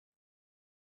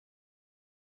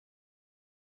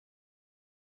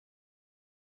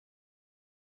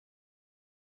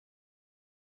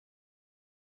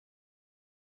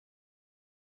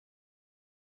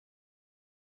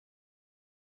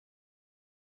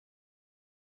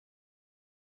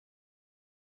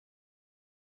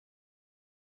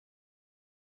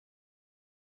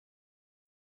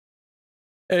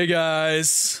Hey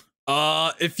guys.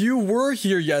 If you were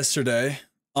here yesterday,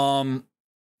 I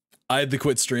had to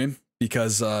quit stream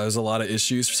because there's a lot of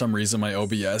issues. For some reason my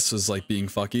OBS was like being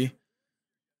fucky.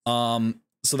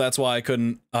 So that's why I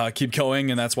couldn't keep going,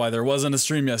 and that's why there wasn't a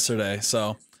stream yesterday.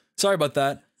 So sorry about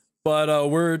that. But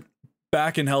we're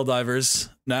back in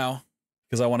Helldivers now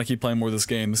because I want to keep playing more of this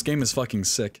game. This game is fucking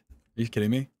sick. Are you kidding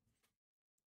me?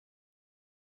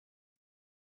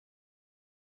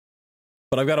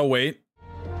 But I've got to wait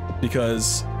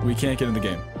because we can't get in the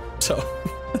game. So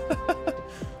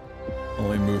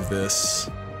only move this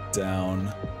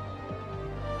down.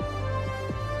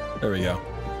 There we go.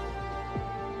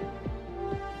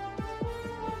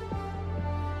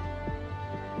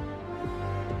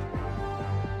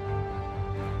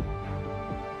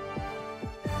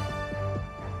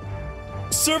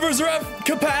 Servers are at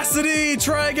capacity.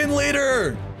 Try again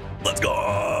later. Let's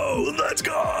go. Let's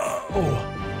go.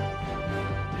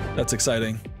 Oh, that's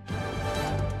exciting.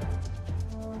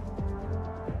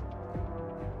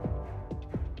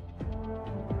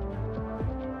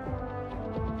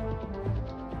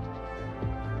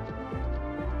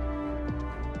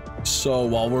 So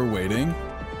while we're waiting,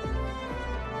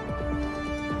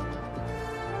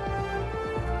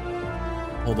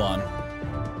 hold on.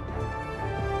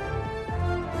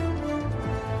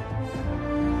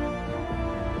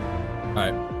 All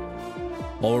right.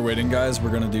 While we're waiting, guys, we're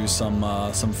gonna do some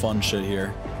fun shit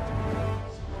here.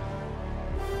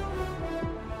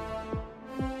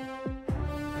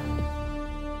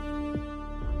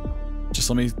 Just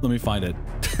let me find it.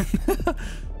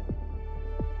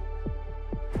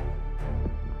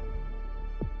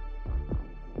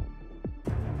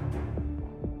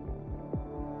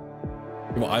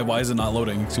 Why is it not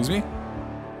loading? Excuse me?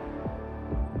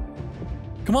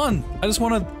 Come on! I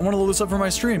wanna load this up for my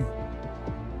stream.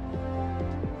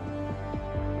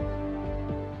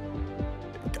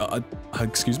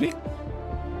 Excuse me?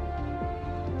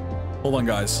 Hold on,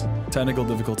 guys. Technical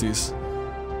difficulties.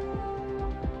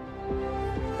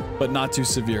 But not too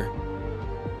severe.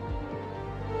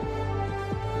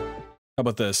 How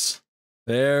about this?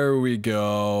 There we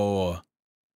go.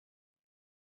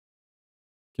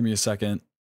 Give me a second.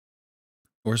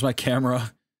 Where's my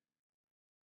camera?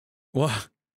 What?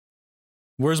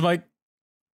 Where's my...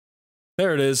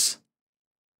 There it is.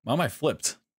 Why am I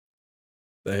flipped?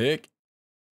 The heck?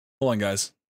 Hold on,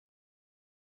 guys.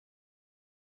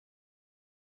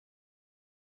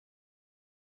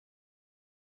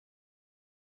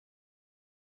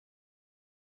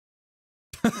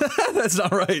 That's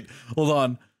not right. Hold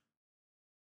on.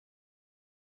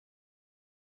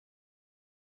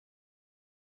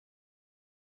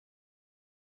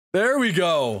 There we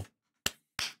go.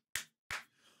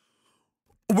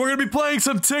 We're gonna be playing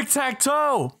some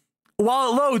tic-tac-toe.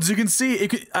 While it loads, you can see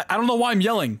it. I don't know why I'm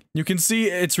yelling. You can see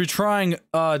it's retrying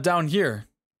down here.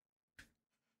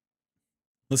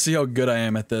 Let's see how good I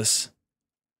am at this.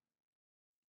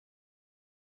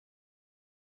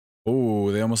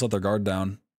 Oh, they almost let their guard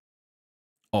down.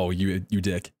 Oh, you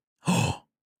dick. Oh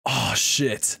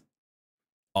shit.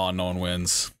 Oh, no one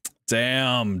wins.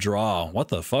 Damn, draw. What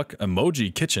the fuck?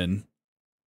 Emoji kitchen.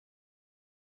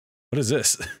 What is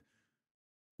this?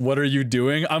 What are you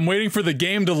doing? I'm waiting for the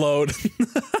game to load.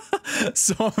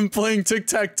 So I'm playing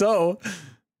tic-tac-toe.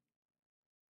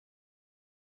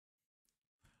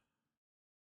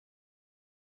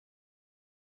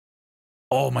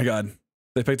 Oh my god.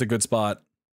 They picked a good spot.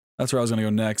 That's where I was gonna go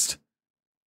next.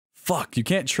 Fuck, you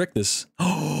can't trick this.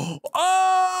 Oh!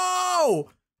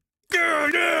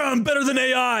 Yeah, I'm better than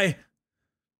AI!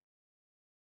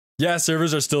 Yeah,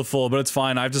 servers are still full, but it's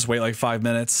fine. I just wait like 5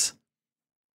 minutes.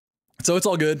 So it's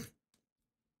all good.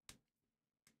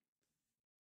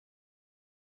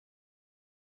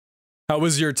 How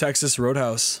was your Texas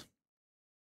Roadhouse?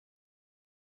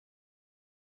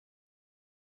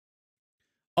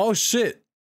 Oh shit.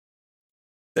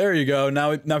 There you go.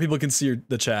 Now people can see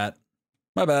the chat.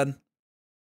 My bad.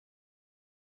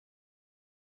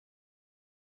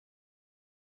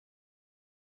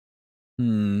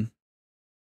 If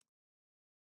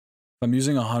I'm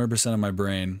using 100% of my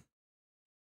brain,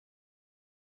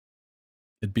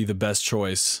 it'd be the best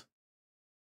choice.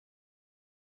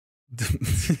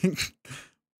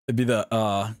 It'd be the,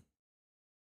 to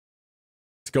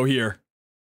go here.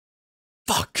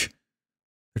 Fuck!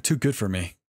 They're too good for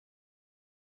me.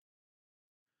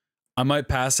 I might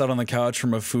pass out on the couch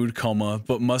from a food coma,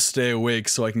 but must stay awake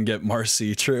so I can get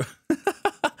Marcy. True.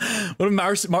 What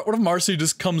if Marcy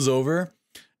just comes over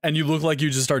and you look like you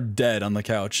just are dead on the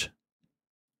couch?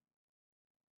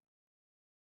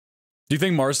 Do you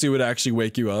think Marcy would actually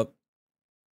wake you up?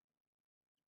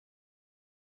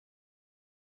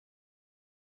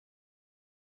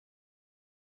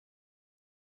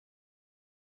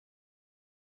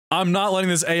 I'm not letting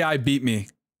this AI beat me.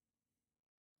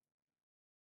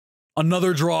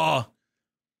 Another draw.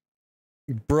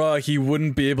 Bruh, he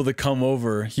wouldn't be able to come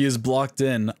over. He is blocked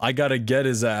in. I gotta get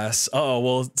his ass. Uh-oh,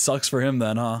 well, it sucks for him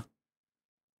then, huh?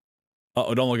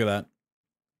 Uh-oh, don't look at that.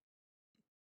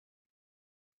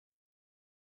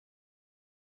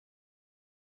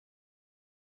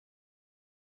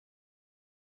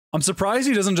 I'm surprised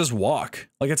he doesn't just walk.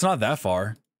 Like, it's not that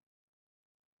far.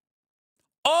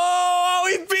 Oh,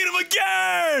 he beat him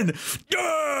again!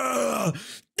 Yeah!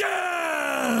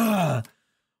 Yeah!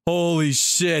 Holy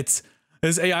shit.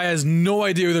 This AI has no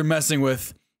idea who they're messing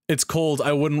with. It's cold.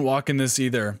 I wouldn't walk in this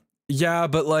either. Yeah,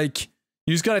 but like,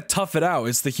 you just gotta tough it out.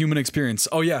 It's the human experience.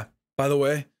 Oh yeah, by the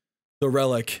way, the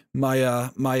relic.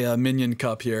 My minion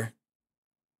cup here.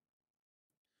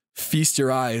 Feast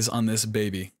your eyes on this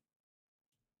baby.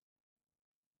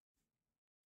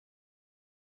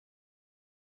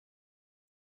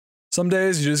 Some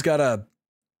days you just gotta,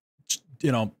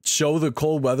 you know, show the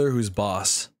cold weather who's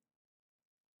boss.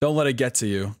 Don't let it get to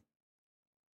you.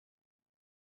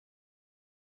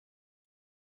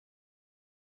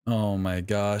 Oh my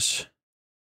gosh.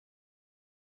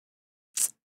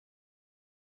 It's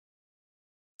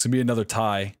gonna be another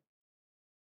tie.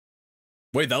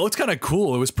 Wait, that looks kind of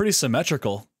cool. It was pretty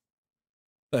symmetrical.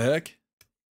 The heck?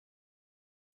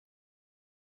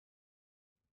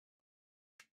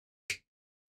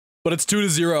 But it's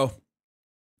 2-0.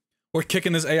 We're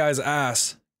kicking this AI's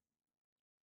ass.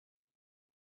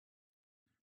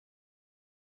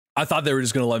 I thought they were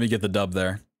just gonna let me get the dub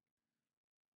there.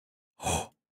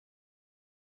 Oh.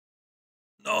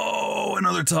 No,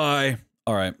 another tie.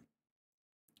 All right.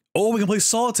 Oh, we can play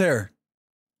solitaire.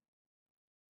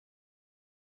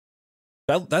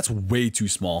 That's way too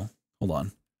small. Hold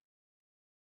on.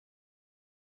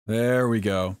 There we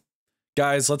go.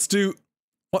 Guys, let's do...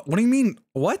 What do you mean?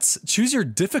 What? Choose your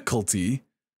difficulty?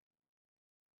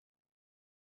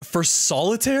 For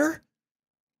solitaire?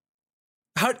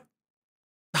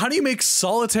 How do you make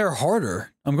solitaire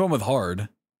harder? I'm going with hard.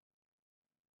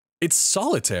 It's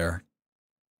solitaire.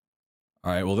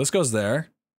 All right, well, this goes there.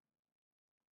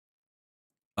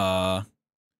 God,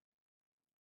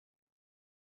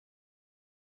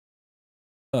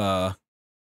 I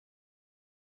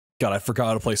forgot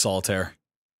how to play solitaire.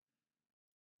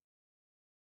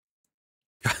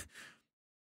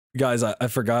 Guys, I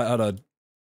forgot how to...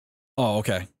 Oh,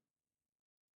 okay.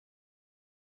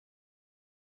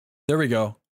 There we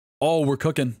go. Oh, we're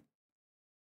cooking.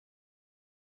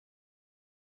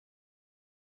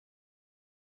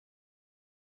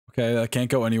 Okay, that can't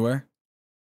go anywhere.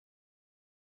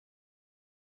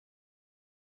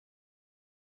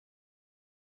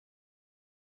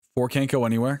 Four can't go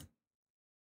anywhere.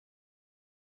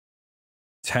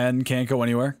 10 can't go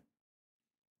anywhere.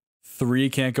 3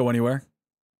 can't go anywhere.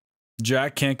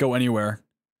 Jack can't go anywhere.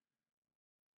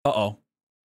 Uh-oh.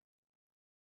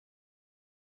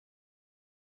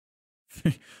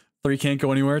 3 can't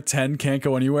go anywhere. 10 can't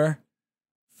go anywhere.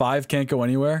 5 can't go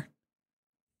anywhere.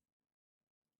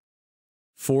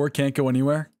 4 can't go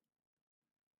anywhere.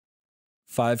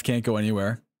 5 can't go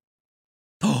anywhere.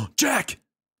 Oh, Jack!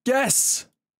 Yes!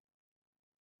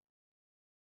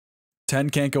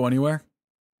 10 can't go anywhere.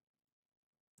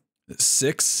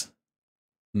 6?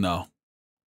 No.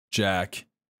 Jack.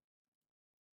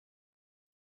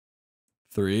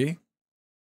 3?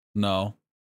 No.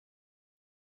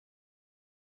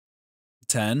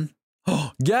 10?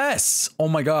 Oh, yes! Oh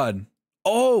my god.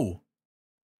 Oh!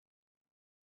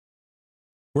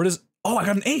 Where does... Oh, I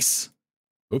got an ace!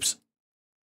 Oops.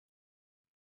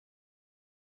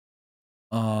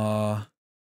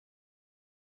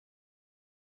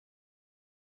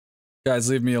 Guys,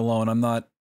 leave me alone. I'm not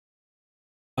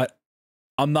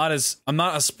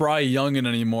a spry youngin'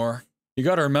 anymore. You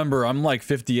gotta remember, I'm like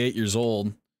 58 years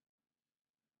old.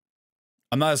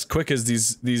 I'm not as quick as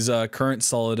these current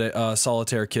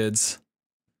solitaire kids.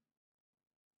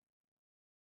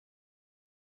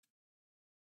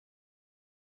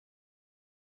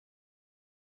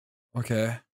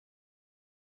 Okay.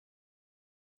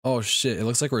 Oh shit, it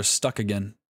looks like we're stuck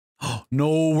again. Oh,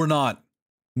 no, we're not.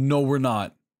 No, we're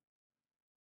not.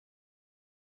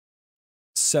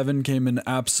 7 came in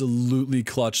absolutely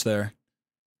clutch there.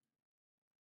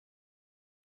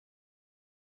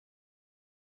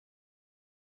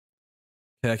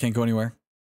 Okay, I can't go anywhere.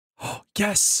 Oh,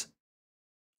 yes!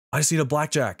 I just need a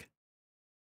blackjack.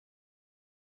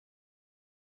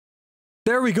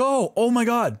 There we go! Oh my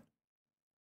god!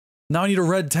 Now I need a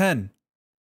red 10.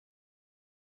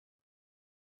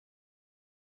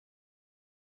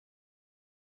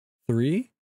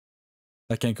 Three?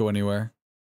 That can't go anywhere.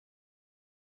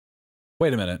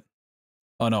 Wait a minute.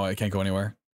 Oh no, I can't go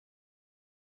anywhere.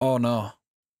 Oh no.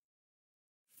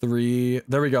 3.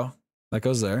 There we go. That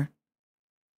goes there.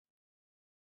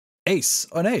 Ace.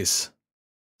 An ace.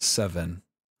 7.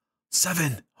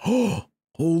 7. Oh,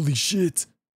 holy shit.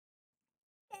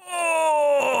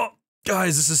 Oh,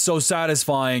 guys, this is so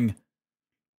satisfying.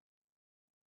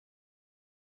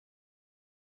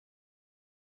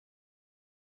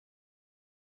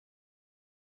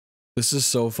 This is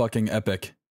so fucking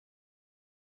epic.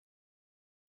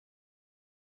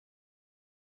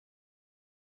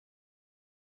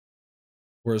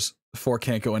 Whereas 4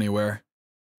 can't go anywhere.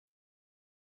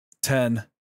 10.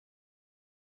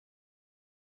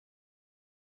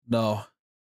 No.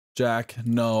 Jack,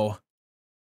 no.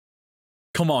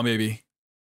 Come on, baby.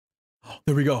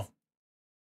 There we go.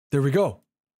 There we go.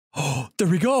 Oh, there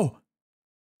we go.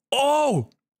 Oh!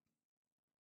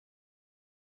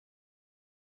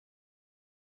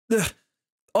 Ugh.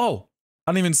 Oh,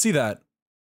 I didn't even see that.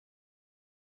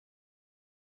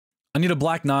 I need a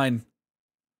black 9.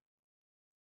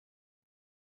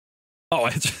 Oh,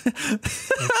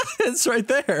 it's right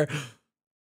there.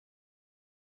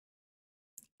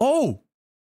 Oh!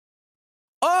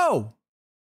 Oh!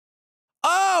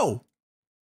 Oh!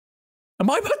 Am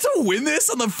I about to win this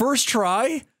on the first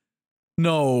try?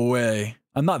 No way.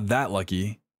 I'm not that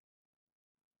lucky.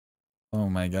 Oh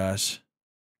my gosh.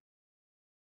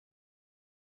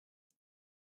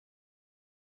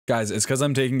 Guys, it's because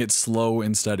I'm taking it slow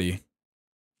and steady.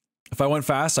 If I went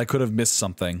fast, I could have missed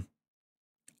something.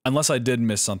 Unless I did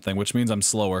miss something, which means I'm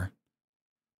slower.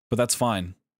 But that's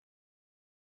fine.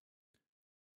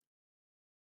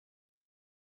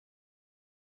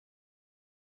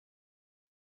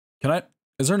 Can I?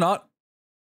 Is there not?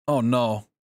 Oh no.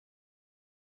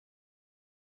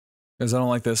 Guys, I don't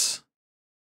like this.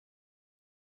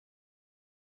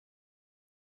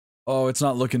 Oh, it's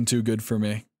not looking too good for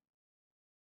me.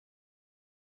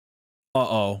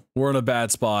 Uh-oh. We're in a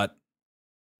bad spot.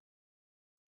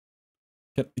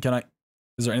 Can I?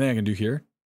 Is there anything I can do here?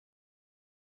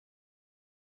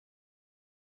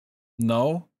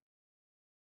 No?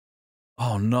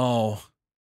 Oh no.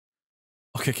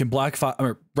 Okay, can black 5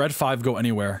 or red 5 go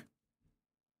anywhere?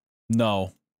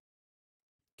 No.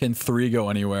 Can 3 go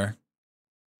anywhere?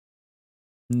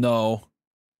 No.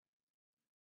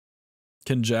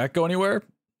 Can Jack go anywhere?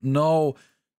 No.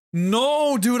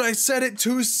 No, dude, I said it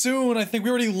too soon. I think we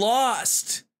already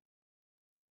lost.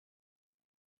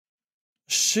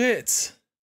 Shit.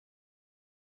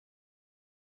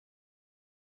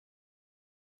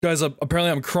 Guys,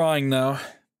 apparently I'm crying now.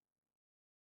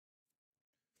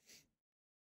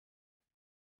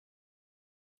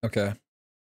 Okay.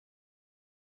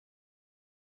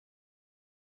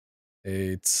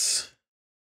 8.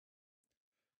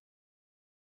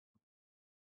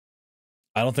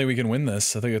 I don't think we can win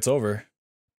this. I think it's over.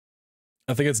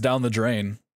 I think it's down the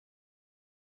drain.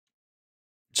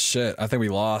 Shit, I think we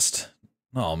lost.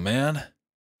 Oh, man.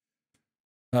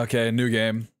 Okay, new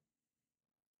game.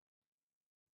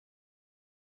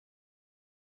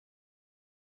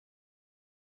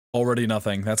 Already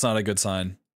nothing. That's not a good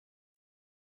sign.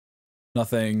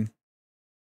 Nothing.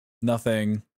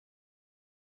 Nothing.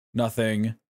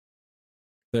 Nothing.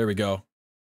 There we go.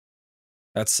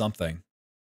 That's something.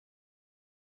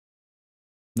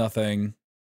 Nothing.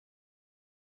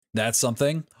 That's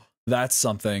something. That's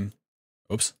something.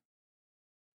 Oops.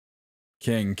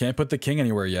 King. Can't put the king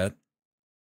anywhere yet.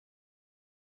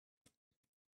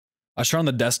 I should turn on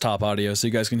the desktop audio so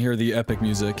you guys can hear the epic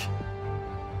music.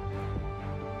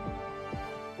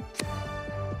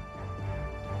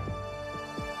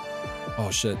 Oh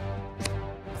shit.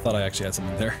 I thought I actually had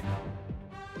something there.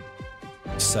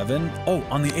 7. Oh,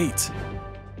 on the 8.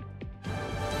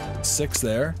 6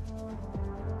 there.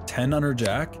 10 under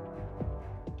Jack.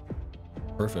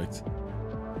 Perfect.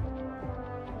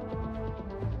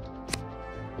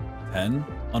 10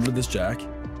 under this Jack.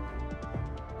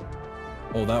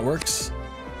 Oh, that works.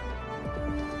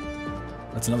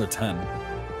 That's another 10.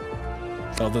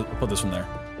 I'll put this one there.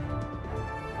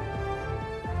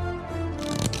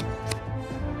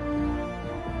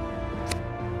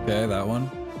 Okay, that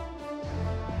one.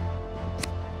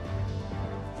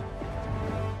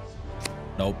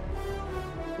 Nope.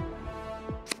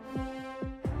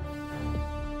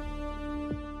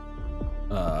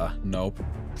 Nope.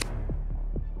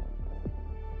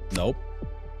 Nope.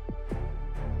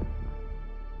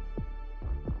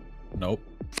 Nope.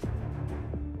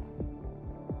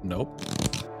 Nope.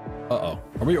 Uh-oh.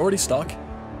 Are we already stuck?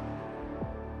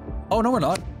 Oh, no, we're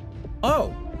not.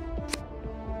 Oh!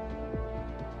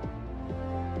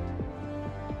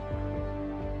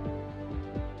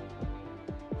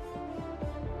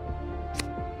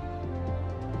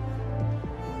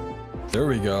 There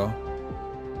we go.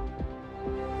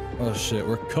 Oh shit,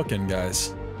 we're cooking,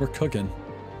 guys. We're cooking.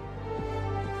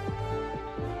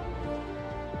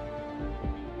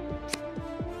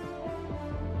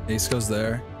 Ace goes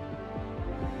there.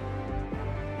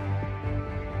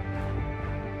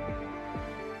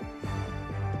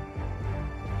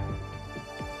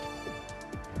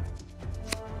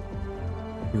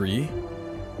 Three.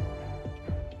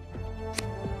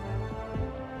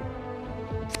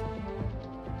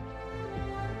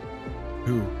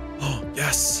 Ooh. Oh,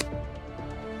 yes.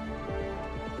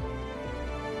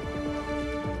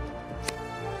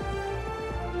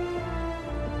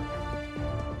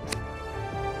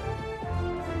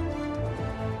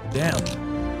 Damn.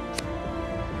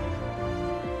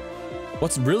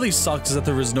 What's really sucks is that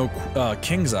there was no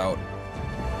kings out.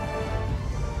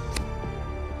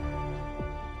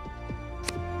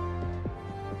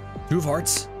 Two of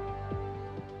hearts.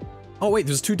 Oh wait,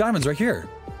 there's two diamonds right here.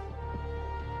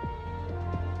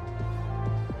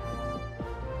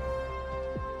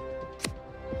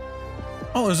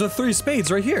 Oh, there's a three spades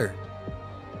right here.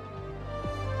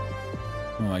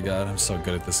 Oh my god, I'm so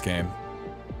good at this game.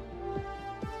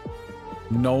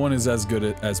 No one is as good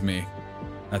as me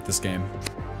at this game.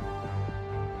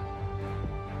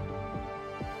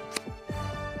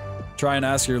 Try and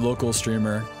ask your local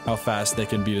streamer how fast they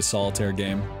can beat a solitaire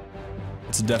game.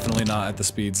 It's definitely not at the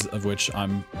speeds of which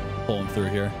I'm pulling through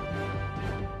here.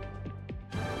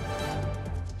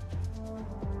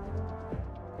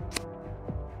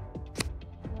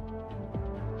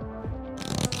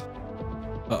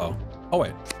 Uh-oh. Oh,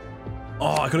 wait.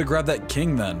 Oh, I could have grabbed that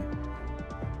king then.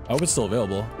 I hope it's still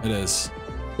available. It is.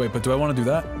 Wait, but do I want to do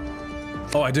that?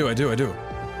 Oh, I do.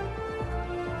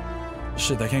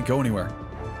 Shit, I can't go anywhere.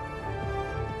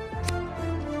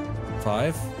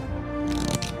 5.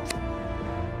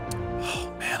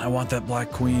 Oh, man, I want that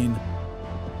black queen.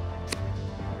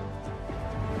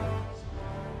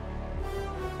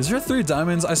 Is there 3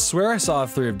 diamonds? I swear I saw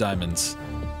 3 of diamonds.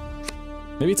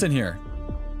 Maybe it's in here.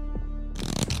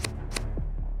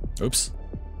 Oops.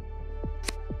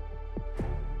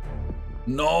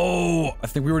 No! I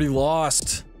think we already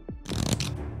lost.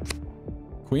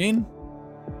 Queen?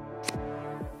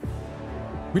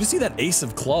 We just see that ace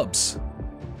of clubs.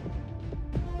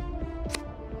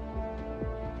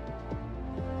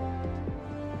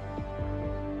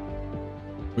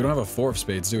 We don't have a 4 of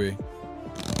spades, do we?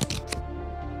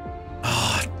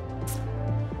 Ah.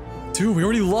 Dude, we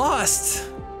already lost!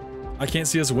 I can't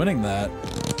see us winning that.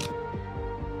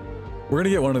 We're gonna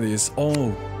get one of these.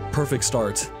 Oh, perfect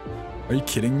start. Are you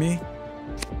kidding me?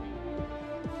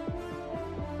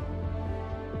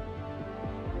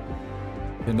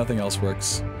 Okay, nothing else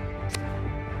works.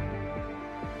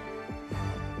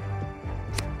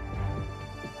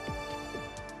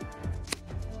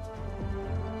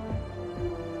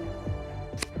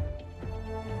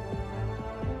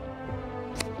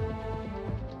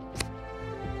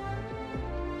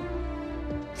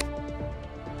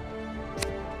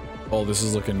 Oh, this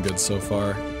is looking good so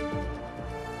far.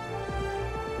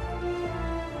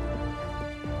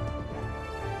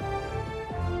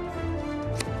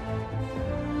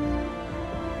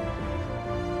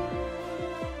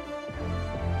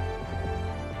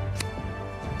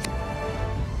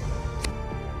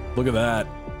 Look at that.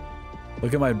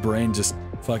 Look at my brain just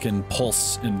fucking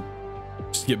pulse and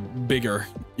just get bigger.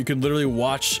 You can literally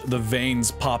watch the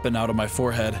veins popping out of my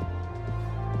forehead.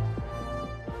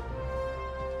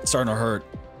 It's starting to hurt.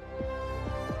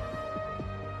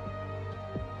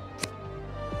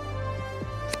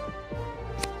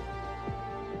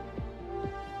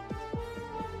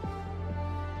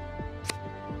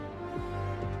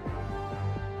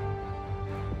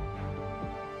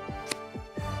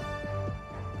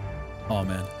 Oh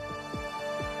man.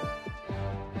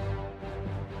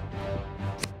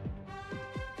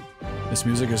 This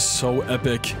music is so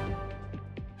epic.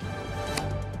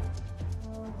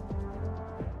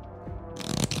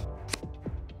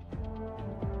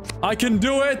 I can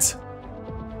do it!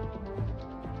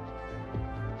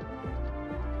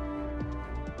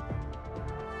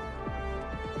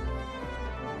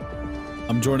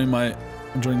 I'm joining my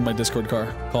Discord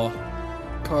call.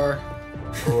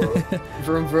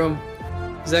 Vroom vroom.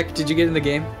 Zach, did you get in the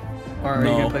game? Or are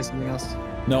No. you gonna play something else?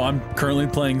 No, I'm currently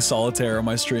playing solitaire on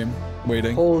my stream,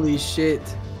 waiting. Holy shit.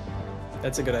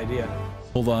 That's a good idea.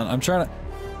 Hold on, I'm trying to...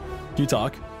 Can you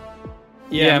talk?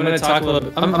 Yeah, I'm gonna talk a little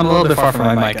bit. I'm a little bit far from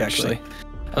my mic, actually.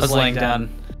 I was laying down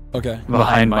Okay.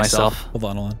 behind myself. Hold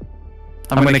on.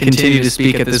 I'm gonna continue to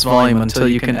speak at this volume until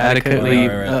you can adequately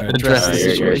Alright. address the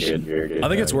situation. You're good. I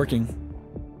think it's working.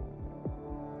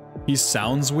 He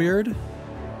sounds weird.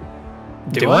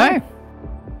 Do I?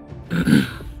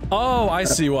 Oh, I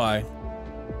see why.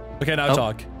 Okay, now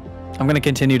talk. I'm gonna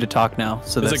continue to talk now,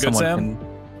 so Is that it good, someone Sam?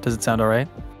 can. Does it sound all right?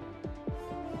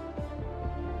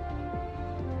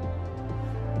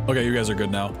 Okay, you guys are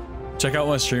good now. Check out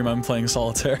my stream. I'm playing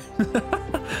solitaire.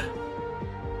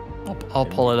 I'll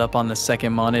pull it up on the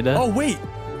second monitor. Oh wait.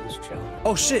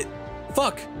 Oh shit.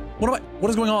 Fuck. What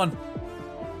is going on?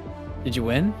 Did you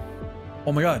win?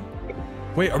 Oh my god.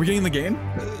 Wait, are we getting the game?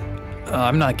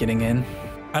 I'm not getting in.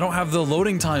 I don't have the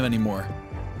loading time anymore.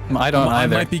 I don't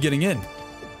either. I might be getting in.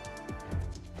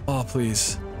 Oh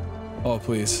please. Oh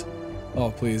please.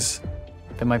 Oh please.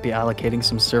 They might be allocating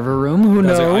some server room. Who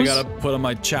knows? I gotta put on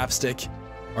my chapstick.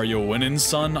 Are you winning,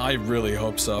 son? I really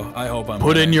hope so. I hope I'm Put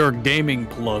winning. in your gaming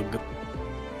plug.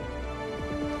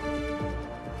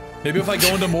 Maybe if I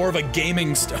go into more of a gaming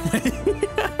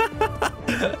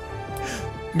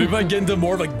Maybe if I get into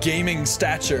more of a gaming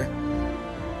stature.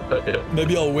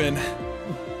 Maybe I'll win.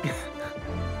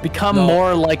 Become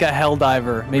more like a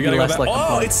helldiver. Maybe less like a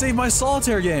bug. It saved my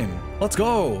solitaire game. Let's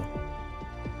go.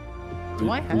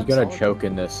 Who's gonna choke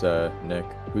in this, Nick?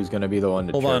 Who's gonna be the one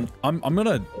to choke? Hold on. I'm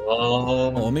gonna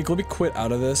let me quit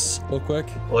out of this real quick.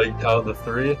 Like out of the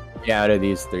three? Yeah, out of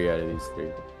these three.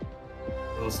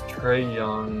 It was Trey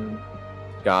Young,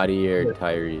 Scotty or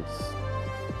Tyrese.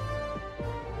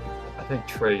 I think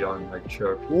Trey Young like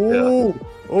choked. Ooh.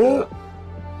 Yeah. Oh.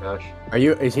 Gosh.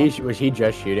 Was he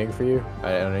just shooting for you?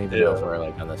 I don't even know if we're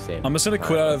like on the same. I'm just gonna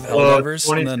quit out of Helldivers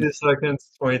 22 and then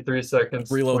seconds, 23 seconds.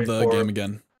 reload 24. the game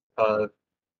again.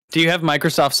 Do you have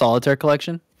Microsoft Solitaire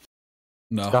Collection?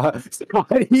 No.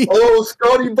 Scotty. Oh,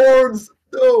 Scotty Barnes!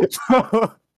 No!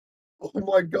 Oh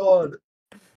my god.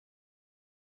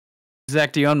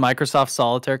 Zach, do you own Microsoft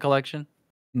Solitaire Collection?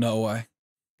 No way.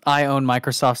 I own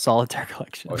Microsoft Solitaire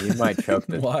Collection. Oh, he might choke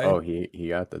this. Why? Oh, he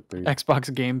got the 3.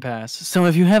 Xbox Game Pass. So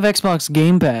if you have Xbox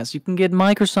Game Pass, you can get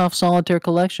Microsoft Solitaire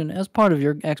Collection as part of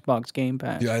your Xbox Game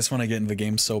Pass. Dude, I just want to get into the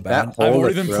game so bad. That hole I've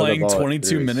already to been throw the playing ball 22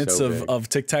 through is minutes so of big.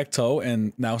 tic-tac-toe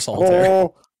and now solitaire.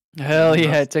 Oh, Hell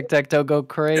yeah, tic-tac-toe go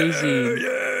crazy.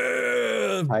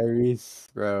 Yeah.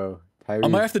 Tyrese, bro. Tyrese. I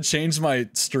might have to change my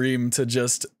stream to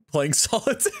just playing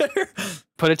solitaire.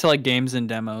 Put it to like games and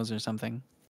demos or something.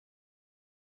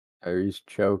 Tyrese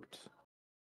choked.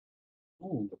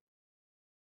 Ooh.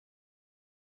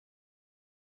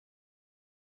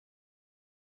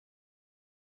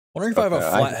 Wondering if I have a Okay,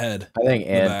 flat head. I think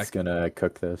the Ant's back. gonna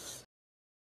cook this.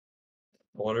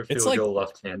 I wonder if It's he'll like- go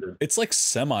left-handed. It's like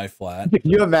semi-flat. Can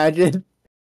you imagine?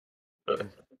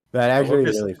 That actually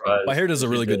be really surprised. funny. My hair does a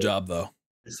He really good did. job though.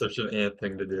 It's such an ant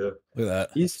thing to do. Look at that.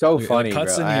 He's so Look, it funny,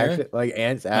 cuts bro. in I here. actually, like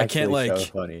Ant's I actually can't, like- so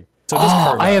funny. So it does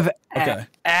curve I out. have Okay.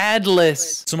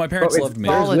 Adless. So my Bro, parents it's- loved me.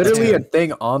 there's Solitaire. literally a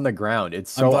thing on the ground.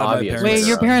 It's I'm so glad my obvious. parents Wait,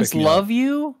 your are parents picking it up. love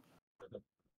you?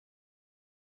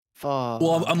 Fuck.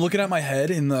 Well, I'm looking at my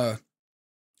head I'm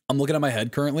looking at my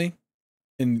head currently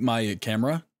in my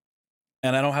camera,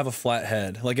 and I don't have a flat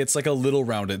head. Like it's like a little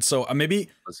rounded. So maybe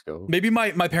Let's go.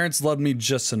 my parents loved me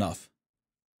just enough.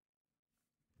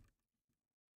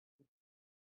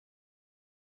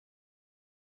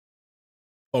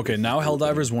 Okay, now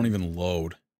Helldivers won't even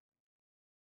load.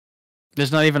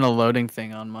 There's not even a loading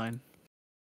thing on mine.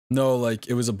 No, like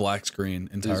it was a black screen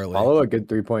Does entirely. follow a good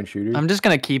 3-point shooter? I'm just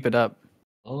gonna keep it up.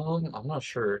 I'm not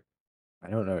sure. I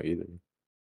don't know either.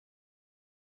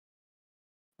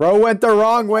 Bro went the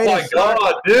wrong way. Oh my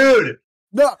god, dude!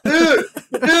 No. Dude!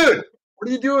 Dude! What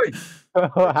are you doing?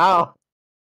 How?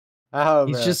 How,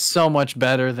 He's man? just so much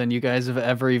better than you guys have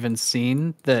ever even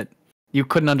seen that you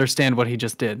couldn't understand what he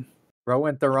just did. Bro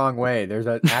went the wrong way. There's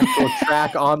an actual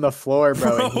track on the floor,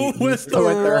 bro. Bro and he went still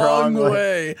the wrong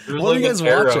way. There's What are you like guys an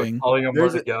arrow watching? telling him where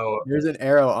There's to go. There's an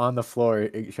arrow on the floor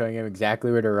showing him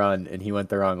exactly where to run, and he went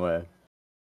the wrong way.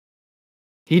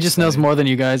 He just knows more than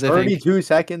you guys, I think. 32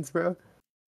 seconds, bro.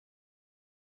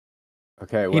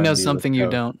 Okay, He knows Wemby, something let's you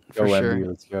go. don't, Go, for Wemby, sure.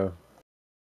 let's go.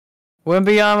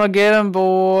 Wemby, I'ma get him,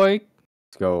 boy.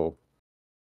 Let's go.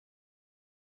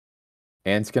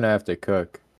 Ant's gonna have to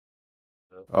cook.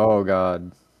 Oh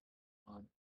god.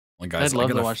 Well, guys, I'd love I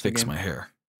to gotta watch the fix game. my hair.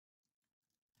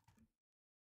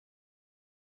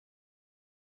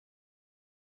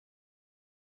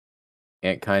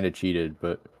 Ant kind of cheated,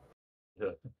 but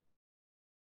Yeah.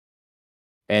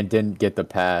 Ant didn't get the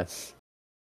pass.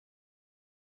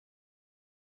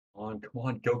 Come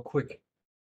on, go quick.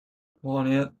 Come on,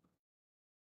 Ant.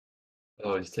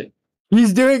 Oh, he's taking.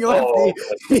 He's doing Oh,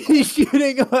 lefty. He's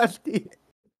shooting lefty.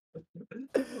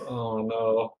 oh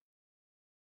no.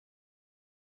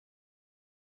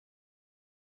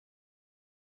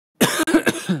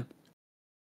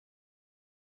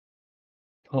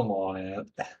 Come on, Ant.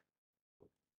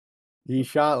 He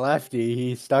shot lefty.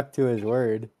 He stuck to his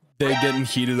word. They getting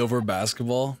heated over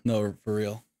basketball? No, for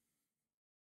real.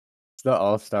 It's the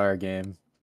All-Star game.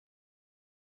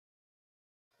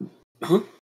 Huh?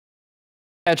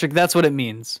 Patrick, that's what it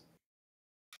means.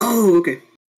 Oh, okay.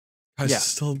 Guys, Yeah. it's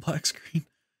still a black screen.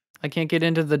 I can't get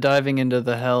into the diving into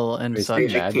the hell and Wait,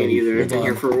 such. yeah. I can't either. I've been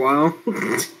here for a while.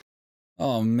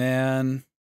 Oh, man.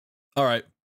 All right.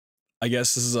 I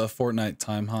guess this is a Fortnite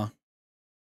time, huh?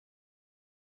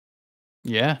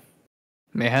 Yeah,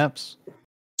 mayhaps.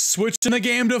 Switching the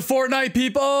game to Fortnite,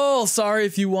 people! Sorry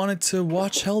if you wanted to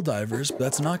watch Helldivers, but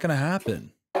that's not gonna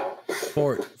happen.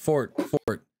 Fort.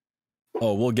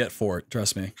 Oh, we'll get Fort,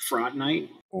 trust me. Fraud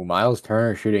night. Oh, Miles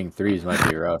Turner shooting threes might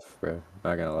be rough, bro.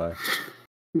 Not gonna lie.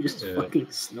 Just Yeah. fucking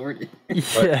snorted. But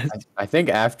Yes. I think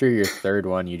after your third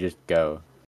one, you just go.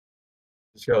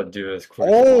 Just gotta do it as quick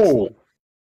as Oh!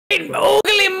 possible.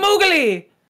 Moogly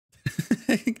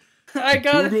moogly! I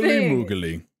got a Moogly thing.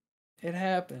 moogly. It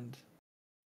happened.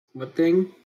 What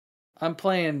thing? I'm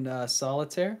playing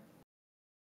solitaire.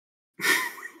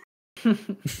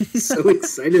 So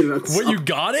excited about What, you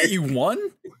got it? You won?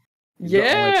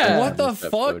 Yeah. What the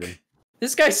Step fuck? voting.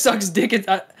 This guy sucks dick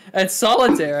at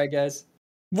solitaire, I guess.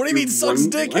 What do you mean You sucks won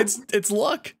dick? what? It's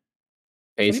luck.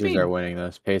 Pacers mean? are winning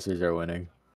this. Pacers are winning.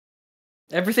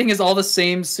 Everything is all the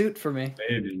same suit for me.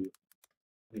 Maybe.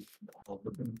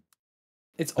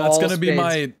 It's That's all gonna be spades.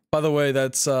 my. By the way,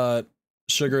 that's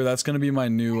Sugar. That's gonna be my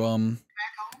new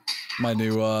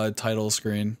title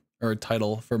screen or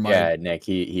title for my. Yeah, Nick,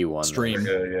 he won. Stream.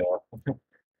 this. Yeah.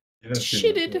 You don't see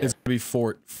Shitted. that. It's gonna be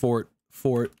Fort.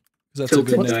 'Cause that's a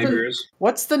Tilted good name. divers.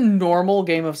 What's the normal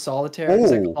game of solitaire?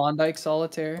 Is it Oh. Klondike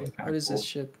Solitaire? That's kinda What is this cool.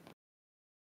 shit?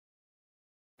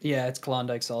 Yeah, it's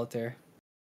Klondike Solitaire.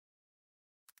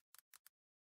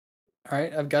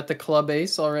 Alright, I've got the club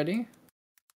ace already.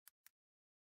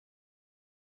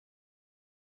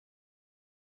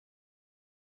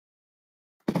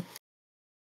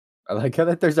 I like how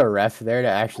that there's a ref there to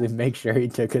actually make sure he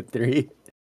took a three.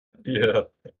 Yeah.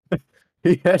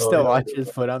 He has Oh, to yeah. watch his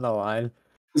foot on the line.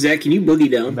 Zach, can you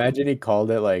boogie down? Imagine he called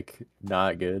it like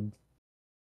not good.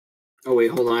 Oh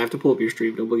wait, hold on. I have to pull up your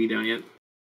stream. Don't boogie down yet.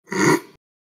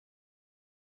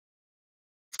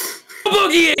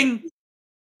 Boogieing!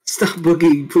 Stop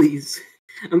boogieing, please.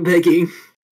 I'm begging.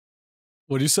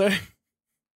 What do you say?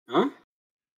 Huh?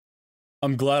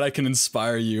 I'm glad I can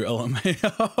inspire you,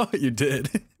 LMAO. You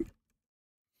did.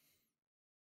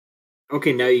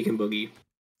 Okay, now you can boogie.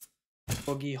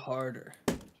 Boogie harder.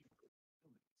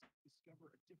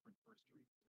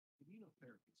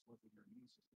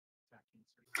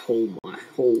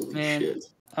 Holy Man, shit.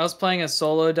 I was playing a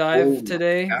solo dive Oh my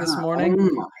today, this God, morning, Oh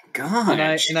my god.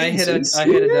 and I hit a Jesus, I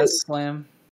hit a serious? desk slam.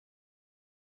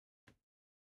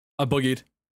 I boogied.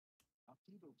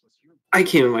 I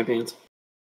came in my pants.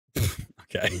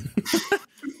 Okay.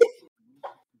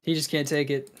 He just can't take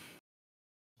it.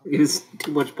 It was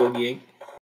too much boogieing.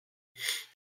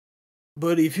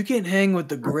 Buddy, if you can't hang with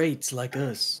the greats like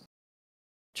us,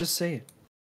 just say it.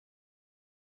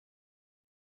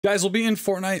 Guys, we'll be in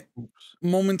Fortnite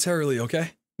momentarily,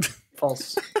 okay?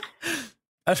 False.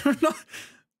 I don't know.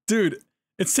 Dude,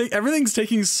 everything's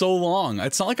taking so long.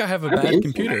 It's not like I have a I'm bad in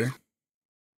computer.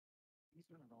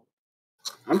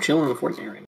 I'm chilling on Fortnite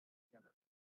right now.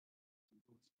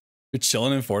 You're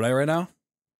chilling in Fortnite right now?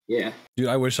 Yeah. Dude,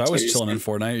 I wish I was Seriously. chilling in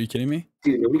Fortnite. Are you kidding me?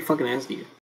 Dude, nobody fucking asked you.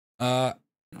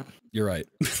 You're right.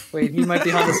 Wait, he might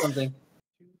be onto something.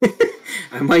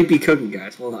 I might be cooking,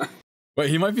 guys. Hold on. Wait,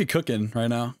 he might be cooking right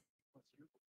now.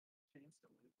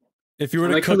 If you were I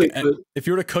to like how cook, they put- if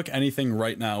you were to cook anything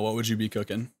right now, what would you be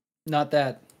cooking? Not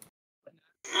that.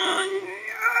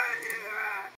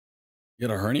 You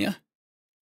got a hernia?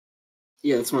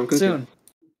 Yeah, that's what I'm cooking. Soon.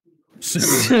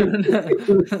 Soon.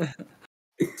 Soon.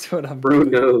 That's what I'm Bro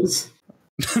knows.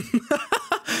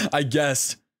 I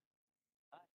guessed.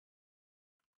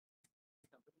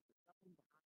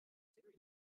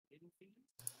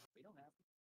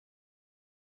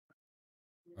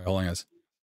 All right, hold on, guys.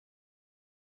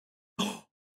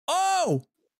 Oh!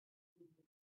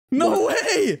 No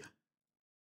way!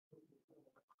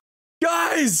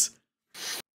 Guys!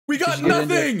 We got Did you get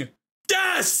into nothing!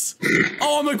 Yes!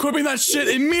 Oh, I'm equipping that shit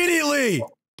immediately!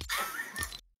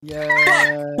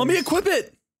 Yeah. Let me equip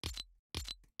it!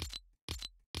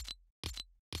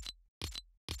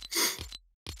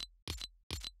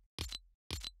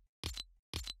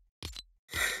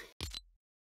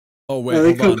 Oh, wait, I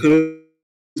like hold how on.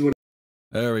 close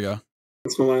There we go.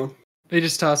 it's a while. They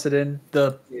just toss it in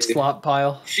the Yeah. slop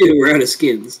pile. Shit, we're out of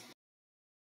skins.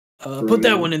 Put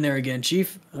that one in there again,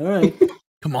 Chief. All right.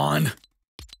 Come on.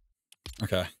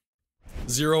 Okay.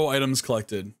 0 items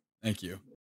collected. Thank you.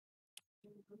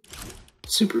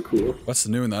 Super cool. What's the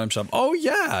new in the item shop? Oh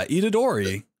yeah,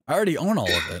 Itadori. I already own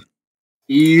all of it.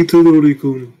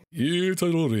 Itadori-kun.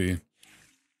 Itadori.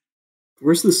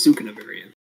 Where's the Sukuna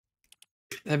variant?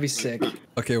 That'd be sick.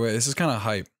 Okay, wait, this is kind of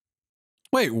hype.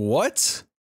 Wait, what?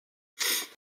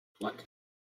 What?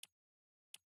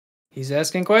 He's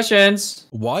asking questions.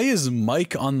 Why is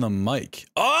Mike on the mic?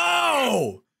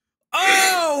 Oh!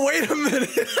 Oh, wait a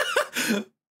minute.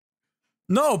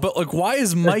 No, but like, why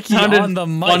is Mikey on the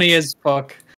mic? Funny as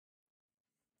fuck.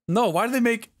 No, why do they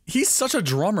make... He's such a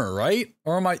drummer, right?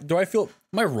 Or am I... Do I feel...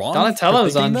 Am I wrong?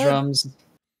 Donatello's on drums.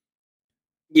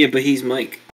 Yeah, but he's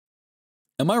Mike.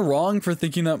 Am I wrong for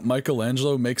thinking that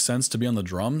Michelangelo makes sense to be on the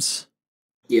drums?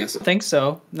 Yes. I think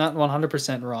so. Not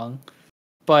 100% wrong.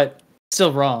 But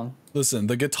still wrong. Listen,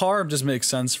 the guitar just makes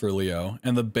sense for Leo,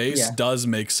 and the bass does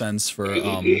make sense for Ref.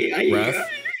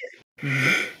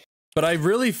 Mm-hmm. But I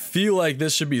really feel like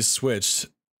this should be switched.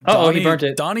 Oh, he burnt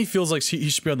it. Donnie feels like he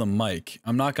should be on the mic.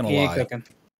 I'm not gonna He ain't lie. cooking.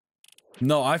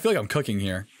 No, I feel like I'm cooking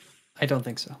here. I don't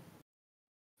think so.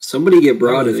 Somebody get I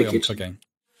brought really in the think I'm kitchen.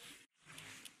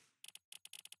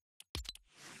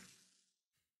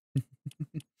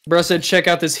 cooking. Bro said check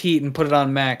out this heat and put it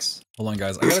on max. Hold on,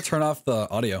 guys. I gotta turn off the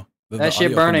audio. That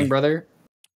shit burning, brother.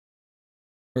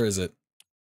 Where is it?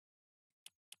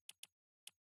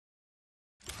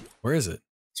 Where is it?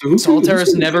 Solitaire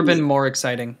has never been more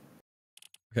exciting.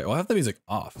 Okay, well, I have the music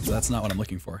off. So that's not what I'm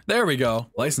looking for. There we go.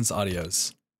 Licensed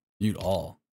audios. Mute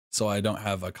all. So I don't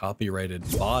have a copyrighted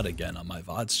VOD again on my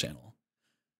VOD's channel.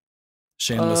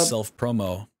 Shameless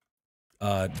self-promo.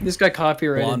 This got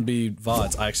copyrighted. Blonbi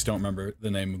VODs. I actually don't remember the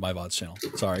name of my VOD's channel.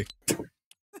 Sorry.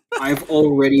 I've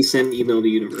already sent an email to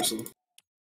Universal.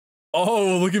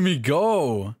 Oh, look at me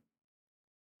go.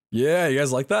 Yeah, you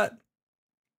guys like that?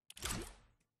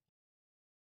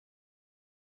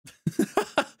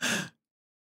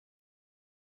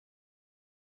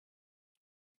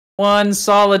 One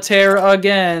solitaire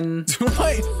again.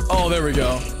 Oh, there we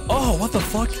go. Oh, what the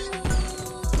fuck?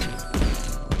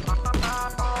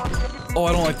 Oh,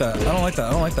 I don't like that. I don't like that.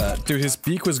 I don't like that. Dude, his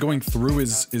beak was going through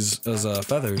his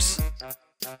feathers.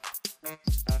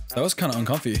 That was kind of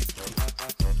uncomfy.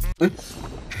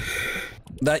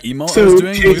 That emote I was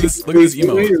doing? Look at this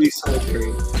emote.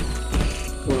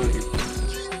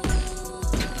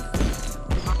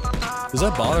 Does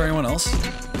that bother anyone else?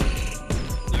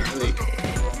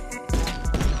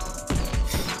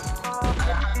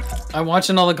 I'm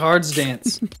watching all the cards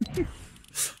dance.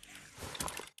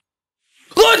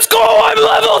 Let's go! I'm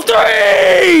level 3!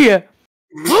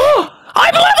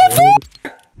 I'm level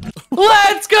 4!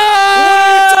 Let's go!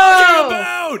 What are you talking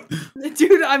about?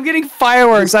 Dude, I'm getting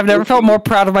fireworks. I've never felt more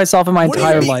proud of myself in my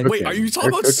entire life. Wait, are you talking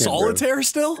about solitaire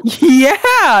still?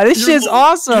 Yeah, this shit's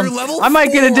awesome. I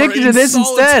might get addicted to this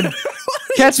instead.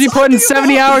 Catch me putting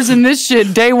 70 hours in this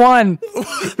shit day one.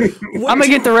 I'm gonna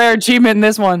get the rare achievement in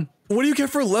this one. What do you get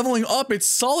for leveling up? It's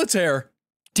solitaire.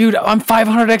 Dude, I'm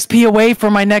 500 XP away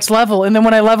from my next level, and then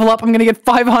when I level up, I'm gonna get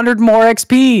 500 more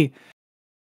XP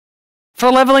for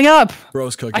leveling up.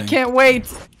 Bro's cooking. I can't wait.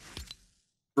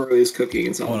 Bro is cooking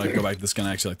in I want to solitaire. go back to the skin.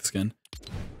 I actually like the skin.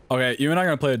 Okay, you and I are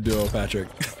gonna play a duo, Patrick.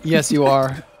 Yes, you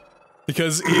are.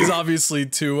 Because he's obviously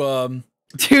too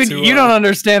Dude, you don't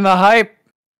understand the hype.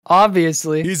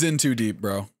 Obviously, he's in too deep,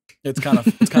 bro. It's kind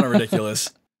of ridiculous.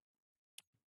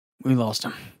 We lost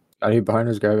him. Are you behind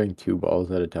us grabbing 2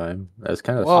 balls at a time? That's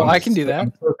kind of. Well, I can do that.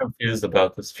 I'm so confused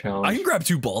about this challenge. I can grab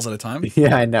 2 balls at a time.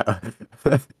 Yeah, I know.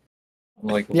 I'm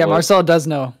like, Yeah, what? Marcel does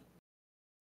know.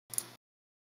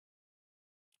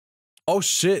 Oh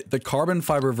shit! The carbon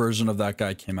fiber version of that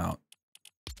guy came out.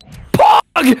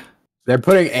 Pog! They're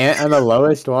putting Ant on the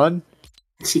lowest one.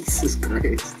 Jesus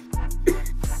Christ.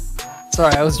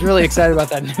 Sorry, I was really excited about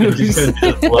that news.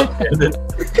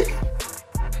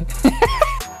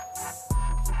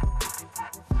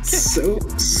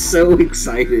 so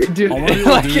excited. Dude, I want to be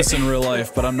able to do this in real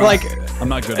life, but I'm not. I'm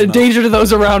not good enough. Danger to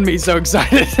those around me. So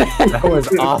excited. That was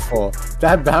awful.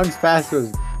 That bounce pass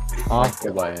was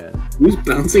awful by Ant. Who's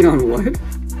bouncing on what?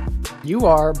 You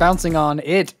are bouncing on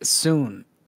it soon.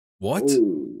 What?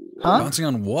 Oh. Huh? Bouncing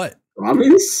on what?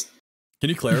 Promise? Can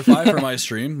you clarify for my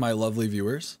stream, my lovely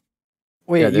viewers?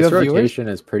 Wait, Yeah, you this have viewers? rotation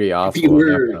is pretty awful.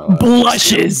 Viewer. I'm not gonna lie.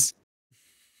 Blushes.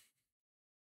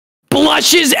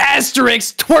 Blushes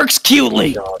asterisk twerks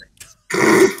cutely.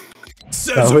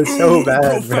 Says That was so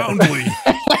bad, bro. profoundly.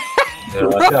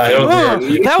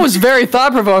 That was very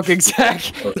thought provoking, Zach.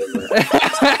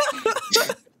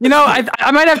 You know,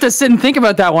 I might have to sit and think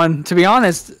about that one. To be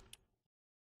honest,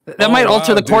 that might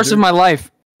alter the course of my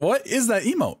life. What is that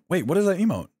emote? Wait, what is that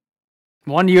emote?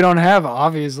 One you don't have,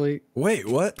 obviously. Wait,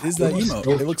 what is that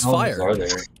emote? It looks fire.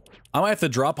 I might have to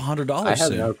drop $100 I have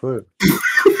soon. no clue.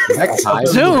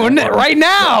 Soon, right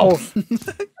now.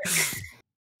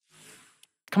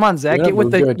 Come on, Zach, get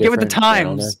with the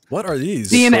times. What are these?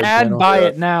 See an ad, buy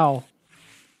it now.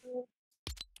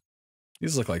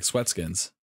 These look like sweat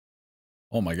skins.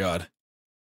 Oh my god.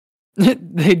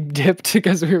 They dipped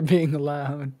because we were being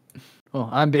loud. Well,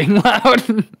 I'm being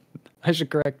loud. I should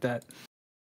correct that.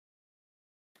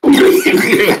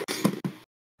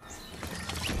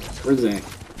 Where's Zach?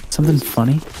 Something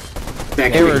funny?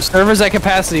 Zach, Error. Servers at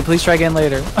capacity. Please try again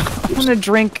later. I'm gonna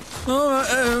drink.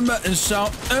 And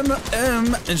shout, and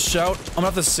shout. I'm gonna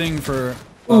have to sing for.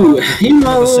 Ooh, you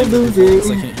know I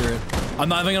can't hear it. I'm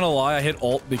not even gonna lie. I hit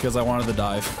Alt because I wanted to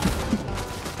dive.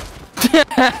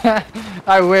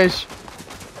 I wish.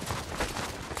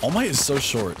 All Might is so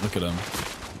short. Look at him.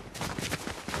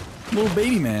 Little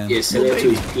baby man. Yeah, say that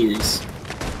to his penis.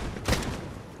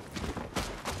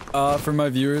 For my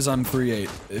viewers, I'm 3'8",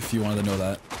 if you wanted to know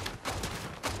that.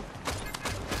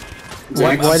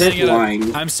 Zach's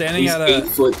lying. I'm standing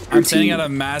at a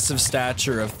massive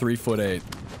stature of 3'8".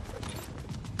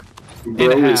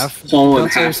 Bro is tall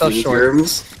and half in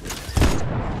terms.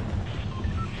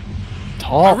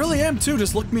 Tall. I really am too.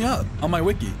 Just look me up on my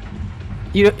wiki.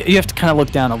 You have to kind of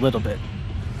look down a little bit.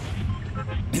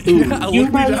 Yeah,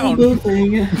 look me down.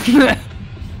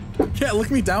 Yeah, look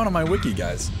me down on my wiki,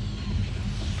 guys.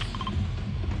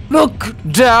 Look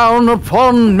down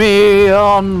upon me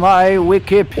on my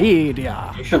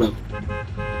Wikipedia. Hey, shut up.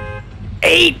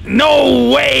 Ain't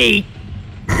no way!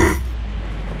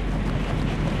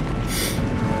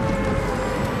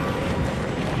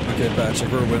 Okay, Patrick,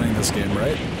 we're winning this game,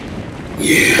 right?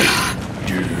 Yeah.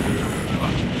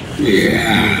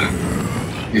 Yeah.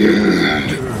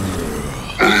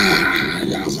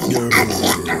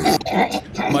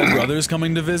 My brother's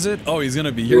coming to visit. Oh, he's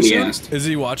gonna be here soon. Asked. Is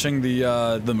he watching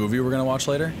the movie we're gonna watch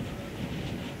later?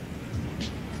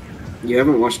 You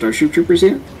haven't watched Starship Troopers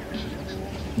yet?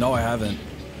 No, I haven't.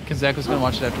 Because Zach was gonna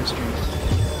watch it after stream.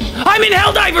 I'm in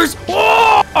Helldivers!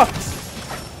 Oh!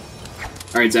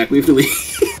 Alright, Zach, we have to leave.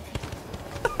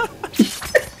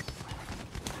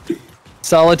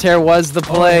 Solitaire was the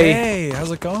play. Oh, hey,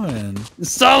 how's it going?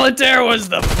 Solitaire was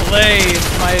the play.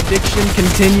 My addiction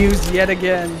continues yet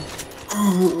again.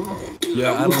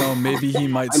 Yeah, I don't know. Maybe he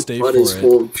might stay for butt is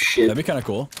full of shit. That'd be kind of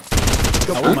cool.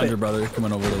 I wouldn't mind your brother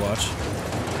coming over to watch.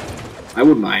 I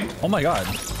wouldn't mind. Oh my god.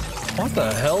 What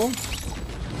the hell?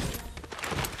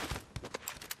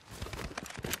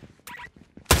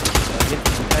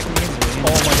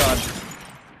 Oh my god.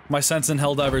 My sense in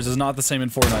Helldivers is not the same in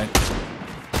Fortnite.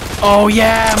 Oh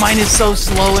yeah, mine is so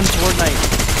slow in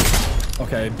Fortnite.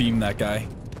 Okay, beam that guy.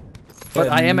 But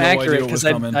I am accurate because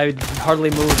I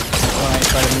hardly move when I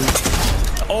try to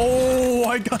move. Oh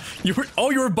my god. You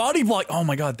were body block. Oh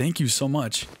my god, thank you so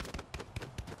much.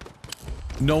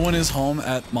 No one is home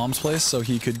at Mom's place, so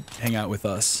he could hang out with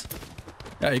us.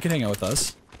 Yeah, he could hang out with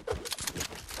us.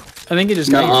 I think he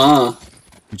just got here.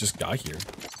 He just got here.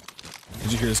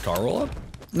 Did you hear his car roll up?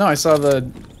 No, I saw the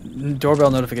doorbell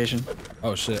notification.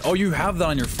 Oh shit. Oh, you have that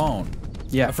on your phone.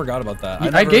 Yeah. I forgot about that.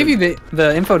 I gave you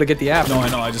the info to get the app. No, I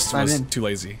know. I just was too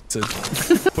lazy to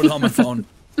put it on my phone.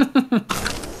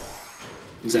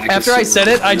 After I said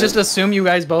it, I just assumed you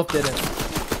guys both did it.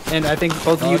 And I think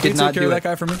both of you did not do that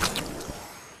guy for me.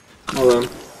 Hold on.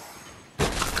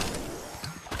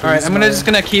 Alright, I'm just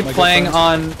gonna keep playing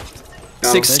on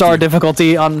 6-star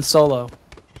difficulty on solo.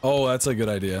 Oh, that's a good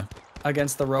idea.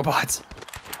 Against the robots.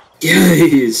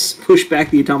 Yes! Push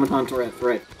back the automaton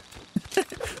threat.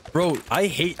 Bro, I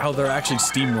hate how they're actually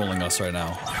steamrolling us right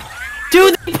now.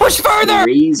 Dude, they push further!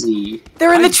 Crazy.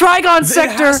 They're in the Trigon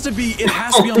sector! It has to be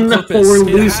on purpose. No, we're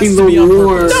losing the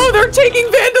war. No, they're taking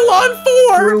Vandalon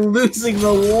 4! We're losing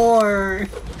the war.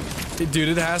 Dude,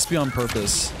 it has to be on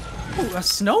purpose. Ooh, a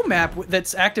snow map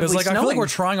that's actively snowing. I feel like we're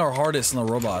trying our hardest in the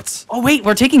robots. Oh wait,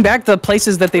 we're taking back the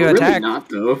places that they attacked. Really not,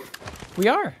 though. We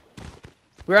are.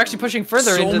 We're actually pushing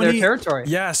further into their territory.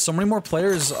 Yeah, so many more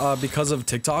players, because of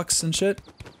TikToks and shit,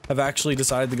 have actually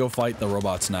decided to go fight the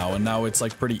robots now, and now it's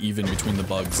like pretty even between the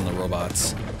bugs and the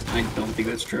robots. I don't think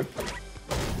that's true.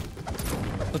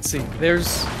 Let's see.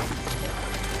 There's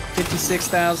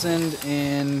 56,000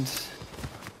 and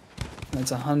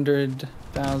that's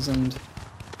 100,000.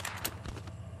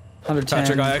 110.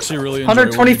 Patrick, I actually really enjoy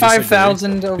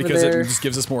 125,000 over because there. it just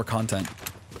gives us more content.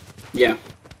 Yeah.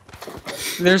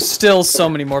 There's still so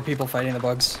many more people fighting the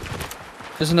bugs.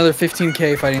 There's another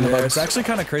 15k fighting the bugs. It's actually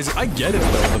kind of crazy. I get it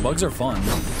though. The bugs are fun.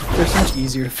 They're so much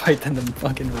easier to fight than the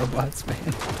fucking robots,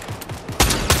 man.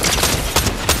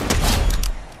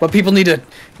 But people need to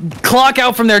clock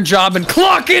out from their job and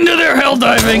clock into their hell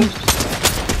diving.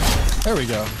 There we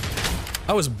go.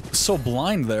 I was so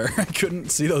blind there. I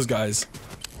couldn't see those guys.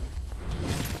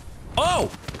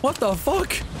 Oh! What the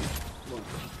fuck?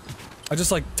 I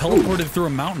just like teleported through a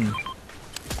mountain.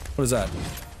 What is that?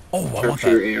 Oh, I want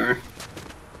that. Your AR.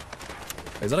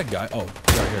 Is that a guy? Oh,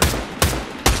 he's right here.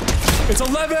 It's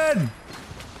 11!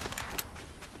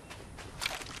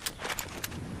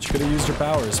 You could have used your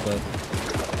powers, but...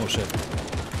 Oh shit.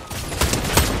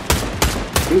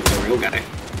 It's a real guy.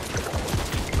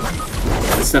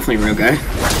 It's definitely a real guy.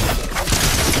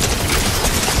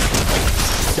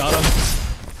 Got him.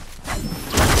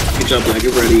 Good job, Black.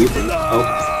 Get ready.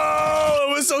 Oh,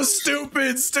 it was so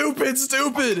stupid,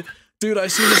 stupid. Dude, I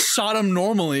should have shot him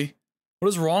normally. What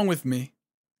is wrong with me?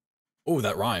 Oh,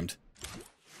 that rhymed.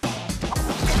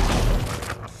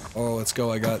 Oh, let's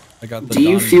go. I got the Do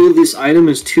you feel this item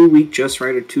is too weak, just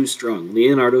right, or too strong?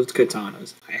 Leonardo's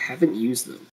katanas. I haven't used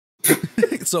them.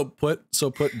 so put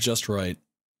just right.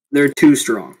 They're too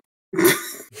strong.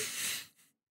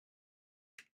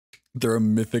 They're a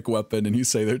mythic weapon and you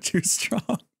say they're too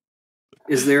strong.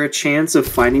 Is there a chance of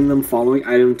finding them following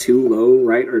item too low,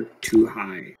 right, or too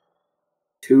high?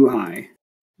 Too high.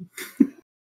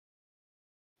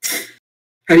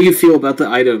 How do you feel about the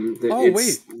item?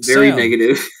 It's very Sam.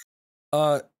 negative.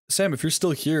 Sam, if you're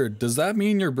still here, does that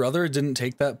mean your brother didn't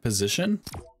take that position?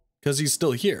 Because he's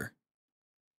still here.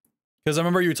 Because I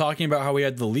remember you talking about how he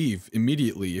had to leave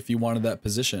immediately if you wanted that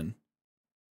position.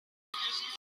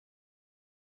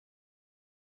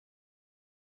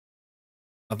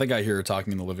 I think I hear her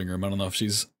talking in the living room. I don't know if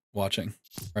she's watching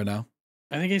right now.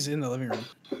 I think he's in the living room.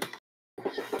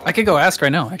 I could go ask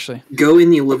right now, actually. Go in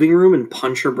the living room and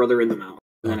punch her brother in the mouth.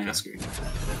 And then ask her.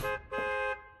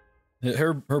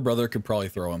 Her brother could probably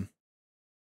throw him.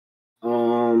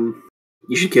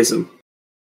 You should kiss him.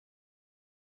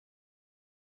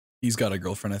 He's got a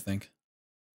girlfriend, I think.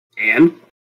 And?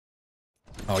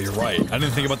 Oh, you're right. I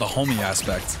didn't think about the homie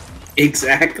aspect.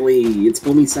 Exactly. It's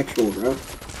homosexual, bro.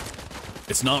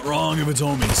 It's not wrong if it's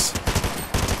homies.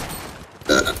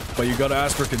 But you gotta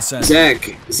ask for consent.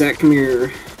 Zach, come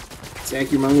here.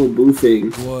 Zach, you're my little boo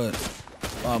thing. What?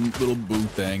 Little boo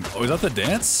thing. Oh, is that the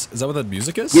dance? Is that what that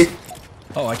music is? Yeah.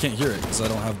 Oh, I can't hear it because I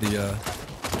don't have the,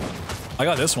 I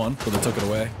got this one, but they took it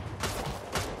away.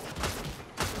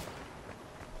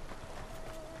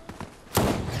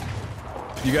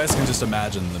 You guys can just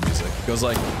imagine the music. It goes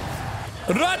like...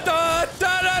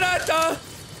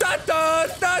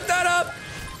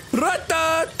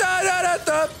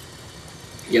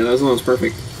 Yeah, that was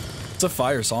perfect. It's a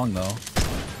fire song, though.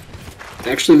 It's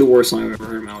actually the worst song I've ever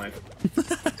heard in my life.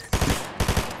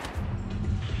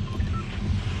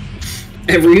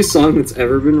 Every song that's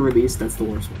ever been released, that's the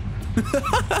worst one.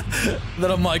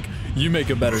 Then I'm like, you make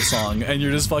a better song, and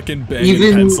you're just fucking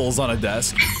banging pencils on a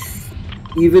desk.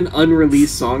 Even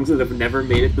unreleased songs that have never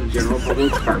made it to the general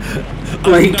public are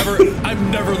like... I've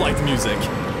never liked music.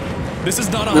 This is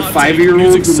not a the hot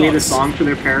 5-year-olds who made a song for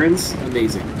their parents,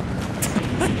 amazing.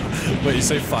 Wait, you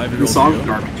say 5-year-old? The song's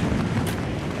garbage.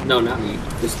 No, not me.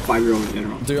 Just 5-year-old in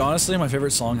general. Dude, honestly, my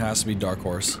favorite song has to be Dark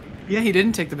Horse. Yeah, he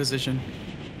didn't take the position.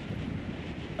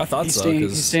 I thought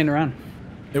he's staying around.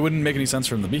 It wouldn't make any sense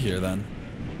for him to be here then.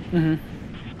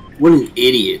 What an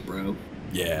idiot, bro.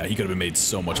 Yeah, he could have been made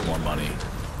so much more money.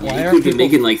 Yeah, he could have been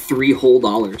making like $3 whole.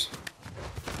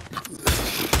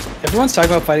 Everyone's talking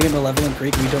about fighting in the Leveling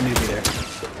Creek. We don't need to be there.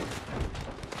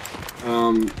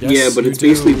 Yes, yeah, but it's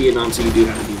basically Vietnam, so you do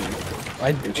have to be there.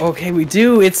 Okay, we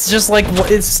do. It's just like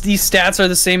these stats are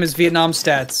the same as Vietnam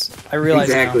stats. I realize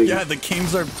exactly. now. Yeah, the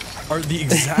games are the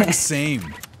exact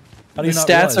same. How do you the not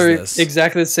stats are this?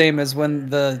 exactly the same as when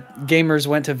the gamers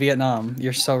went to Vietnam.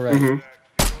 You're so right.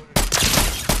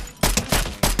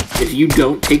 If you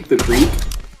don't take the creek,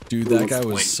 dude, that guy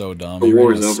was so dumb. The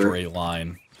war is over. Straight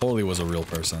line. Totally was a real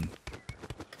person.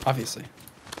 Obviously.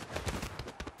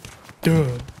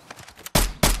 Duh.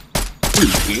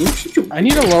 I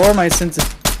need to lower my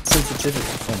sensitivity.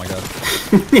 Oh my god.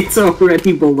 It's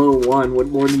already below 1. What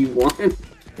more do you want?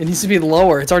 It needs to be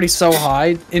lower. It's already so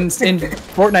high. In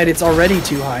Fortnite, it's already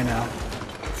too high now.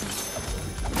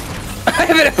 I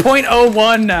have it at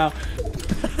 0.01 now.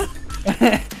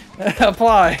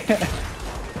 Apply.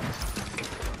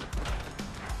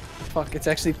 Fuck, it's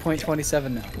actually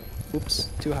 0.27 now. Oops,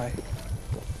 too high.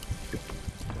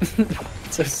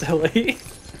 So silly.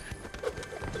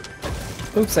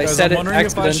 Oops, I said it accidentally. I'm wondering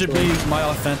if I should be my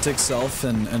authentic self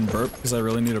and burp, because I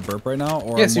really need a burp right now,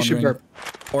 or yes, you should burp.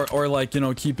 Or like, you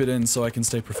know, keep it in so I can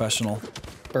stay professional.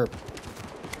 Burp.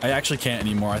 I actually can't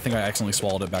anymore. I think I accidentally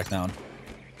swallowed it back down.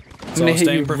 I'm gonna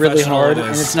hit you really hard, and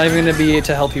it's not even gonna be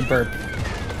to help you burp.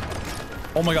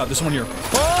 Oh my god, there's someone here.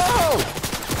 Oh!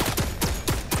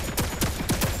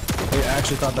 They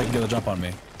actually thought they could get a jump on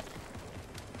me.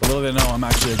 But little they know, I'm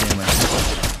actually a gamer.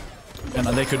 And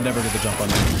they could never get the jump on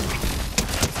me.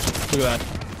 Look at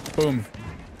that. Boom.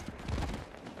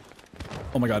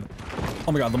 Oh my god.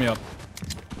 Oh my god, let me up.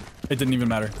 It didn't even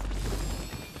matter.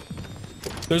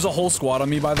 There's a whole squad on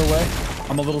me, by the way.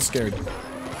 I'm a little scared.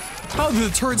 How did the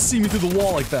turret see me through the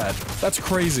wall like that? That's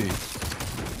crazy.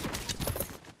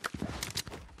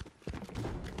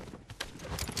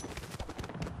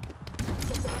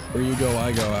 Where you go,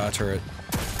 I go, turret.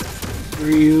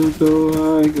 Where you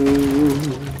go, I go.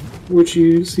 What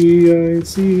you see, I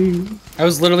see. I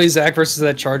was literally Zach versus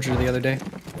that Charger the other day.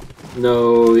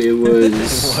 No, it was. It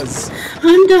was.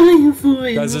 I'm dying for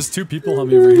you. Guys, there's 2 people on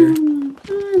me over here.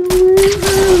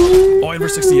 Oh, I number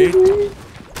 68.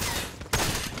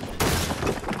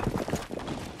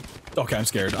 Okay, I'm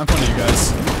scared. I'm coming to you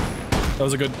guys. That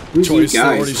was a good choice.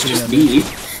 Guys, already shooting just at me. me.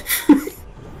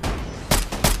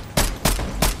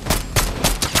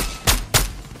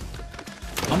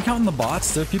 I'm counting the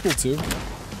bots. There are people too.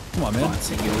 Come on, man. Bot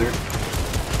singular.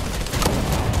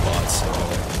 Bots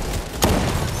singular.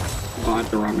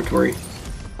 Bot derogatory.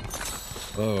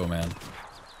 Oh, man.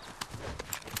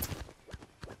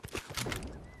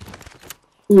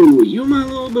 Ooh, you my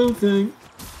little boo thing.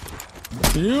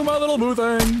 You my little boo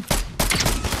thing.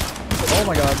 Oh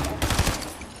my god.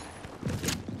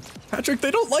 Patrick,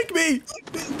 they don't like me.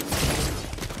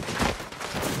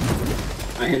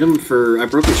 I hit him for. I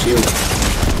broke his shield.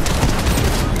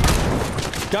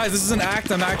 Guys, this is an act.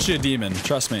 I'm actually a demon.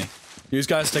 Trust me. You just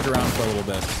gotta stick around for a little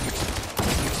bit.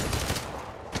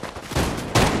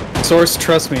 Source,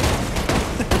 trust me.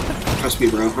 Trust me,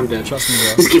 bro. I'm dead. Trust me,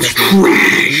 bro. This game's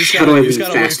trash. How do I leave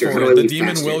faster? How do I The leave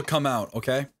demon faster? will come out,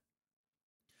 okay?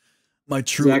 My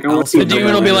true Zach, I want to see The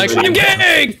demon will be like, I'm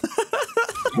gay!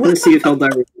 I want to see if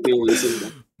Helldiver will be able to listen to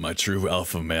that. My true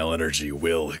alpha male energy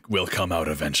will come out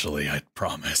eventually, I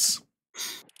promise.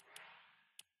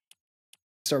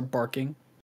 Start barking.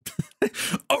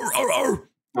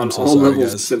 On so all sorry, levels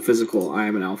guys. except physical, I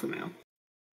am an alpha male.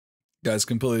 Guys,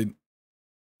 completely.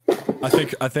 I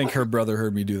think her brother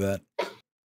heard me do that.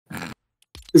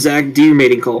 Zach, do your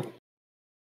mating call.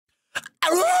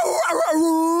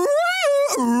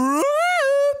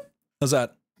 How's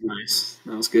that? Nice.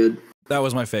 That was good. That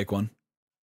was my fake one.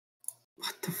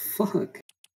 What the fuck?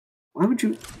 Why would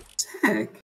you... Zach?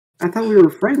 I thought we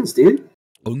were friends, dude.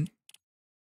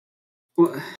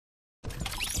 What?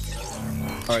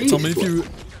 Alright, tell me if you...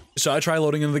 Should I try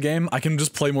loading into the game? I can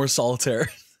just play more solitaire.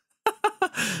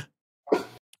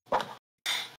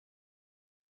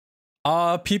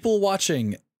 People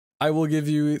watching, I will give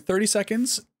you 30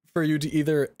 seconds for you to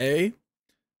either A,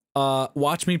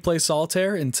 watch me play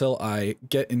solitaire until I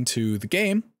get into the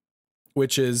game,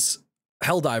 which is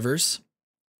Helldivers,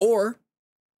 or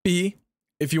B,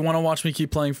 if you want to watch me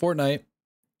keep playing Fortnite,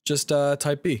 just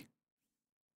type B.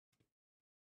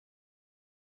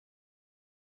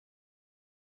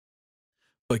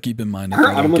 But keep in mind, if Her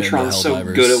I don't get into automatron's so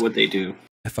Helldivers, good at what they do.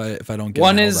 if I don't get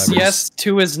 1 into is Helldivers, yes,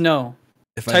 2 is no.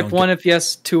 Type 1 if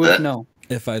yes, 2 if no.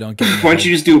 If I don't get into Why don't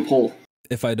you just do a poll?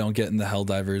 if I don't get in the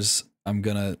Helldivers, I'm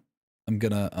gonna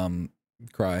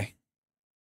cry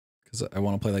because I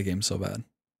want to play that game so bad.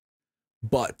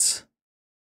 But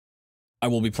I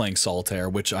will be playing Solitaire,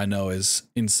 which I know is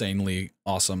insanely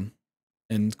awesome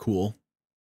and cool,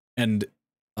 and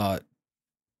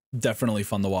definitely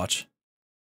fun to watch.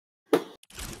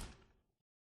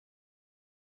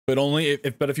 But only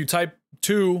if you type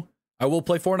 2, I will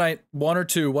play Fortnite. 1 or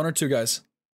 2, guys.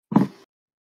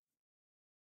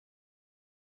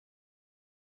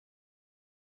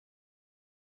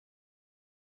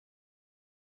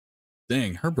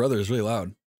 Dang, her brother is really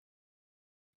loud.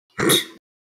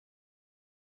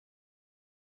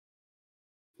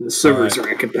 The servers are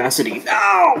at capacity.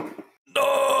 No!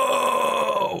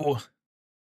 No!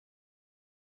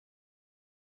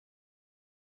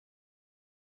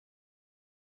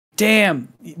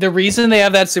 Damn. The reason they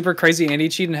have that super crazy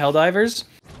anti-cheat in Helldivers?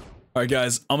 Alright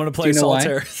guys, I'm gonna play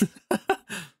Solitaire.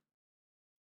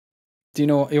 Do you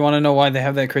know, you want to know why they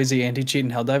have that crazy anti-cheat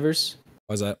in Helldivers?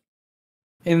 Why's that?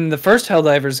 In the first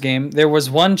Helldivers game, there was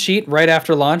one cheat right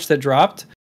after launch that dropped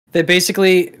that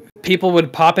basically people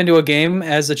would pop into a game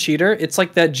as a cheater. It's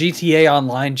like that GTA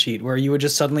Online cheat where you would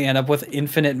just suddenly end up with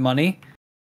infinite money.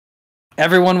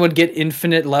 Everyone would get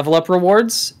infinite level up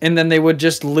rewards, and then they would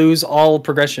just lose all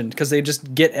progression because they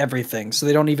just get everything. So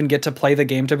they don't even get to play the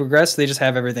game to progress. They just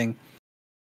have everything.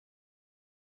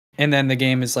 And then the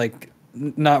game is like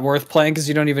not worth playing because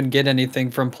you don't even get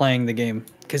anything from playing the game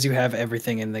because you have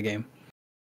everything in the game.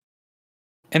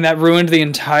 And that ruined the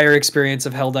entire experience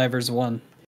of Helldivers 1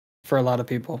 for a lot of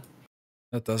people.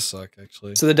 That does suck,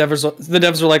 actually. So the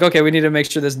devs were like, okay, we need to make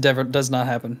sure this does not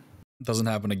happen. It doesn't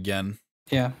happen again.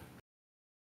 Yeah.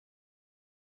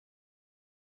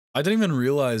 I didn't even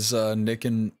realize Nick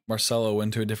and Marcelo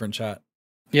went to a different chat.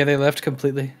 Yeah, they left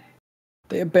completely.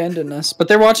 They abandoned us. But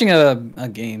they're watching a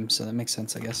game, so that makes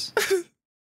sense, I guess.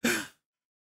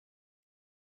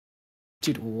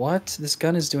 Dude, what? This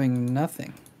gun is doing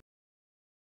nothing.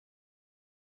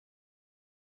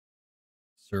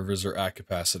 Servers are at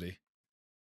capacity.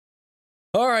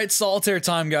 All right, solitaire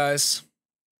time, guys.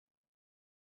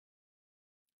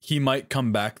 He might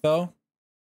come back though.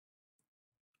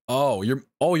 Oh,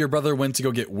 your brother went to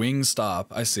go get Wingstop.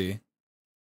 I see.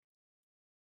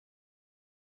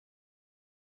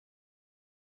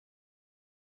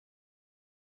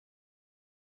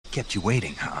 Kept you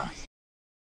waiting, huh?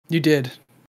 You did.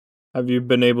 Have you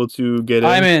been able to get in?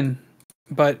 I'm in,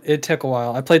 but it took a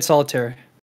while. I played solitaire.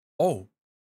 Oh.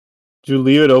 Did you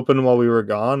leave it open while we were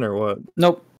gone, or what?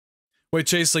 Nope. Wait,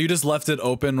 Chase, so you just left it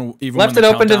open even Left when it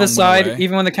the open to the countdown side, went away?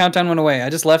 even when the countdown went away. I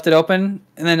just left it open,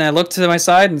 and then I looked to my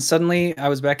side, and suddenly I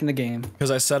was back in the game. Because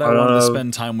I said I wanted to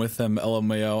spend time with him.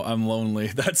 LMAO, I'm lonely.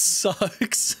 That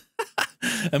sucks.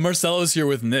 And Marcelo's here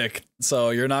with Nick, so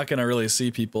you're not gonna really see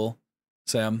people,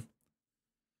 Sam.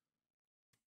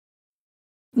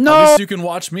 No, at least you can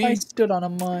watch me. I stood on a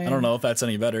mine. I don't know if that's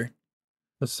any better.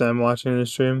 Is Sam watching the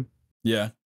stream? Yeah.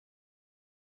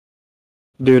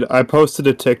 Dude, I posted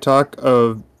a TikTok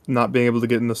of not being able to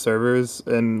get in the servers,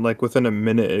 and like within a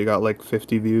minute it got like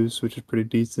 50 views, which is pretty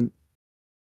decent.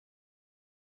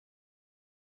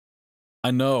 I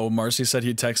know. Marcy said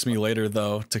he'd text me later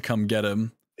though to come get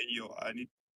him. Yo, I need...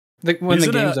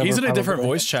 He's in a different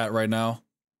voice chat right now.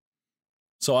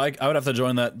 So I would have to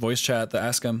join that voice chat to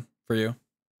ask him for you.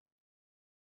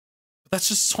 But that's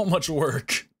just so much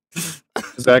work.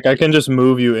 Zach, I can just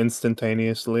move you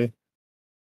instantaneously.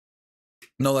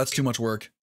 No, that's too much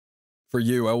work. For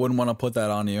you, I wouldn't want to put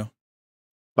that on you.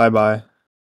 Bye-bye.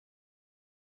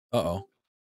 Uh-oh.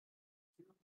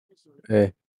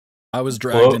 Hey, I was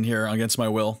dragged in here against my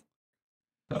will.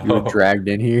 you were dragged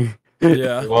in here.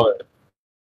 Yeah. What?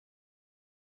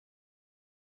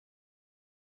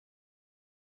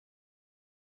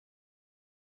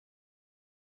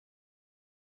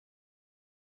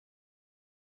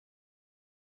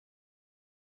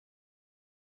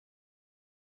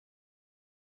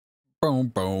 Boom,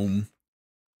 boom.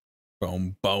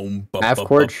 Boom, boom, boom.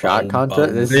 Half-court shot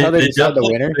contest? This is how they decide the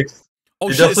winner? Oh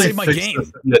They shit, it definitely saved my fixed game.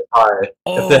 this to be a tie.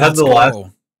 Oh, if they had let's the last, go.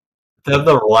 if they had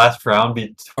the last round be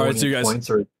 20 All right, so you guys- points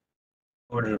or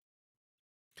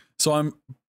So I'm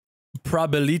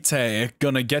probabilite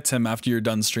gonna get him after you're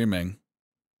done streaming.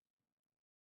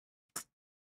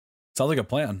 Sounds like a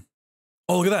plan.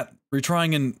 Oh, look at that.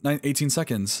 Retrying in 18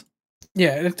 seconds.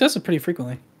 Yeah, it does it pretty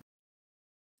frequently.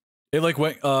 It like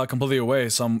went completely away,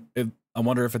 so I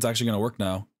wonder if it's actually gonna work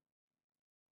now.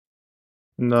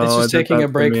 No, It's I just did taking that a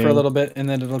break for a me. little bit, and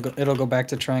then it'll go back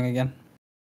to trying again.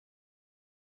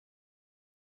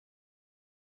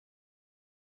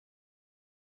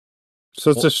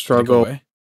 So it's Oh, a did it go struggle. away?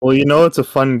 Well, you know it's a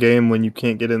fun game when you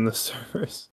can't get in the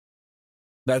servers.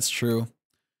 That's true.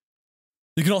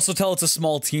 You can also tell it's a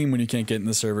small team when you can't get in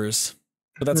the servers,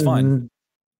 but that's fine.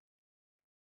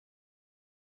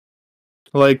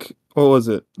 Like, what was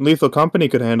it? Lethal Company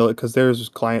could handle it because there's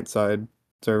client-side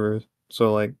servers.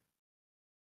 So, like,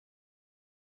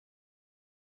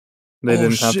 they Oh,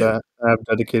 didn't have shit. to have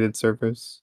dedicated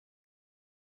servers.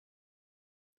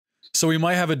 So we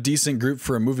might have a decent group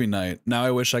for a movie night. Now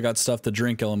I wish I got stuff to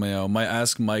drink, LMAO. Might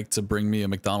ask Mike to bring me a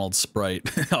McDonald's Sprite.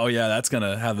 Oh yeah, that's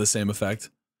gonna have the same effect.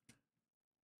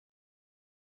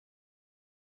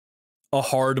 A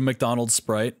hard McDonald's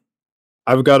Sprite.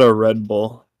 I've got a Red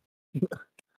Bull.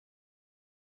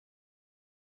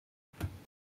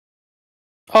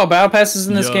 Oh, battle passes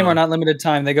in this Yeah. game are not limited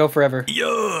time; they go forever. So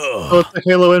Yeah. it's like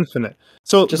Halo Infinite.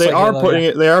 So Just they like are Halo, putting yeah.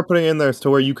 it. They are putting it in there to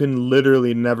where you can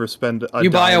literally never spend. You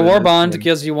buy a dime in war this bond game.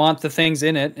 because you want the things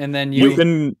in it, and then You you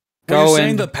can. You're go saying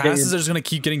and the get passes your- are just gonna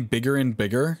keep getting bigger and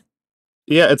bigger?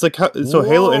 Yeah, it's like so.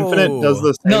 Halo Infinite does Whoa.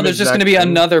 the same. No, there's just going to exact be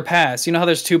thing. another pass. You know how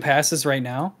there's 2 passes right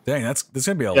now? Dang, that's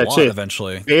gonna be a Yeah, lot Chase.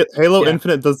 eventually. Halo Yeah.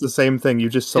 Infinite does the same thing. You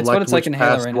just It's what select it's like which in Halo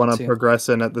pass right you now, want to too. progress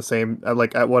in at the same,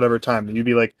 at whatever time. You'd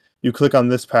be like, you click on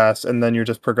this pass, and then you're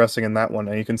just progressing in that one,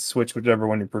 and you can switch whichever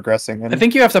one you're progressing in. I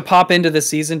think you have to pop into the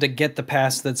season to get the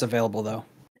pass that's available, though.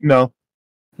 No,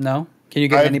 No? Can you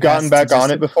get any I've gotten pass back on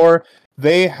it before.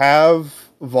 They have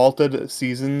vaulted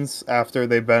seasons after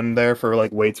they've been there for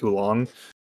like way too long.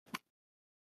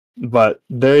 But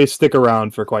they stick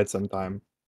around for quite some time.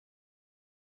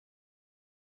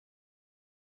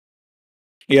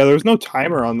 Yeah, there's no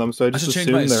timer on them, so I I just should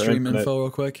change my assume they're stream infinite. info real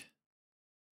quick.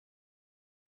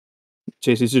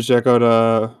 Chase, you should check out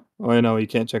oh no, you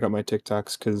can't check out my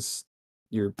TikToks because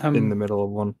you're in the middle of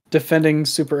one. Defending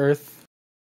Super Earth.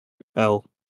 L.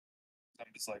 I'm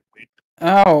just like, wait.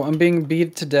 Oh, I'm being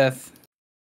beat to death.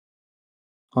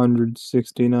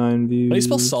 169 views. How do you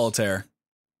spell solitaire?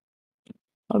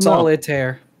 I don't know.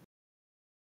 Solitaire.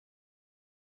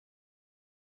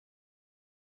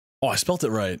 Oh, I spelt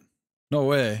it right. No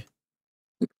way.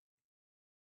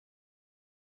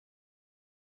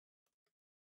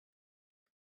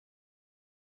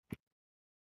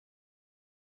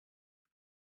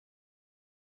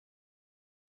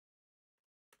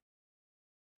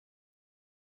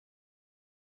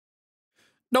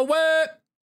 No way!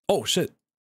 Oh shit.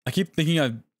 I keep thinking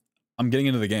I'm getting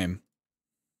into the game.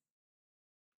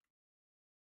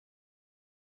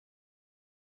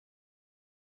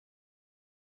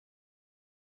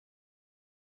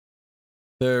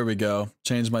 There we go.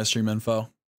 Change my stream info.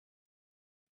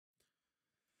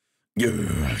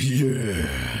 Yeah,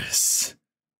 yes.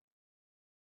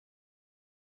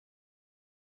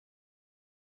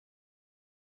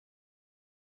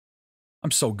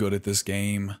 I'm so good at this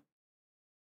game.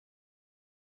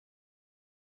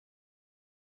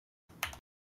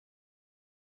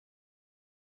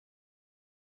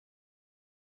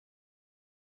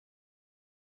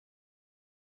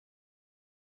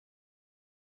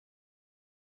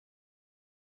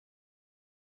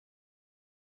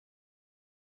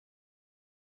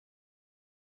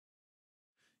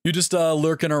 You just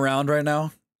lurking around right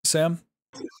now, Sam?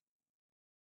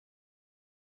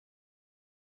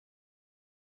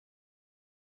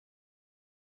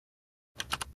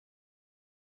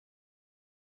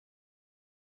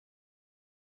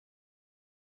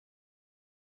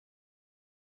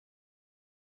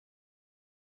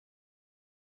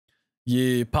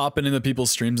 Yeah, popping into people's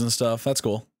streams and stuff. That's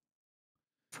cool.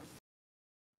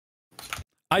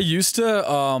 I used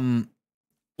to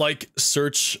like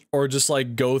search or just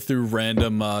like go through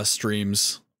random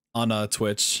streams on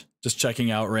Twitch, just checking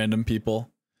out random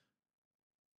people.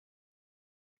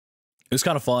 It was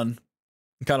kind of fun,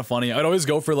 kind of funny. I'd always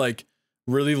go for like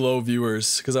really low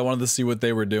viewers because I wanted to see what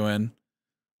they were doing,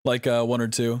 like 1 or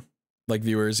 2 like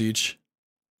viewers each. It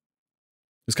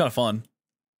was kind of fun.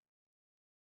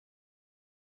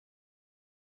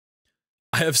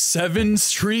 I have 7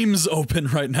 streams open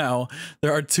right now.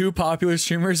 There are 2 popular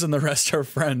streamers and the rest are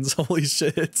friends. Holy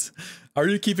shit. Are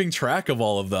you keeping track of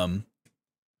all of them?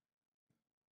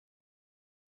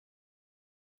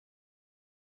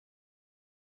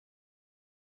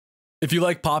 If you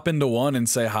like pop into one and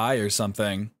say hi or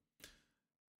something,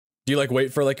 do you like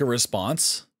wait for like a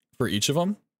response for each of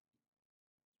them?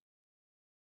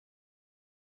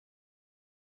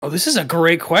 Oh, this is a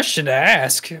great question to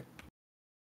ask.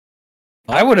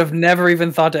 I would have never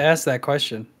even thought to ask that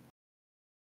question.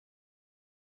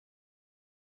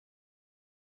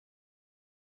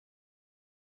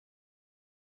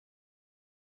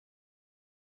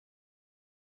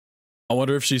 I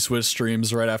wonder if she switched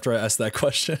streams right after I asked that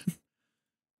question.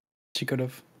 She could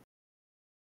have.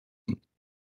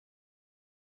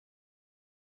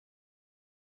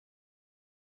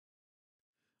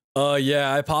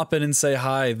 Yeah, I pop in and say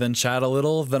hi, then chat a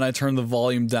little, then I turn the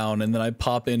volume down, and then I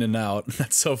pop in and out.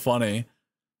 That's so funny.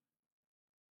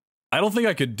 I don't think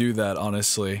I could do that,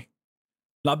 honestly.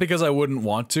 Not because I wouldn't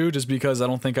want to, just because I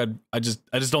don't think I just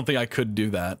don't think I could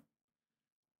do that.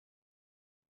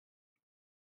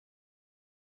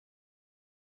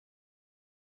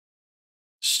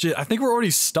 Shit, I think we're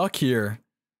already stuck here.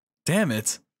 Damn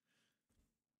it.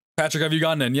 Patrick, have you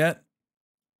gotten in yet?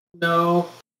 No.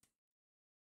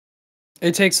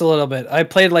 It takes a little bit. I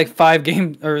played like 5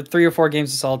 games or 3 or 4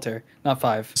 games of solitaire, not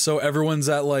 5. So everyone's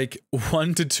at like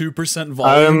 1 to 2%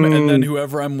 volume, and then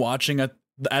whoever I'm watching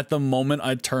at the moment,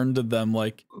 I turn to them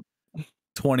like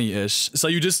 20-ish. So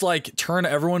you just like turn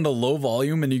everyone to low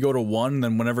volume and you go to 1, and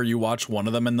then whenever you watch one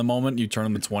of them in the moment, you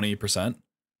turn them to 20%.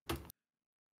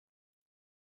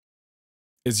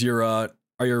 Is your are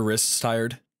your wrists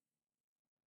tired?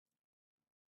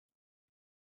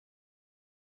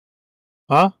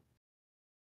 Huh?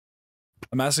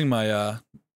 I'm asking my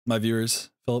my viewers,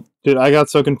 Philip. Dude, I got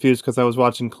so confused because I was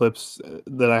watching clips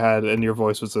that I had and your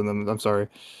voice was in them. I'm sorry.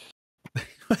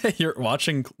 You're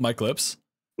watching my clips?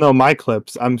 No, my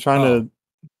clips. I'm trying to.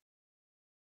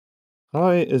 Oh,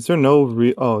 is there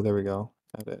no Oh, there we go.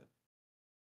 Got it.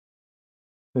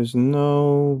 There's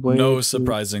no way. No,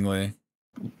 surprisingly.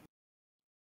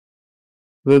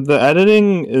 The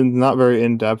editing is not very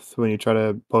in depth when you try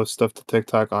to post stuff to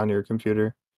TikTok on your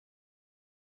computer.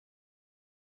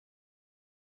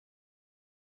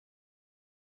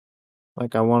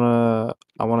 Like I wanna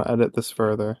edit this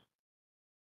further.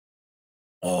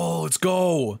 Oh, let's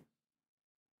go.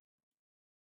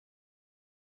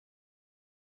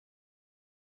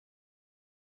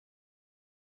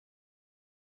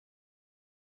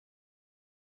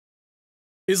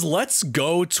 Is let's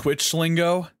go Twitch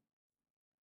lingo?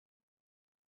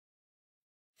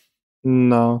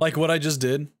 No, Like what I just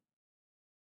did?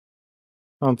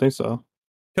 I don't think so.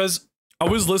 Because I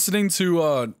was listening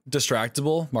to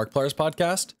Distractable, Markiplier's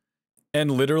podcast, and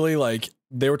literally like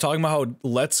they were talking about how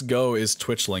let's go is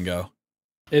Twitch lingo.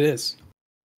 It is.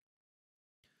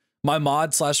 My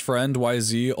mod / friend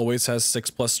YZ always has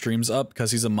 6+ streams up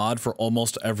because he's a mod for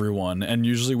almost everyone, and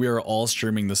usually we are all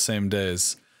streaming the same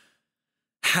days.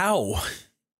 How?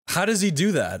 How does he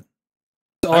do that?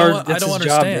 I don't understand.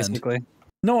 Job, basically.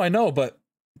 No, I know, but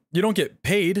you don't get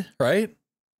paid, right?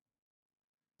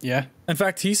 Yeah. In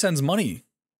fact, he sends money.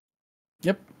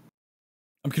 Yep.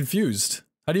 I'm confused.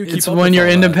 How do you keep It's up when with you're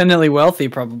all that? independently wealthy,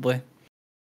 probably.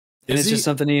 And Is it's he? just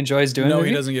something he enjoys doing. No, maybe?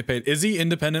 he doesn't get paid. Is he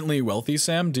independently wealthy,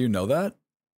 Sam? Do you know that?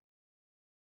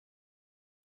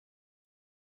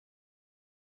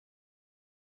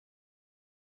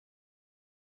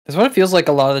 That's what it feels like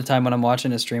a lot of the time when I'm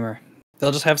watching a streamer.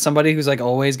 They'll just have somebody who's like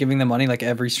always giving them money like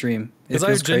every stream. It Because I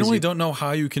feels genuinely crazy. don't know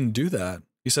how you can do that.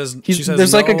 He says, she says,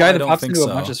 There's like a "No, guy I that don't pops think into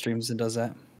so." a bunch of streams and does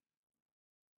that.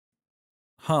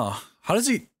 Huh. How does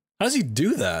he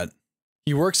do that?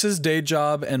 He works his day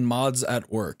job and mods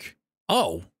at work.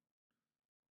 Oh.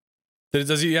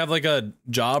 Does he have like a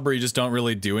job where you just don't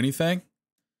really do anything?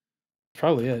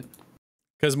 Probably it.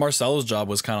 Because Marcelo's job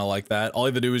was kind of like that. All he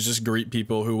had to do was just greet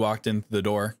people who walked in the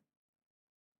door.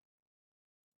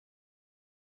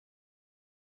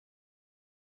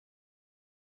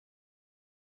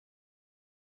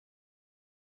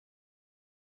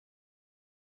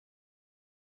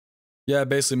 Yeah,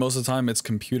 basically most of the time it's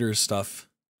computer stuff.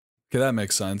 Okay, that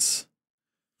makes sense.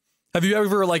 Have you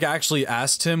ever like actually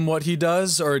asked him what he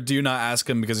does, or do you not ask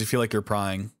him because you feel like you're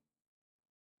prying?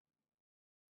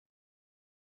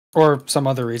 Or some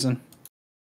other reason.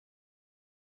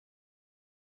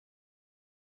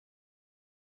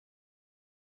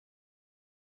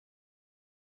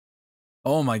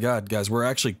 Oh my god, guys, we're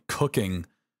actually cooking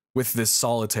with this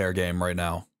solitaire game right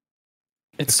now.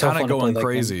 It's so kind fun of to play going that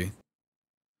crazy. game.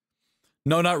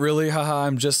 No, not really. Haha,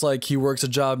 I'm just like, he works a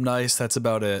job nice. That's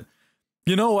about it.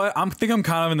 You know what? I think I'm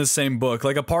kind of in the same book.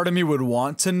 Like, a part of me would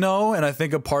want to know, and I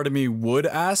think a part of me would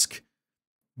ask,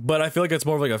 but I feel like it's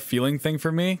more of like a feeling thing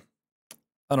for me.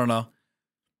 I don't know.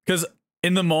 Because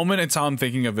in the moment, it's how I'm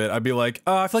thinking of it. I'd be like,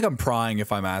 I feel like I'm prying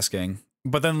if I'm asking.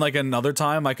 But then, like, another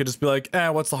time, I could just be like,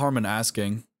 what's the harm in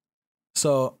asking?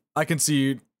 So I can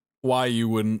see why you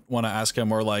wouldn't want to ask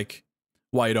him, or like,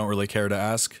 why you don't really care to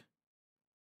ask.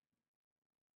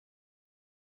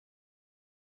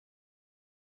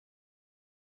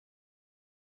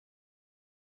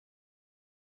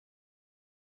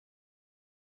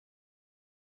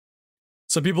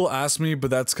 Some people ask me, but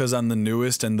that's because I'm the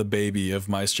newest and the baby of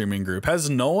my streaming group. Has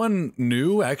no one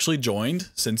new actually joined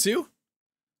since you?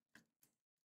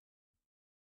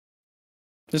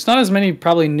 There's not as many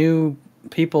probably new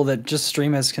people that just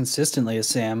stream as consistently as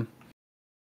Sam.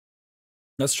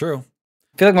 That's true.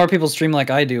 I feel like more people stream like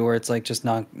I do, where it's like just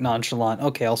nonchalant.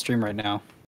 Okay, I'll stream right now.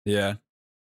 Yeah.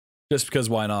 Just because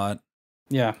why not?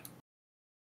 Yeah.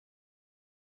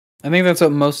 I think that's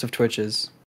what most of Twitch is.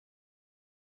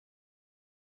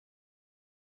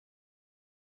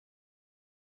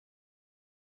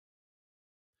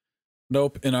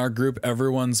 Nope. In our group,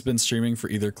 everyone's been streaming for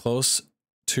either close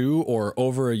to or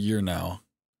over a year now.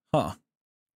 Huh.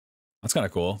 That's kind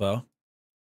of cool, though.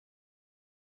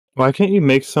 Why can't you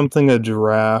make something a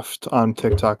draft on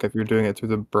TikTok if you're doing it through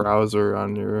the browser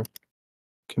on your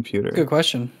computer? Good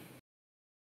question.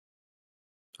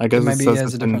 I guess it Maybe says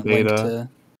has a it's in different link beta. to.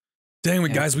 Dang, Yeah.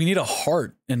 guys, we need a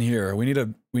heart in here. We need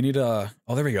a,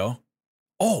 oh, there we go.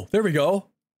 Oh, there we go.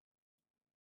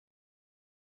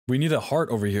 We need a heart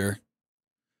over here.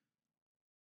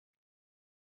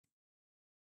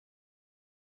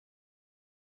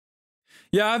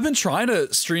 Yeah, I've been trying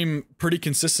to stream pretty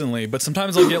consistently, but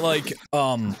sometimes I'll get like,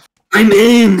 I'm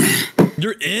in.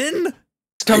 you're in?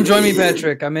 Come join me,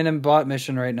 Patrick. I'm in a bot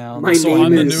mission right now. My So name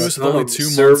I'm the is newest with only 2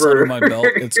 months server. under my belt.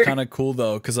 It's kind of cool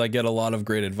though, because I get a lot of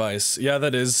great advice. Yeah,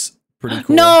 that is pretty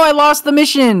cool. No, I lost the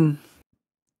mission.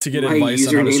 To get My advice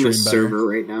on how to username stream is better. server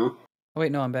right now. Oh,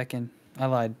 wait, no, I'm back in. I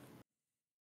lied.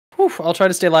 Whew, I'll try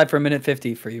to stay live for a minute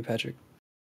 50 for you, Patrick.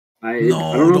 I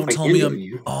No, don't know don't if I tell can me join I'm.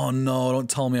 you. Oh no, don't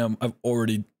tell me I've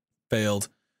already failed.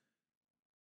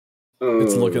 Oh,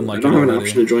 It's looking like I don't it have an already.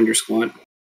 option to join your squad.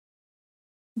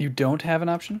 You don't have an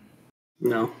option?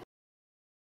 No.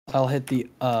 I'll hit the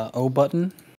O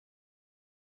button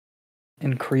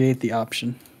and create the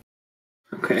option.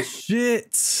 Okay.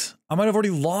 Shit, I might have already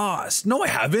lost. No, I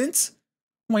haven't.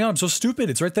 Oh my god, I'm so stupid.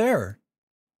 It's right there.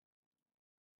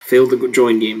 Failed to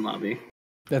join game lobby.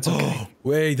 That's okay.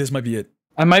 Wait, this might be it.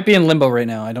 I might be in limbo right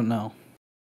now. I don't know.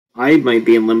 I might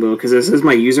be in limbo because it says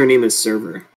my username is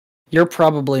server. You're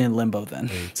probably in limbo then.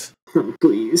 Wait.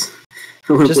 Please.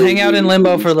 Just hang out in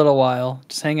limbo for a little while.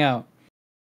 Just hang out.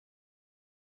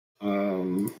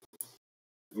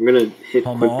 I'm gonna hit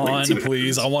Come quick play and on, see what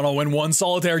please. I happens. want to win one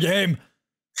solitaire game.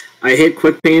 I hit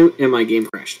quick play and my game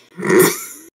crashed.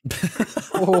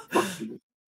 Oh,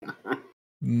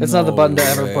 it's not the button to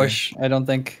ever way. push, I don't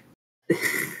think.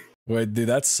 Wait, dude,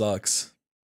 that sucks.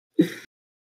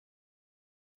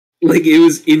 Like it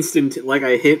was instant. Like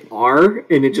I hit R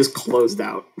and it just closed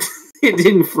out. It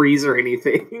didn't freeze or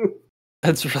anything.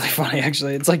 That's really funny,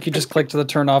 actually. It's like you just clicked the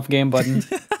turn off game button.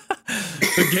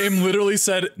 The game literally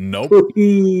said nope.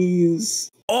 Please.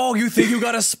 Oh, you think you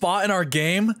got a spot in our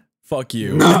game? Fuck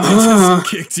you. Nuh-uh. And they just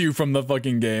kicked you from the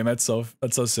fucking game. That's so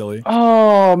silly.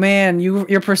 Oh man,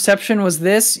 your perception was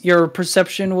this. Your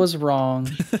perception was wrong.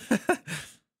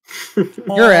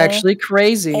 You're actually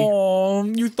crazy. Oh,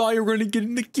 you thought you were gonna get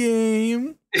in the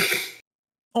game.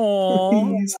 Oh,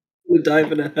 Please. I'm gonna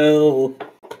dive into hell.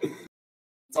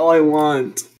 That's all I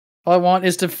want. All I want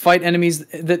is to fight enemies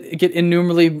that get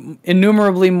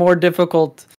innumerably more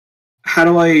difficult. How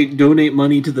do I donate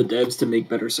money to the devs to make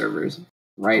better servers?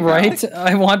 Right. Right?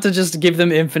 I want to just give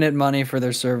them infinite money for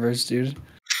their servers, dude.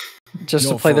 Just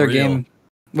Yo, to play for their real. game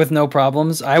with no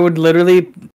problems. I would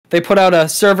literally. They put out a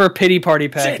server pity party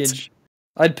package.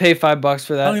 I'd pay $5 for I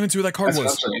don't that. even see who that card That's was.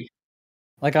 frustrating.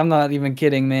 Like, I'm not even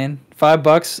kidding, man.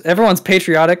 $5. Everyone's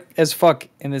patriotic as fuck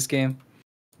in this game.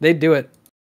 They'd do it.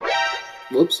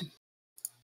 Whoops.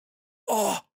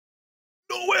 Oh,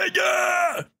 no way!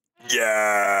 Yeah,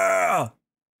 yeah.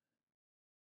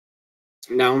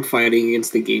 Now I'm fighting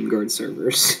against the Game Guard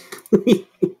servers.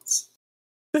 Please.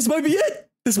 This might be it.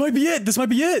 This might be it. This might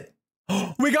be it.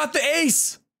 We got the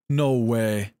ace. No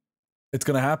way. It's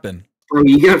gonna happen. Bro,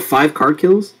 you got 5 card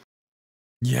kills?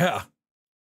 Yeah.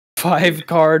 5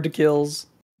 card kills.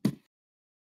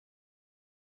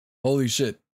 Holy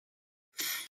shit.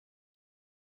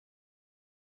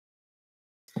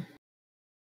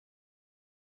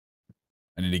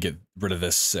 I need to get rid of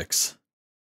this 6.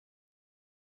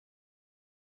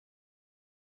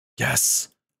 Yes.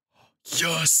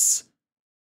 Yes.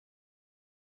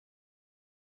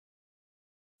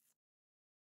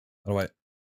 How do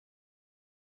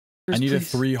I need a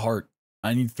Please. 3 heart.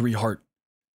 I need 3 heart.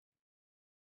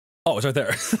 Oh, it's right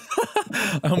there.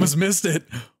 I almost missed it.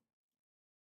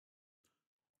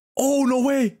 Oh, no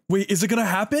way. Wait, is it gonna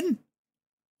happen?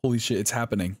 Holy shit, it's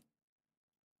happening.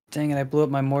 Dang it, I blew up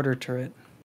my mortar turret.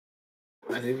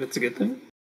 I think that's a good thing.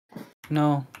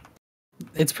 No.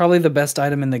 It's probably the best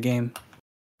item in the game.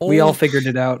 We all figured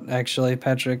it out, actually,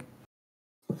 Patrick.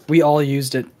 We all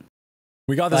used it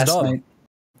We got this last done. night.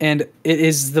 And it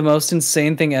is the most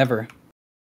insane thing ever.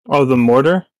 Oh, the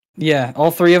mortar? Yeah,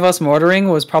 all 3 of us mortaring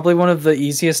was probably one of the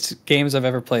easiest games I've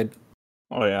ever played.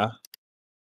 Oh, yeah.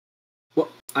 Well,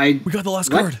 We got the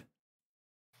last What? card.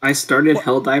 I started What?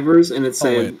 Helldivers and it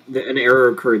said wait. that an error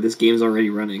occurred. This game's already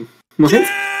running. What?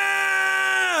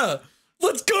 Yeah!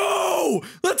 Let's go!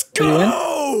 Let's Did you win?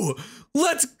 go!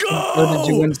 Let's go! Or did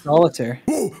you win solitaire?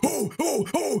 Oh, oh, oh,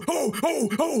 oh, oh, oh,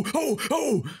 oh, oh,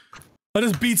 oh. I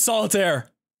just beat Solitaire.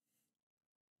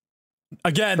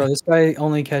 Again. Bro, this guy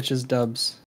only catches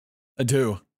dubs. I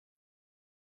do.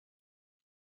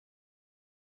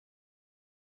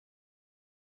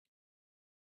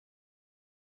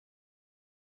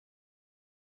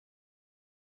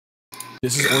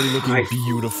 This is already looking I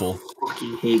beautiful.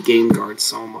 fucking hate Game Guard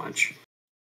so much.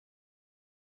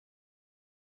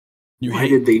 You Why hate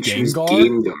did they Game choose Guard?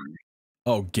 Game Guard?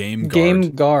 Oh, Game Guard.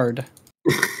 Game guard.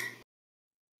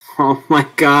 Oh my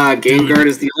god, Game Dude, Guard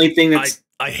is the only thing that's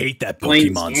I hate that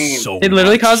Plain Pokemon game. so It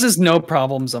literally much. causes no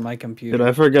problems on my computer. Did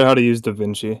I forget how to use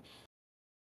DaVinci?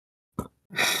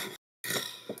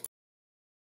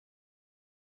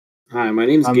 Hi, my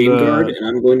name's I'm Game the- Guard, and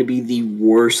I'm going to be the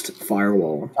worst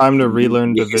firewall. Time to in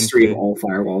relearn the history of DaVinci. all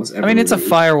firewalls ever. I mean, it's a released.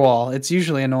 firewall. It's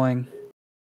usually annoying.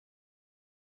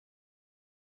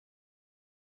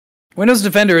 Windows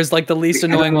Defender is like the least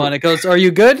annoying one. It goes, "Are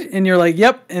you good?" And you're like,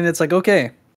 "Yep." And it's like,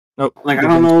 "Okay." Nope. Like, I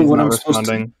don't know DaVinci's what not I'm supposed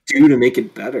responding. to do to make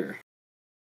it better.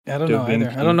 I don't know either.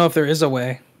 I DaVinci. don't know if there is a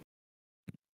way.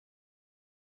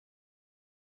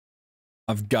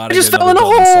 I've got I to just get fell in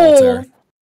another a gun in hole! Solitaire.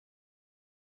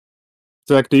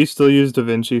 Zach, do you still use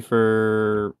DaVinci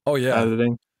for Oh yeah,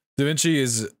 editing? DaVinci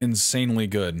is insanely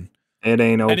good. It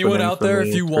ain't opening Anyone out for there, me.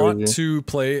 if you It's want crazy. to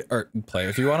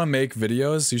if you want to make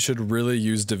videos, you should really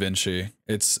use DaVinci.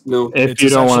 No. If it's you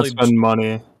don't want to essentially spend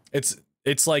money,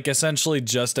 it's like essentially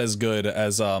just as good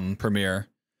as Premiere,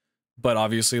 but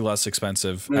obviously less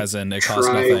expensive. As in, it costs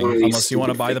Try one of nothing these unless you want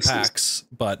to stupid buy the fixes. packs.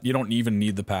 But you don't even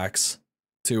need the packs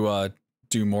to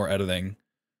do more editing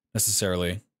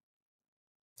necessarily.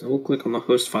 Double click on the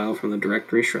host file from the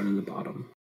directory shown in the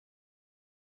bottom.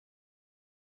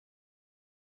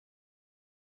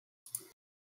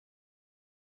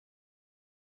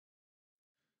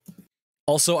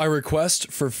 Also, I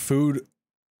request for food.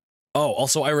 Oh,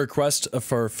 also, I request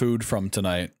for food from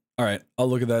tonight. All right, I'll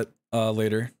look at that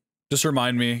later. Just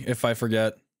remind me if I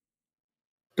forget.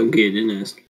 Don't get in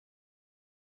this.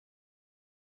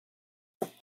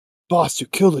 boss, you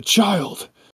killed a child.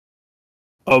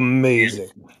 Amazing.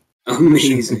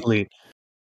 Mission Amazing. complete.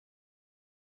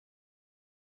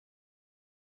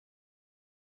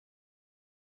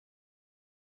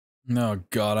 Oh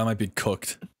God, I might be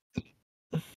cooked.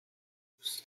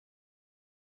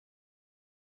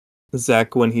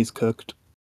 Zach when he's cooked.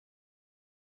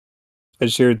 I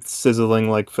just hear it sizzling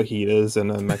like fajitas in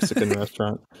a Mexican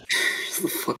restaurant. Shut the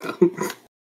fuck up.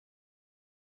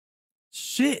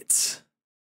 Shit!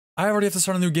 I already have to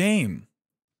start a new game.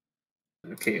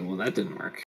 Okay, well that didn't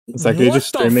work. Zach, are you What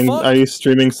just the streaming? fuck? Are you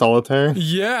streaming Solitaire?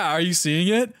 Yeah, are you seeing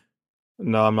it?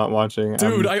 No, I'm not watching.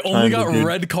 Dude, I'm I only trying to got do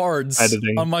red cards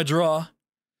editing. on my draw.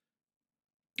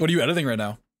 What are you editing right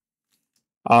now?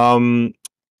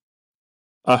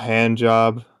 A hand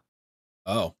job.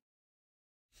 Oh.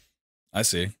 I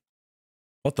see.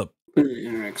 What the? Open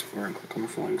Internet Explorer and click on the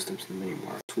following steps in the menu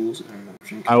bar. Tools, Internet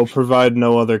option. I will provide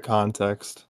no other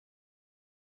context.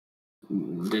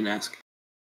 Didn't ask.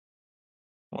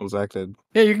 Well, Zach did.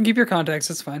 Yeah, you can keep your contacts.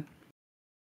 It's fine.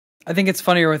 I think it's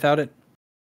funnier without it.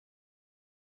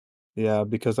 Yeah,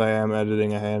 because I am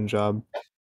editing a hand job.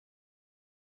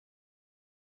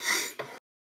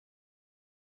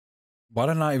 Why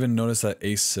did I not even notice that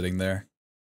ace sitting there?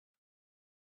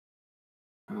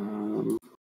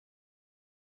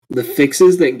 The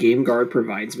fixes that GameGuard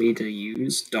provides me to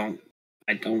use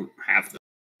I don't have them.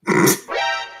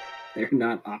 They're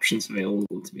not options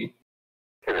available to me.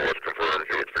 I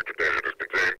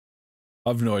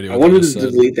have no idea I what wanted that to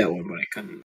said. delete that one, but I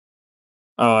couldn't.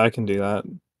 Oh, I can do that.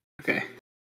 Okay.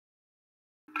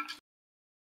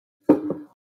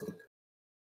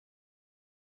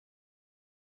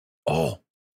 Oh.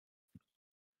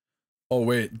 Oh,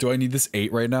 wait. Do I need this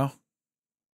 8 right now?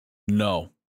 No.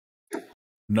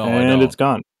 No, I And don't. it's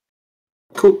gone.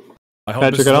 Cool. I hope this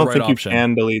Patrick, is I the don't right think option. you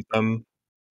can delete them.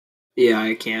 Yeah,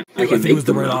 I can't. I I can think it make was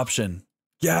the them right now. option.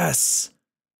 Yes.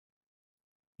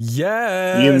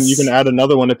 Yes. You can add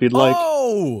another one if you'd like.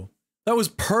 Oh, that was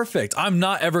perfect. I'm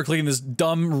not ever clicking this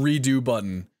dumb redo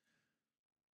button.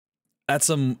 That's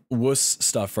some wuss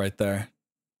stuff right there.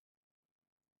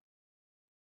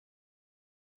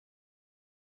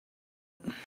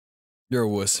 You're a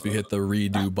wuss if you hit the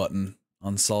redo button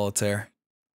on Solitaire.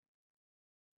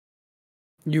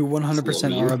 You 100%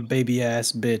 Slow are a me. baby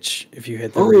ass bitch if you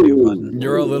hit the redo button.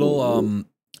 You're a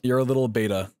little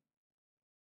beta.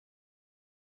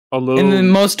 A In little. the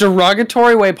most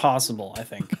derogatory way possible, I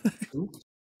think.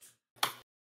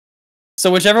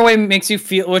 So whichever way makes you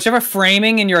feel, whichever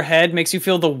framing in your head makes you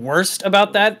feel the worst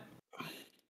about that,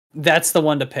 that's the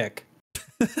one to pick.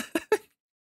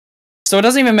 So it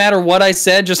doesn't even matter what I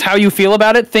said, just how you feel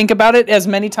about it. Think about it as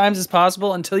many times as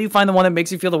possible until you find the one that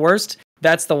makes you feel the worst.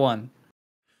 That's the one.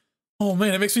 Oh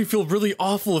man, it makes me feel really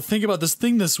awful to think about this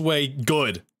thing this way.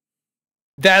 Good.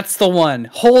 That's the one.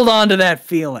 Hold on to that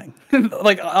feeling.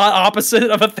 Like opposite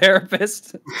of a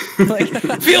therapist. Like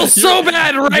feels so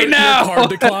bad right now. Your card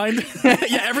declined.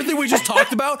 Yeah, everything we just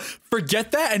talked about,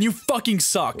 forget that and you fucking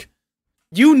suck.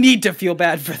 You need to feel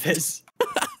bad for this.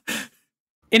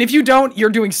 And if you don't, you're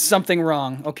doing something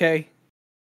wrong, okay?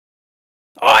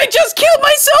 Oh, I just killed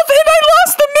myself and I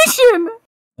lost the mission!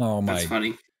 Oh my. That's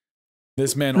funny.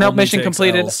 This man Nope, only mission takes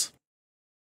completed. Ls.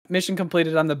 Mission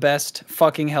completed. I'm the best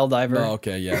fucking Helldiver. Oh,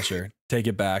 okay, yeah, sure. Take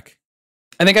it back.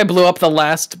 I think I blew up the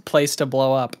last place to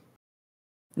blow up.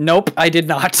 Nope, I did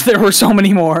not. There were so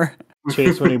many more.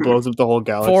 Chase when he blows up the whole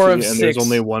galaxy, 4 of and 6. there's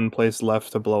only one place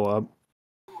left to blow up.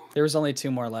 There was only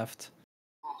 2 more left.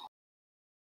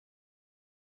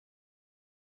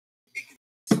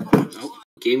 Nope.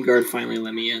 GameGuard finally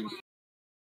let me in.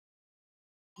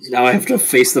 Now I have to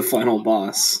face the final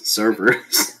boss,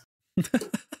 servers.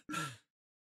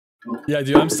 Yeah,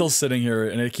 dude, I'm still sitting here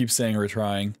and it keeps saying we're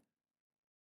trying.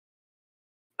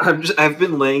 I've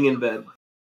been laying in bed.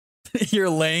 You're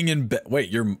laying in bed. Wait,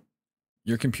 your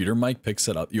computer mic picks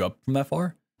it up. You up from that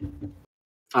far?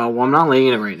 Well, I'm not laying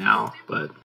in it right now,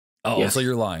 but Oh, yes. so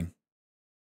you're lying.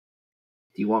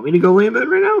 Do you want me to go lay in bed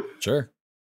right now? Sure.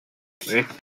 Okay.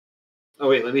 Oh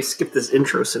wait, let me skip this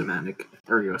intro cinematic.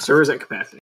 There we go. Servers at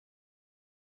capacity.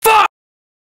 Fuck!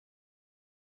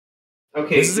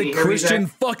 Okay, This is a Christian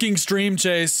fucking stream,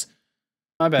 Chase.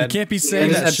 My bad. You can't be saying I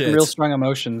just that had shit. some real strong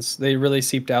emotions. They really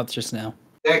seeped out just now.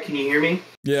 Zach, can you hear me?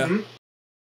 Yeah. Mm-hmm.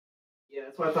 Yeah,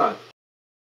 that's what I thought.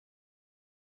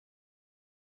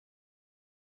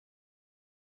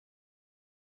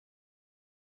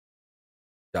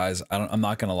 Guys, I'm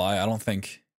not gonna lie. I don't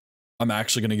think I'm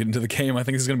actually gonna get into the game. I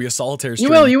think this is gonna be a solitaire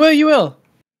stream. You will.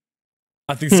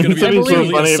 I think it's gonna be It'd be so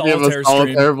literally funny a if you have a solitaire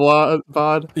stream. solitaire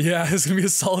VOD. Yeah, it's gonna be a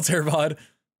solitaire VOD.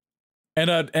 And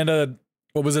a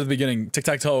what was it at the beginning?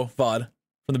 Tic-tac-toe VOD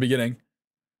from the beginning.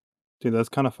 Dude, that's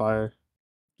kind of fire.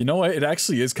 You know what? It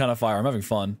actually is kind of fire. I'm having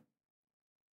fun.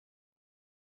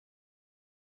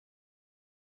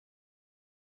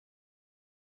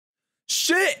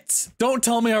 Shit! Don't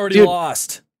tell me I already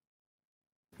lost.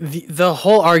 The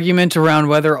whole argument around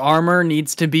whether armor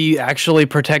needs to be actually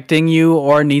protecting you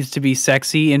or needs to be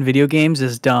sexy in video games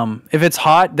is dumb. If it's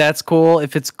hot, that's cool.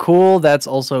 If it's cool, that's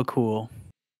also cool.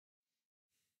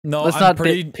 No, Let's I'm not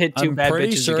pretty, pit two I'm bad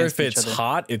pretty bitches sure against if each it's other.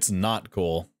 hot, it's not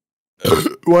cool.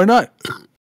 Why not?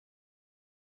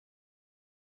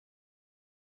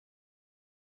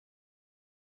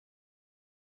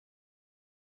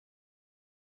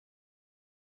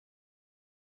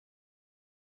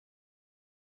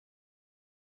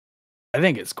 I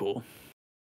think it's cool.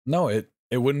 No, it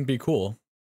wouldn't be cool.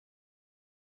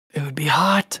 It would be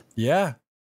hot. Yeah.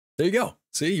 There you go.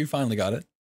 See, you finally got it.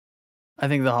 I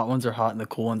think the hot ones are hot and the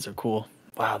cool ones are cool.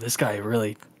 Wow, this guy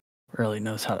really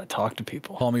knows how to talk to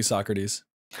people. Call me Socrates.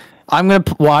 I'm going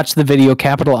to watch the video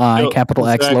capital I, Yo, capital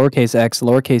X, Zach.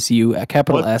 lowercase U,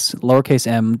 capital What? S, lowercase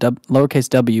m, lowercase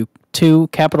w, 2,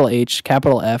 capital H,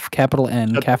 capital F, capital N,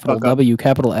 Shut the capital fuck up. W,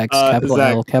 capital X, capital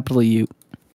Zach. L, capital U.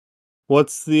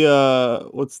 What's the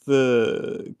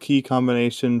key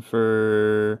combination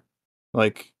for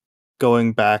like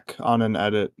going back on an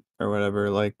edit or whatever,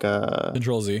 like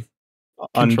Control Z.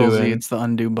 Control Z, undoing? it's the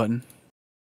undo button.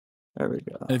 There we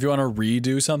go. And if you want to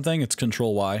redo something, it's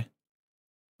Control Y.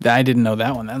 I didn't know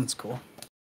that one. That's cool.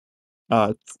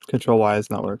 Control Y is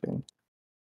not working.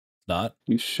 Not.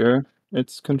 You sure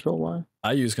it's Control Y?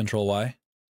 I use Control Y.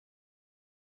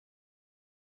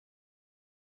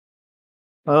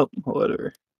 Oh,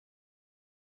 whatever.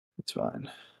 It's fine.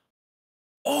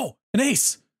 Oh, an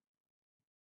ace.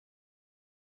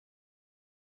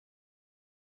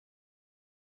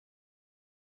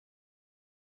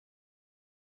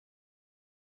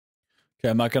 Okay,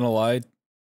 I'm not gonna lie.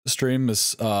 The stream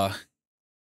is oh,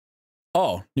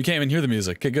 you can't even hear the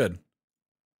music. Okay, good.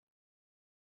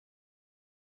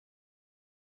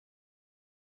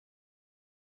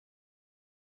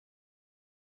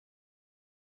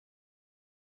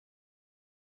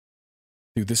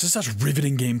 Dude, this is such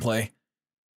riveting gameplay.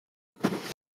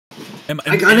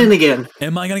 I got in again.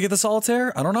 Am I gonna get the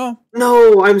solitaire? I don't know.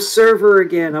 No, I'm server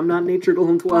again. I'm not Nature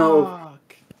Golem 12.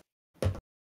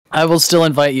 I will still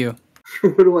invite you.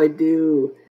 What do I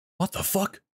do? What the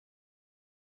fuck?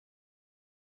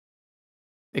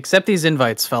 Accept these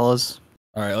invites, fellas.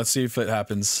 All right, let's see if it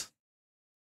happens.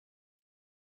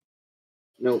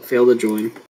 No, fail to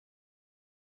join.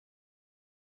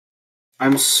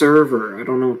 I'm server. I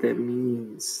don't know what that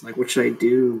means. Like, what should I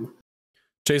do?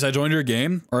 Chase, I joined your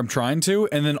game, or I'm trying to,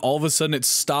 and then all of a sudden it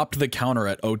stopped the counter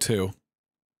at 02.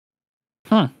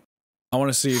 Huh. I want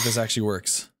to see if this actually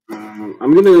works.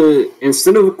 I'm gonna,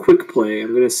 instead of a quick play,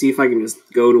 I'm gonna see if I can just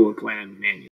go to a plan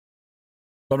manually.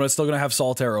 But I'm still gonna have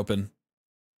Solitaire open.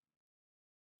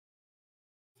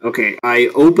 Okay, I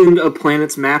opened a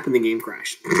planet's map and the game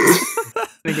crashed.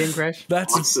 The game crash?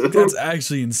 That's Awesome. that's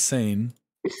actually insane.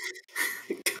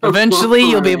 Eventually,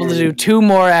 you'll be able to do 2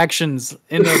 more actions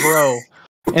in a row,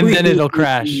 and then it'll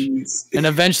crash. Please. And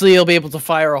eventually, you'll be able to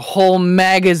fire a whole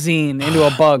magazine into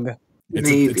a bug.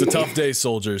 It's a tough day,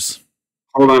 soldiers.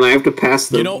 Hold on, I have to pass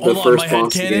the, Hold the on, first my head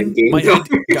boss cannon.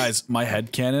 again. My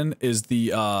head cannon is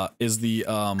the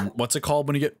what's it called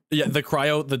when you get the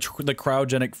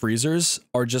cryogenic freezers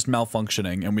are just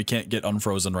malfunctioning and we can't get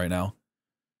unfrozen right now.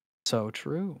 So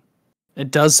true.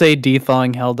 It does say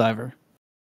thawing Helldiver.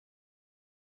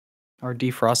 Or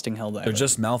defrosting Helldiver. They're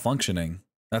just malfunctioning.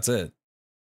 That's it.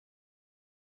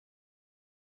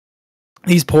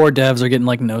 These poor devs are getting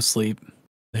like no sleep.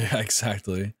 Yeah,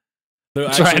 exactly. They're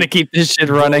Trying to keep this shit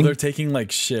running. They're taking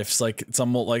like shifts. Like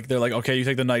they're like, okay, you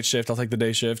take the night shift, I'll take the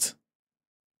day shift.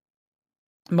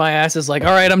 My ass is like,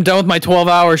 all right, I'm done with my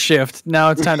 12-hour shift. Now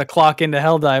it's time to clock into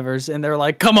Helldivers. And they're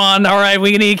like, come on, all right,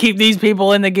 we need to keep these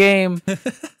people in the game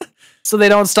so they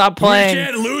don't stop playing. We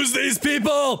can't lose these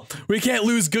people. We can't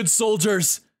lose good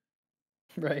soldiers.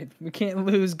 Right. We can't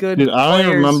lose good Dude, I don't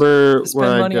even players remember to spend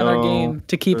where I money on our go game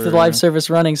to keep the for- live service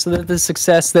running so that the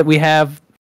success that we have,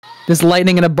 this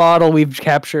lightning in a bottle we've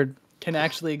captured, can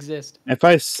actually exist. If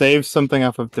I save something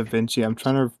off of DaVinci, I'm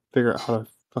trying to figure out how the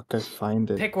fuck I find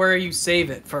it. Pick where you save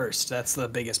it first. That's the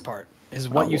biggest part. Is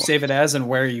what you well. save it as and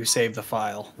where you save the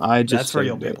file. I just That's where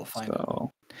you'll saved be able it, to find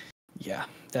so. it. Yeah,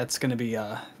 that's gonna be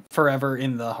forever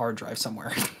in the hard drive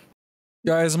somewhere.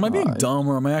 Guys, am I being dumb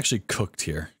or am I actually cooked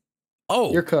here?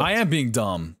 Oh, You're cooked. I am being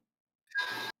dumb.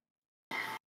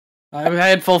 I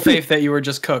had full faith that you were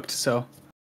just cooked, so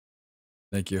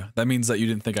Thank you. That means that you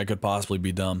didn't think I could possibly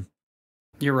be dumb.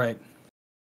 you're right.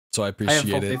 So I I have full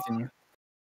appreciate it. faith in you.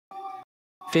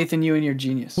 Faith in you and your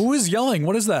genius. Who is yelling?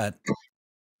 What is that?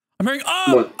 I'm hearing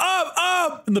What?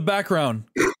 up in the background.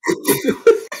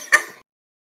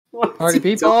 What's Party he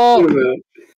people! talking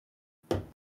about?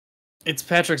 It's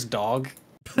Patrick's dog.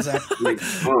 Is that- Oh my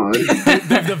God.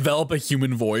 They've developed a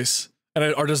human voice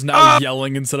and are just now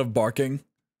yelling instead of barking.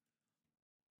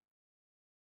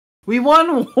 We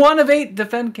won 1 of 8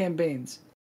 defend campaigns.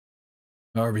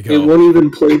 There we It go. won't even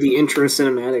play the intro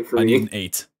cinematic for I me. need an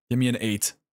 8. Give me an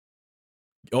 8.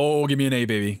 Oh, give me an 8,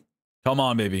 baby. Come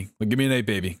on, baby. Give me an 8,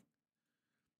 baby.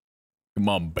 Come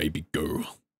on, baby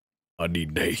girl. I need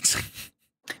an 8.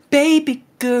 Baby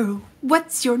girl,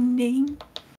 what's your name?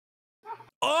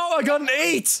 Oh, I got an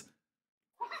 8.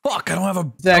 Fuck, I don't have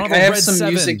a Zach, I have red some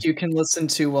 7. music you can listen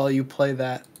to while you play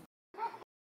that.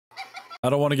 I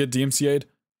don't want to get DMCA'd.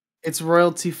 It's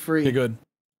royalty free. Okay, good.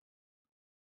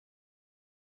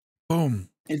 Boom.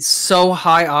 It's so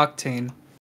high octane.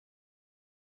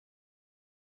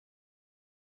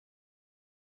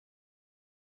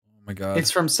 Oh my god.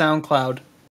 It's from SoundCloud.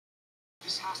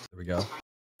 There we go.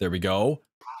 There we go.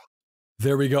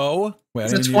 There we go. Wait, I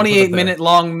It's didn't a need to put that 28-minute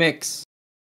long mix.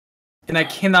 And I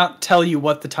cannot tell you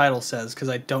what the title says because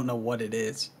I don't know what it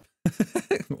is.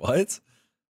 there. What?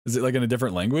 Is it like in a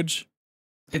different language?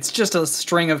 It's just a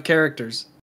string of characters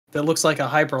that looks like a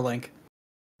hyperlink.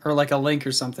 Or like a link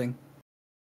or something.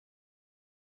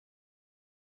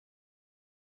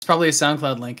 It's probably a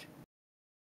SoundCloud link.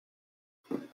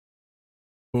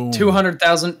 Boom.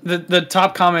 200,000. The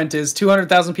top comment is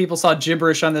 200,000 people saw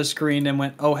gibberish on their screen and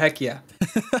went, "Oh heck yeah!"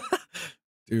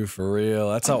 Dude, for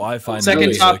real. That's how I find Second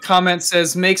music. top comment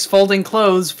says, "Makes folding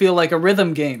clothes feel like a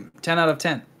rhythm game." 10 out of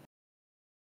 10.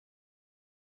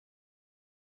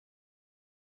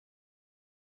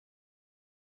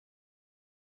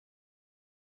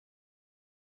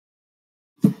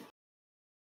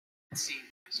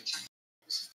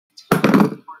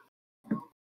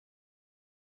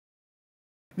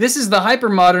 This is the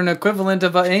hypermodern equivalent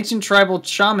of an ancient tribal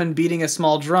shaman beating a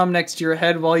small drum next to your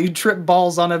head while you trip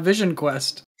balls on a vision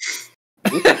quest.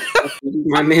 What the fuck did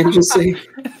my man just say?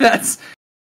 That's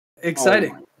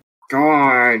exciting. Oh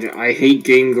God, I hate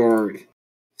Game Guard.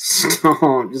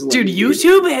 Stop. Just let Dude, me do it.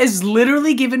 YouTube has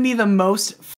literally given me the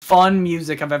most fun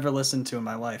music I've ever listened to in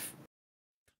my life.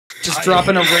 Just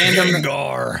dropping a random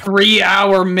Gengar.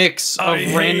 3-hour mix of I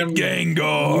hate random music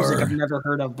I've Gengar. never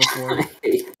heard of before. I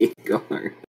hate Game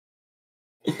Guard.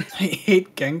 I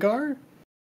hate Gengar?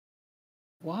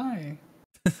 Why?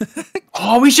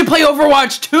 Oh, we should play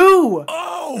Overwatch 2!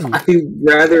 Oh! I'd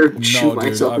rather shoot No, dude,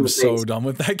 myself in I'm the so face. done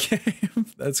with that game.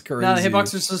 That's crazy. Now the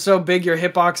hitbox is so big, your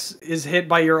hitbox is hit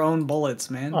by your own bullets,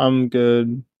 man. I'm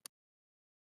good.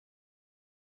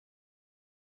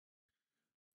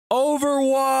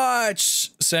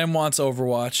 Overwatch! Sam wants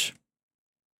Overwatch.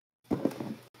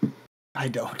 I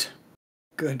don't.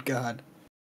 Good God.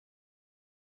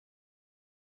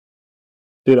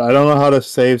 Dude, I don't know how to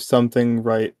save something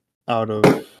right out of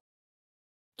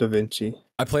DaVinci.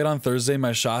 I played on Thursday.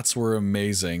 My shots were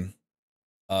amazing.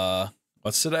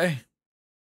 What's today?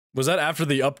 Was that after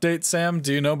the update, Sam?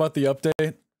 Do you know about the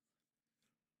update?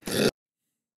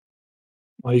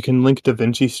 Oh, you can link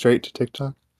DaVinci straight to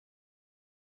TikTok?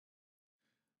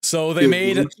 So they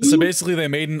basically they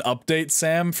made an update,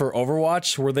 Sam, for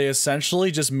Overwatch where they essentially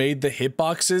just made the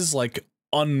hitboxes like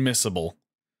unmissable.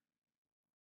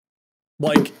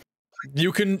 Like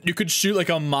you could shoot like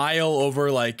a mile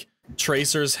over like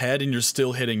Tracer's head and you're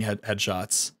still hitting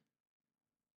headshots.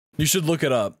 You should look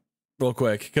it up real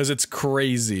quick because it's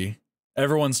crazy.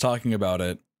 Everyone's talking about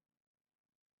it.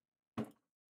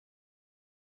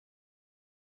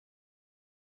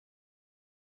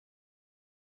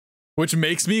 Which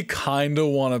makes me kind of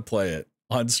want to play it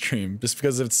on stream just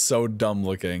because it's so dumb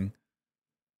looking.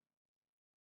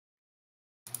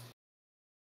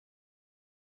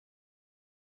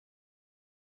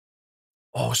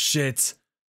 Oh shit.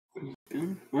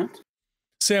 What?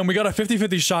 Sam, we got a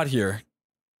 50-50 shot here.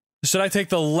 Should I take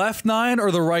the left 9 or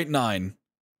the right 9?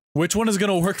 Which one is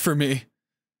gonna work for me?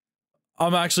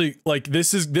 I'm actually like,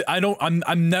 this is,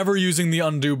 I'm never using the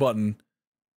undo button.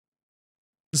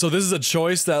 So this is a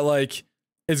choice that like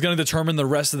is gonna determine the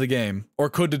rest of the game, or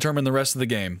could determine the rest of the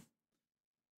game.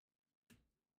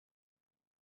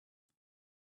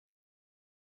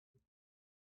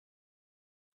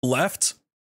 Left?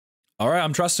 Alright,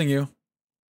 I'm trusting you.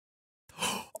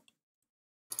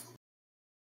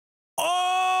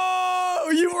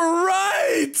 Oh, you were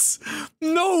right!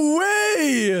 No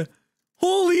way!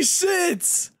 Holy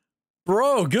shit!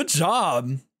 Bro, good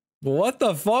job. What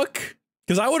the fuck?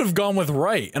 Because I would have gone with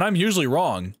right, and I'm usually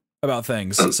wrong about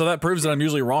things. So that proves that I'm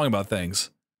usually wrong about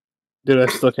things. Dude, I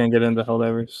still can't get into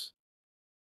Helldivers.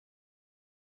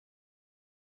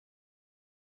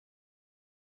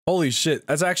 Holy shit,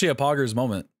 that's actually a Poggers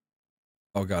moment.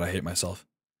 Oh god, I hate myself.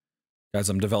 Guys,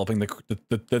 I'm developing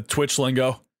the Twitch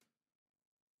lingo.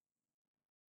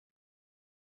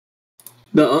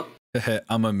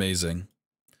 I'm amazing.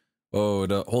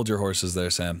 Oh, hold your horses there,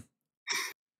 Sam.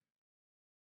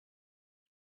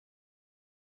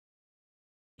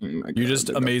 You're just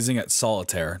amazing at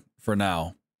solitaire for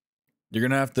now. You're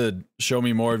gonna have to show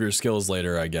me more of your skills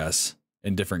later, I guess,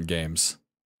 in different games.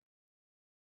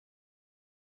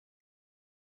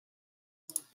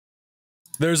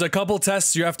 There's a couple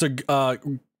tests you have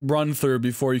to run through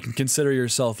before you can consider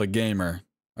yourself a gamer,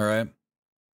 alright?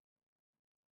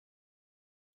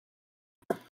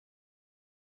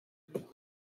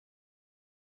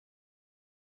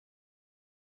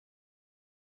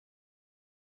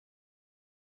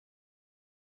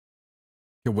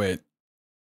 Okay, wait.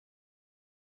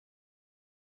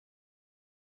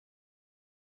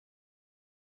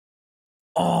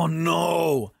 Oh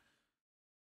no!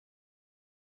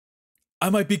 I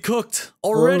might be cooked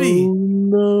already! Oh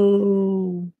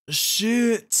no!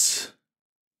 Shit!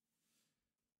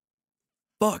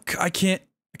 Fuck, I can't...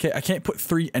 Okay, I can't put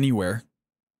 3 anywhere.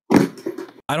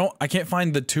 I can't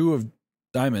find the 2 of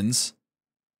diamonds.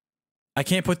 I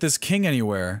can't put this king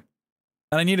anywhere.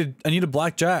 And I need a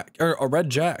black jack, or a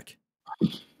red jack.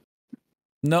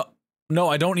 No,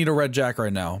 I don't need a red jack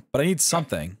right now, but I need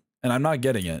something, and I'm not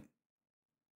getting it.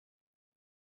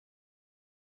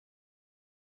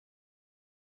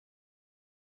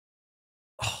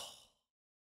 Oh.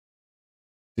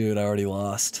 Dude, I already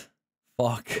lost.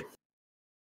 Fuck.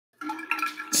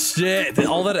 Shit,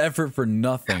 all that effort for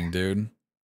nothing, dude.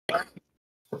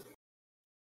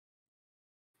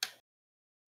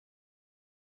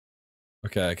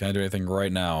 Okay, can I do anything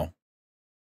right now?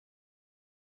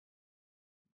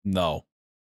 No.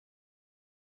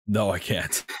 No, I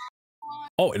can't.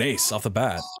 Oh, an ace off the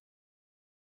bat.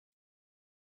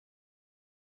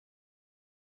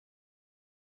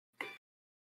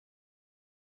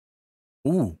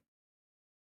 Ooh.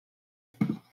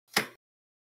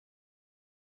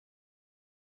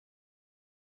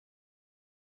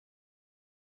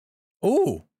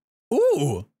 Ooh.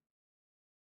 Ooh.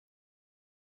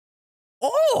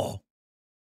 Oh.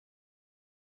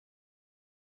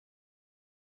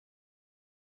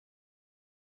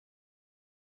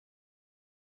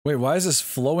 Wait, why is this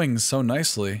flowing so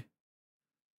nicely?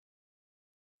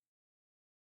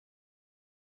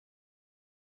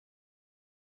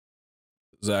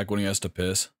 Zach, when he has to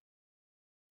piss.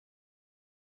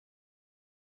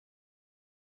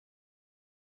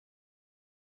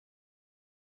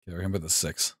 Okay, we're gonna put the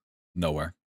 6.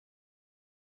 Nowhere.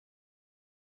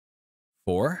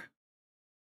 4?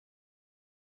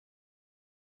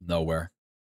 Nowhere.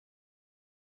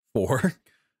 4?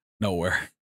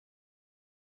 Nowhere.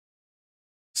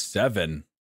 7.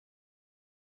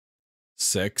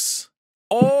 6.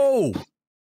 Oh!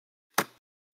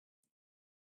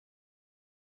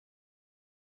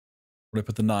 Where'd I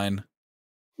put the 9?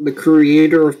 The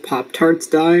creator of Pop-Tarts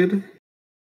died?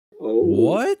 Oh.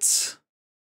 What?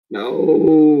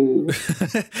 No.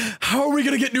 How are we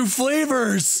gonna get new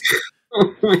flavors?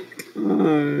 Oh my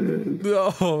god.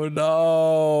 Oh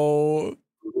no.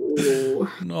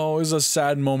 Oh. No, it's a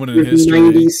sad moment in history.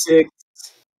 96.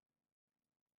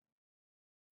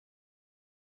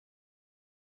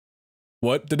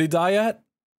 What did he die at?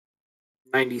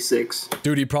 96.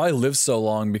 Dude, he probably lived so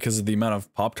long because of the amount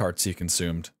of Pop-Tarts he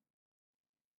consumed.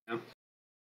 Yeah.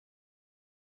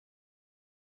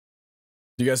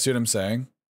 Do you guys see what I'm saying?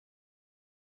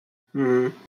 Hmm.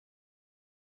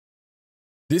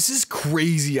 This is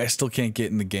crazy. I still can't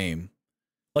get in the game.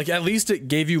 Like, at least it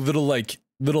gave you little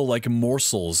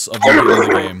morsels of the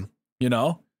game, you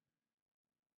know?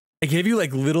 It gave you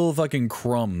like little fucking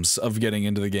crumbs of getting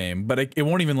into the game, but it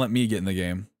won't even let me get in the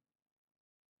game.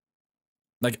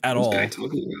 Like at all.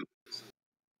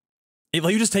 It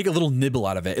let you just take a little nibble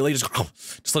out of it. It let you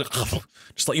just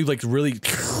let you like really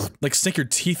like sink your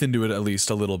teeth into it at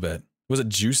least a little bit. Was it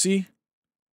juicy?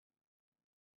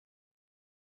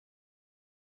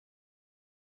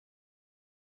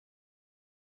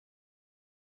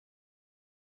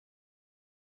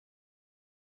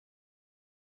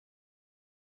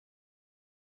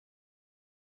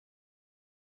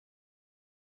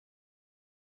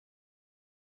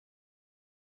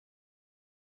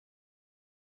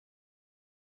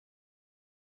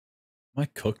 Am I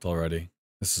cooked already?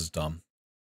 This is dumb.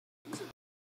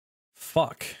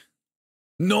 Fuck.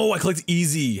 No, I clicked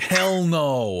easy. Hell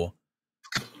no.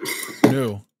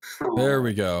 No. There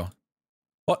we go.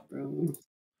 What?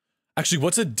 Actually,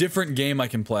 what's a different game I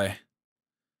can play?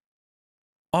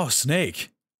 Oh, Snake.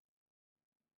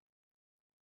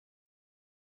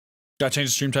 Gotta change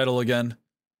the stream title again.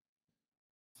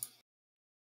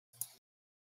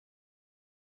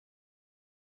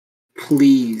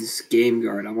 Please, Game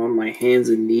Guard, I'm on my hands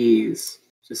and knees.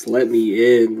 Just let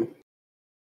me in.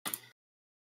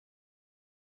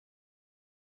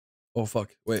 Oh, fuck.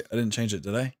 Wait, I didn't change it,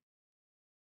 did I?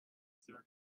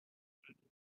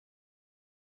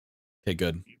 Okay,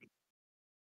 good.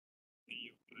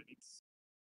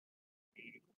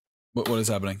 What is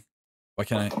happening? Why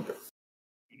can't I?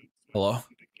 Hello?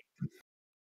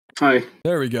 Hi.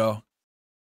 There we go.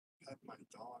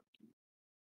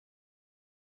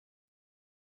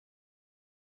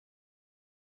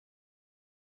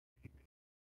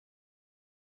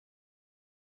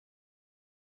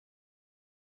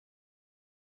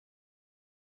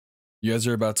 You guys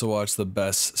are about to watch the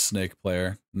best Snake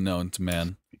player known to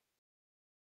man.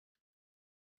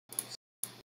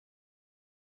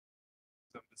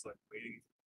 I'm just like waiting.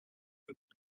 But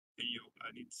hey, yo,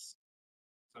 I need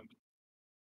some.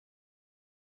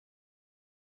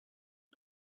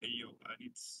 Hey, yo, I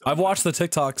need some. I've watched the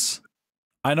TikToks.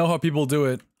 I know how people do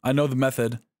it. I know the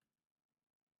method.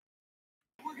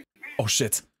 Oh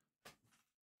shit.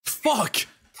 Fuck!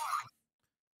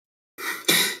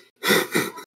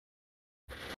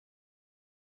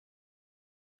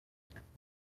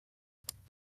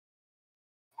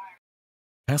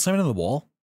 Can I slam it into the wall?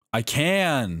 I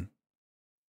can!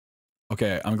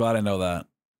 Okay, I'm glad I know that.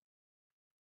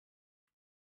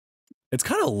 It's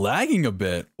kind of lagging a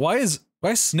bit. Why is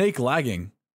Snake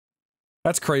lagging?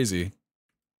 That's crazy.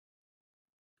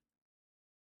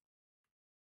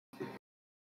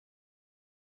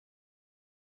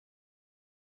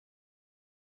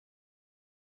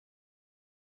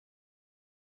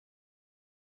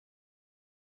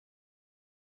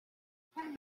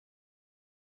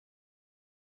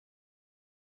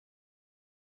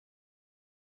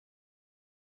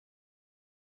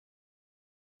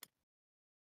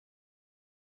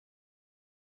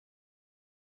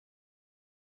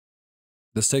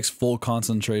 This takes full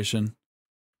concentration.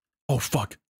 Oh,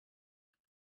 fuck.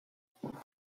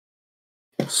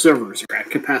 Servers are at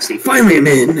capacity. Finally, I'm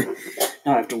in!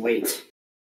 Now I have to wait.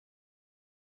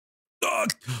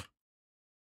 That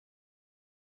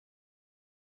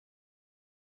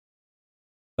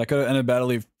could have ended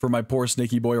badly for my poor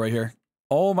snaky boy right here.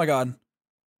 Oh my god.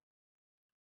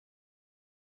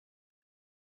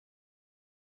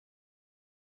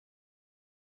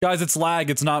 Guys, it's lag,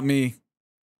 it's not me.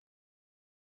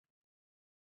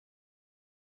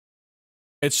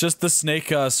 It's just the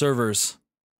Snake servers.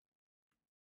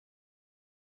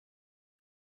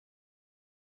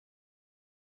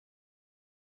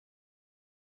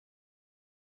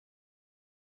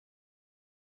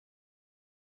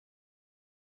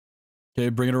 Okay,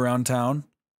 bring it around town.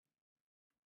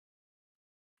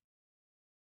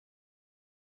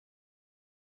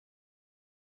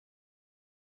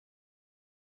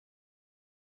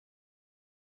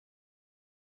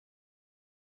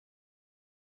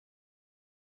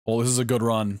 Oh, this is a good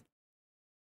run.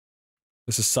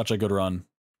 This is such a good run.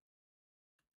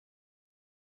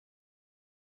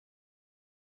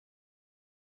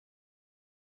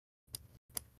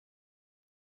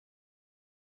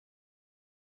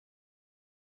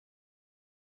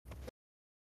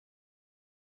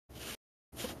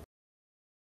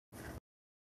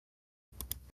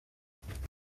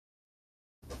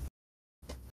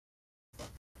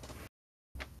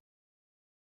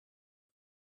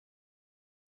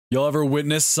 You'll ever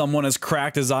witness someone as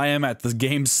cracked as I am at the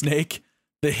game Snake?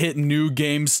 The hit new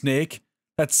game Snake?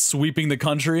 That's sweeping the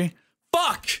country?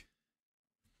 Fuck!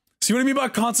 See what I mean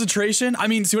about concentration? I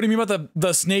mean, see what I mean about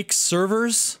the Snake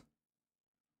servers?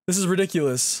 This is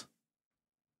ridiculous.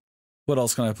 What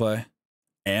else can I play?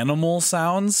 animal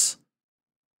sounds?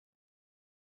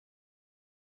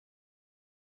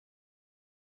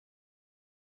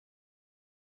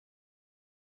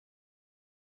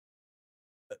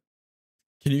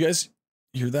 Can you guys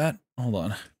hear that? Hold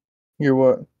on. Hear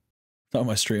what? Not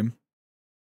my stream.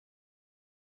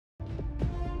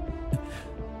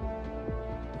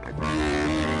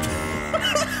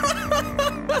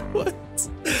 What?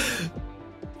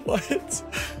 What?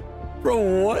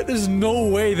 Bro, what? There's no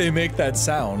way they make that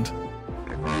sound.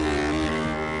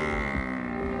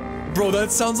 Bro,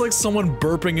 that sounds like someone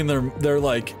burping in their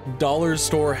like dollar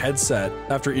store headset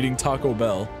after eating Taco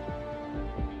Bell.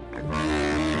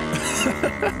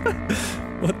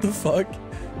 What the fuck?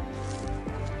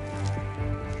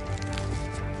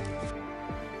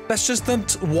 That's just them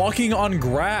walking on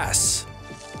grass.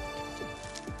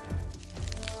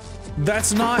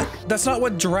 That's not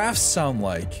what giraffes sound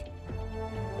like.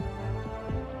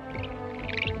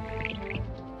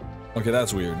 Okay,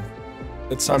 that's weird.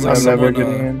 It sounds like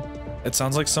someone, it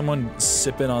sounds like someone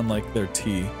sipping on like their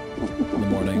tea in the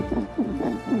morning.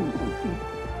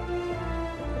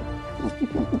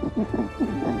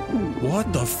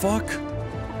 What the fuck?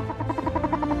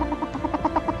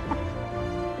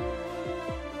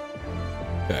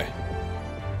 Okay.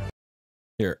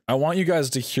 Here, I want you guys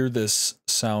to hear this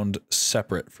sound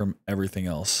separate from everything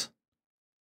else.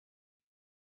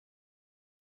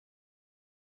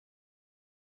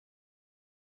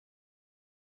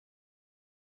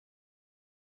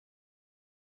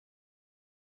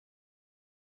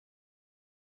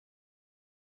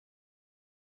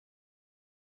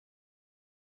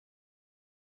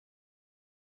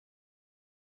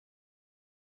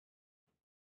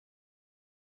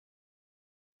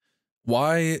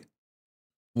 Why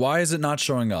is it not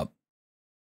showing up?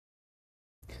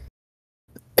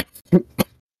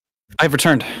 I've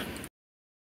returned.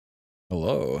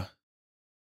 Hello.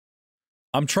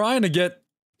 I'm trying to get...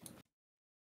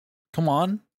 Come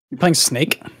on. You're playing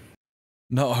Snake?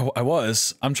 No, I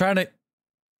was. I'm trying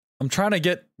to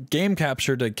get game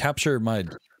capture to capture my...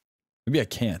 Maybe I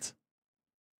can't.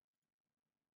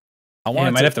 I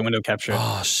might have to window capture.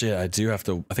 Oh shit, I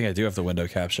think I do have to window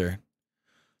capture.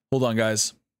 Hold on,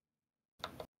 guys.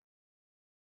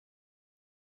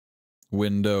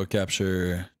 Window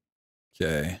capture.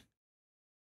 Okay.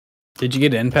 Did you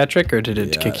get in, Patrick, or did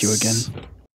it kick you again?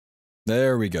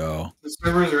 There we go. The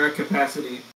servers are at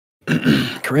capacity.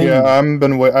 Great. Yeah,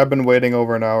 I've been waiting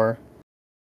over an hour.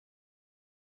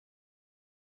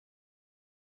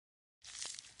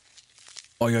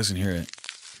 Oh, you guys can hear it.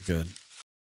 Good.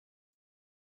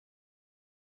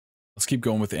 Let's keep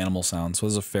going with the animal sounds. What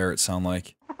does a ferret sound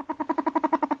like?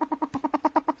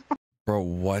 Bro,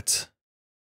 what?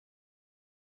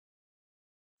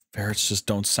 Ferrets just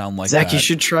don't sound like Zach, that. you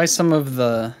should try some of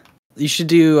the... You should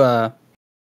do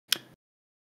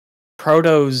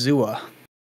Protozoa.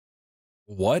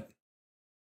 What? Is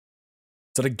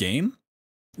that a game?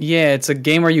 Yeah, it's a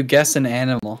game where you guess an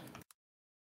animal.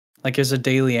 Like there's a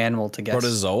daily animal to guess.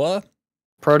 Protozoa?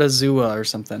 Protozoa or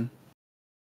something.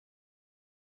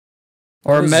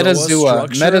 Or metazoa.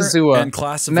 Metazoa. And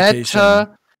classification.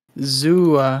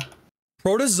 Metazoa.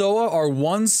 Protozoa are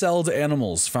one-celled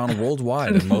animals found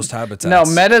worldwide in most habitats. No,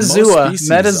 metazoa.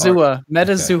 Metazoa.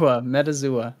 Metazoa.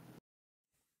 Metazoa.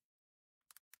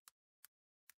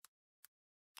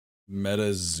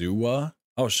 Metazoa?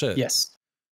 Oh shit. Yes.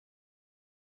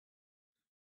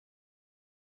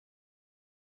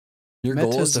 Your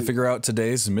goal is to figure out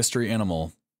today's mystery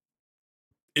animal.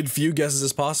 In few guesses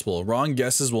as possible. Wrong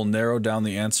guesses will narrow down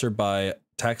the answer by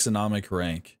taxonomic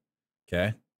rank.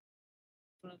 Okay?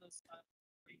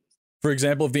 For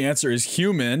example, if the answer is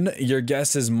human, your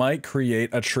guesses might create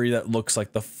a tree that looks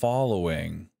like the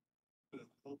following.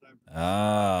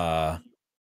 Ah.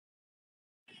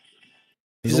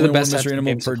 There's only one mystery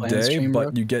animal per day,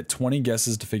 but you get 20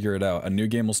 guesses to figure it out. A new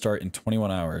game will start in 21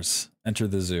 hours. Enter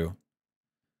the zoo.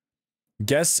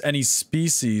 Guess any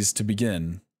species to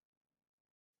begin.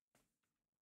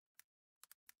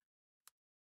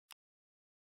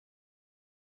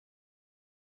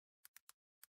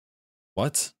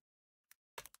 What?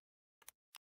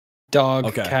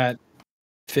 Dog, cat,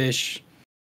 fish,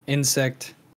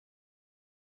 insect.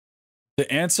 The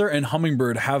answer and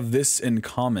hummingbird have this in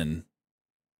common.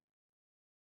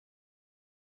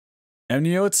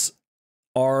 Amniotes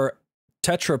are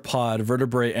tetrapod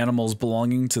vertebrate animals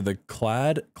belonging to the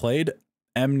clade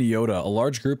Amniota, a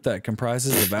large group that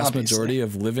comprises the vast majority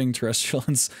of living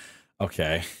terrestrials.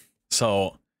 Okay,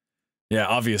 so yeah,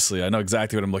 obviously, I know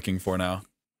exactly what I'm looking for now.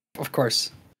 Of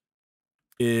course.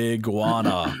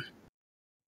 Iguana.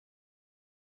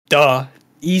 Duh.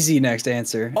 Easy next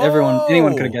answer.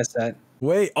 Anyone could have guessed that.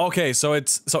 Wait, okay, so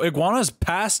iguana's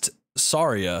past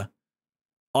Saria,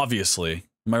 obviously.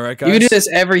 Am I right, guys? You can do this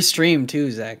every stream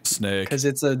too, Zach. Snake. Because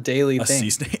it's a daily A thing. sea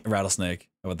snake, rattlesnake.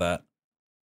 How about that?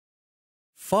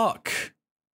 Fuck.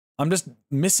 I'm just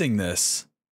missing this.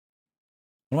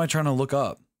 What am I trying to look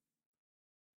up?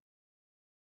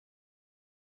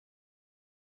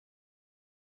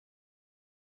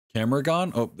 Camera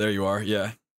gone? Oh, there you are.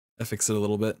 Yeah. I fixed it a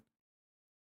little bit.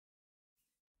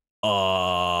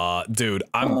 Dude,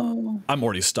 I'm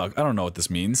already stuck. I don't know what this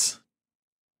means.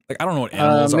 Like, I don't know what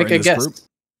animals are in this group.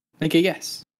 Make a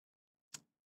guess.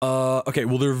 Okay,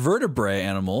 well, they're vertebrate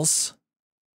animals.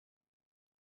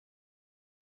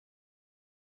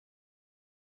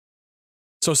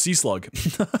 So sea slug.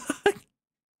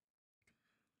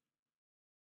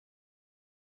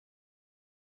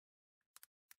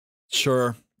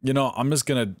 Sure. You know, I'm just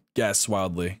gonna guess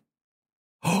wildly.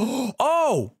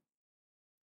 Oh!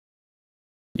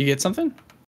 You get something?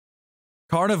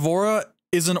 Carnivora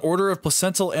is an order of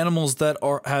placental animals that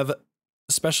have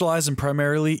specialized in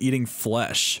primarily eating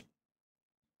flesh.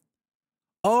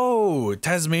 Oh,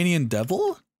 Tasmanian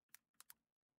devil?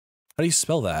 How do you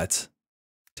spell that?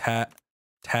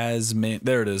 Tasman.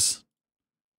 There it is.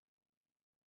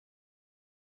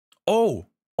 Oh!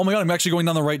 Oh my god, I'm actually going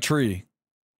down the right tree.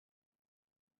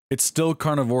 It's still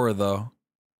carnivora, though.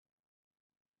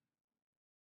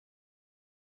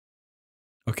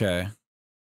 Okay.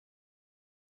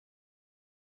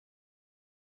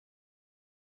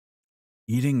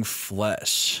 Eating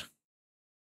flesh.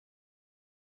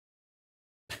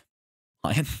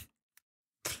 Lion?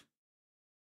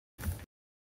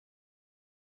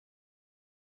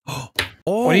 Oh.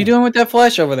 What are you doing with that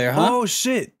flesh over there, huh? Oh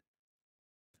shit.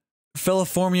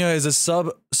 Feliformia is a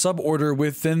suborder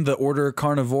within the order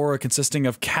Carnivora consisting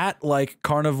of cat-like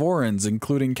carnivorans,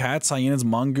 including cats, hyenas,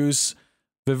 mongoose,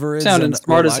 viverids, Sounding and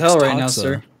smart as hell right taxa. now,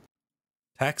 sir.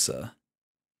 Taxa.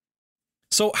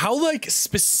 So how, like,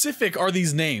 specific are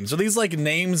these names? Are these, like,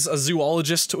 names a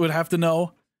zoologist would have to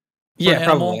know? Yeah,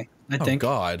 probably. I Oh, think.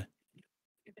 God.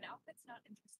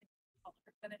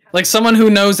 Like someone who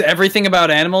knows everything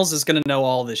about animals is gonna know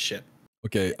all this shit.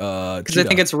 Okay, Because I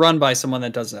think it's run by someone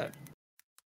that does that.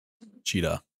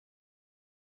 cheetah.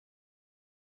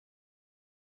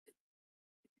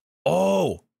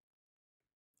 Oh!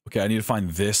 Okay, I need to find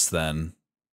this then.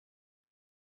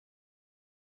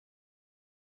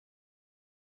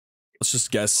 Let's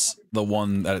just guess the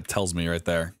one that it tells me right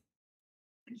there.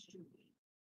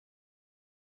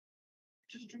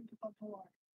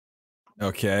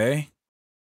 Okay.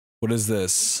 What is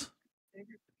this?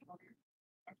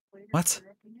 What?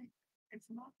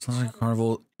 Sounds like a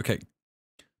carnival. Okay.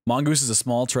 Mongoose is a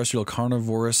small terrestrial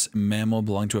carnivorous mammal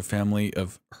belonging to a family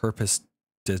of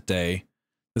Herpestidae.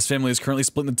 This family is currently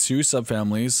split into two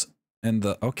subfamilies, and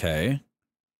the okay.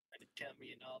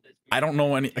 I don't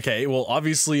know any. Okay, well,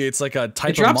 obviously it's like a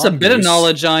type It drops of mongoose. a bit of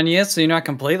knowledge on you, so you're not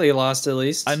completely lost at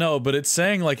least. I know, but it's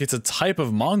saying like it's a type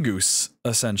of mongoose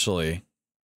essentially.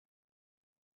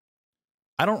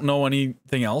 I don't know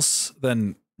anything else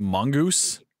than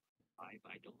mongoose.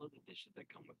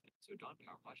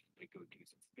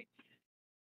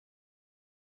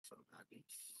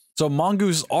 So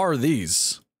mongoose are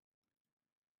these.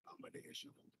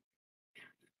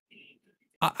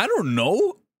 I don't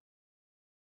know.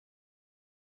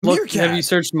 Look, Meerkat. have you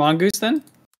searched mongoose then?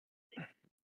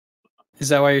 Is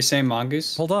that why you're saying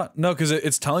mongoose? Hold on. No, because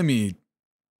it's telling me.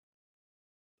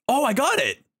 Oh, I got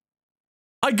it.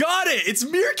 I got it. It's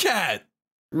meerkat.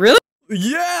 Really?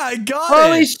 Yeah, I got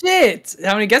Holy it. shit!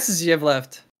 How many guesses do you have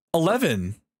left?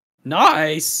 11.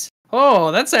 Nice.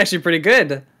 Oh, that's actually pretty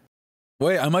good.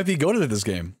 Wait, I might be goated at this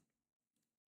game.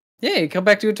 Yeah, come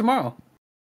back to it tomorrow.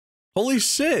 Holy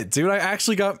shit, dude. I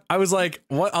actually got. I was like,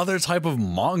 what other type of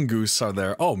mongoose are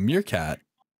there? Oh, meerkat.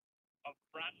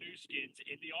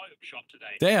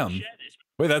 Damn.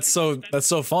 Wait, that's so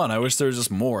fun. I wish there was just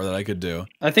more that I could do.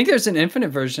 I think there's an infinite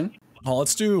version. Oh,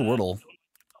 let's do Wordle.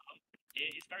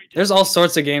 There's all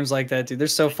sorts of games like that, dude. They're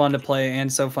so fun to play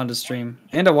and so fun to stream.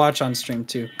 And to watch on stream,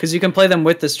 too. Because you can play them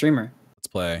with the streamer. Let's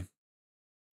play.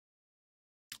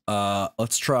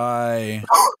 Let's try.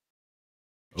 Oh,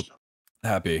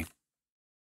 happy.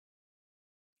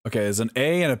 Okay, there's an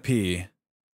A and a P.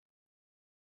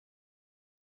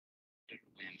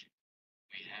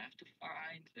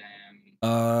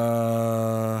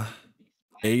 A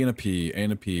and a P. A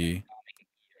and a P.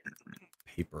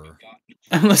 Paper.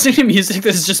 I'm listening to music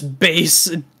that's just bass.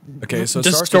 Okay, so it starts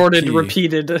with distorted, P.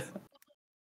 repeated.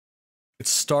 It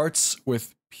starts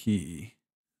with P.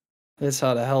 That's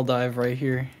how the hell dive right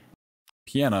here.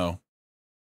 Piano.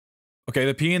 Okay,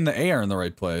 the P and the A are in the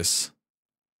right place.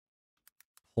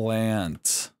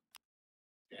 Plant.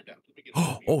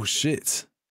 Oh shit.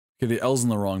 Okay, the L's in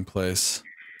the wrong place.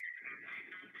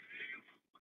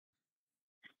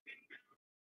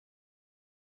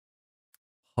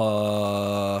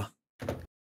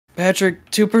 Patrick,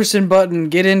 2-person button.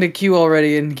 Get into queue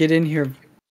already and get in here.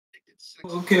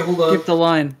 Okay, hold on. Skip the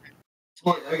line.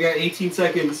 I got 18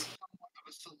 seconds.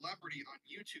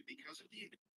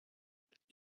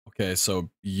 Okay, so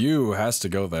U has to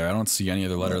go there. I don't see any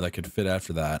other letter that could fit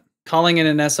after that. Calling in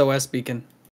an SOS beacon.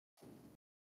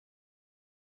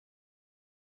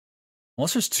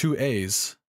 Unless there's two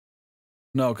A's.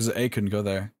 No, because the A couldn't go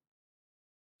there.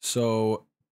 So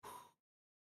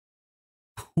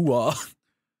Pua.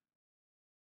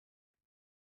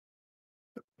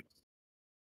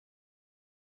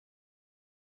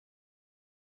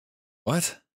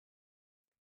 What?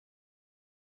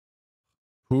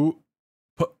 Who?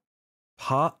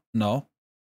 Pa? No.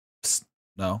 Psst,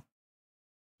 no.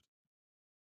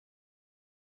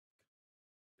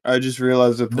 I just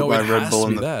realized I put No, my it Red has Bull to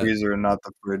in be the that. freezer and not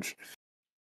the fridge.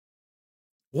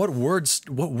 What word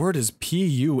is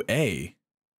P-U-A?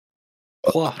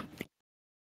 Plah.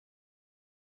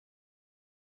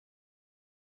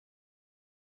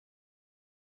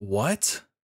 What?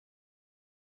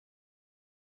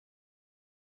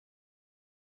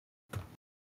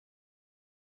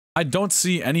 I don't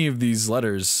see any of these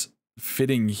letters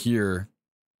fitting here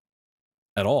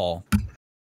at all.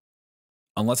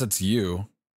 Unless it's you.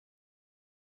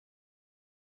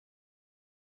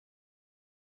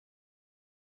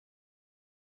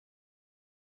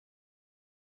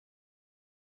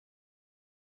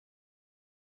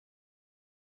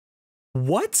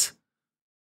 What?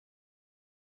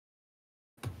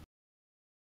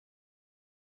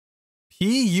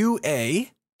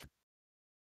 P-U-A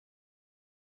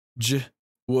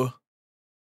J-W-K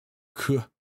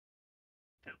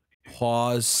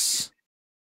Pause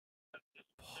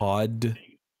Pod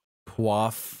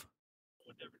Pwaf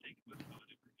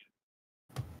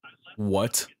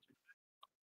What?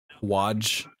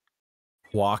 Pwaj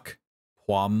Pwak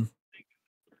Pwam.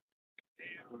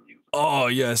 Oh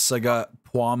yes, I got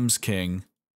Pwam's King.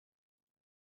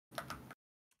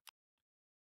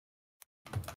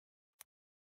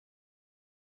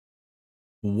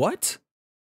 What?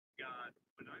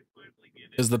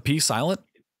 Is the P silent?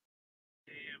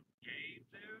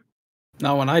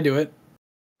 Not when I do it.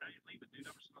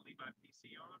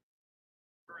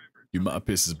 You my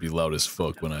pisses be loud as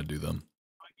fuck when I do them.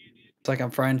 It's like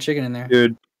I'm frying chicken in there.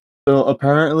 Dude, so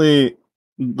apparently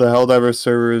the Helldivers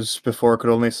servers before could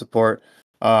only support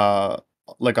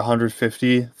like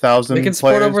 150,000 They can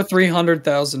support players. over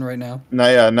 300,000 right now.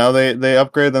 Now they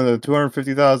upgrade them to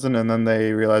 250,000 and then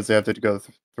they realize they have to go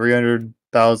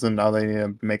 300,000. Now they need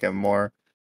to make it more.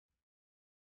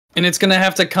 And it's going to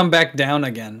have to come back down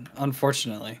again,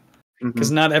 unfortunately.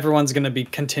 Because not everyone's going to be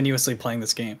continuously playing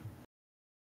this game.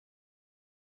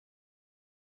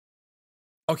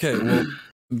 Okay, well,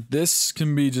 this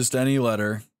can be just any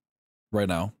letter right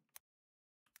now.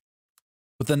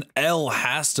 But then L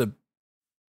has to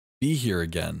be here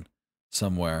again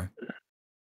somewhere.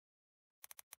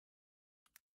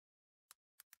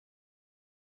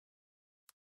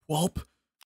 Whelp.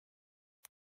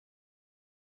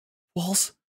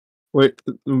 Walls. Wait,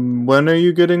 when are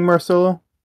you getting Marcelo?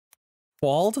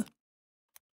 Wald?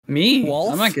 Me?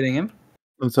 Wolf? I'm not getting him.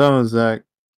 What time is that?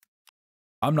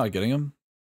 I'm not getting him.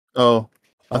 Oh,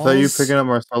 I thought you were Walls? picking up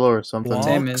Marcelo or something.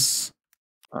 Same Walks.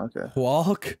 Okay.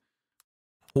 Walk.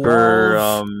 For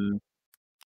Walv.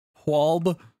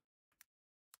 Walb.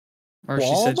 Or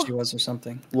she said Walb? she was or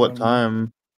something. I what don't know.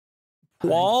 time?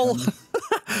 Wall.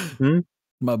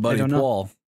 My buddy don't know. Paul.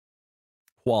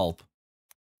 Wall.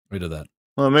 We did that.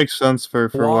 Well, it makes sense for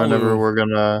whenever Walu. we're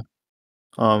gonna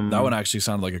That one actually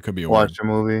sounded like it could be a watch word. a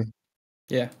movie.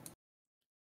 Yeah.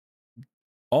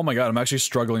 Oh my god, I'm actually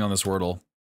struggling on this Wordle.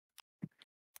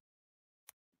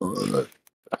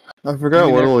 I forgot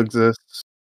Maybe Wordle exists.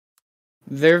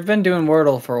 They've been doing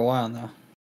Wordle for a while now.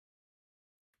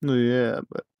 Yeah,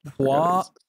 but I forgot it Wa.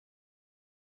 exists.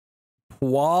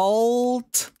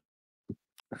 Walt.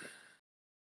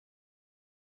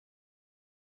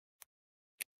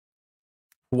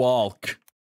 Walk.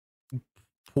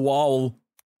 Pwal.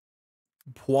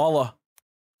 Pwala.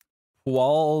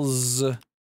 Pwalz.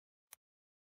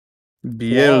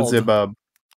 Beelzebub.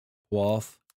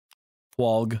 Pwalf.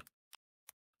 Pwalg.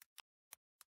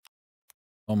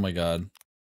 Oh my god.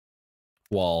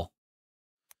 Wall.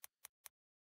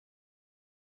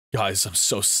 Guys, I'm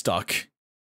so stuck.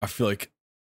 I feel like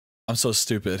I'm so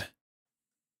stupid.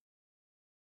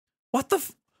 What the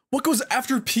what goes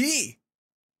after P?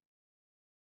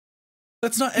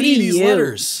 That's not any of these EU.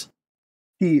 letters.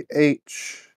 PHIL.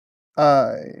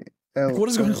 Like, what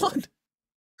is going on?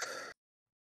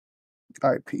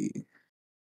 IP.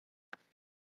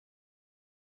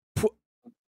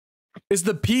 Is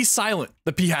the P silent?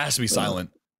 The P has to be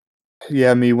silent.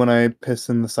 Yeah, me when I piss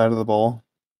in the side of the bowl.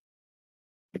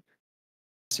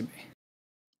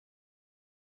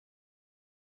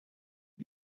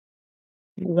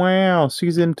 Wow,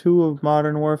 season 2 of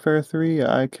Modern Warfare 3.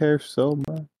 I care so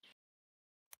much.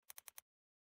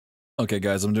 Okay,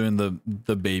 guys, I'm doing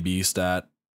the baby stat.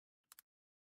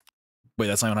 Wait,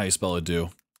 that's not even how you spell it, do.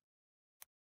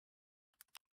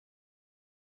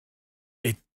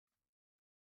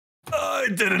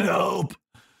 It didn't help.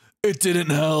 It didn't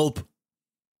help.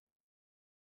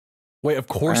 Wait, of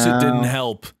course it didn't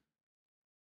help.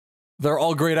 They're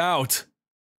all grayed out.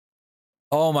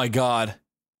 Oh my god.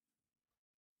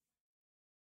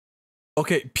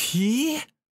 Okay, P?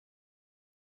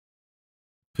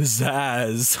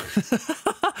 Pizzazz.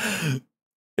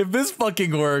 If this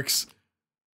fucking works.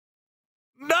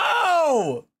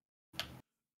 No!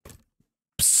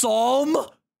 Psalm?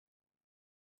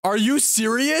 Are you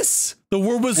serious? The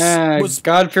word was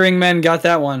God-fearing men got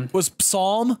that one. Was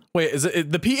psalm? Wait, is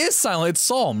it the P is silent? It's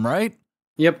psalm, right?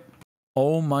 Yep.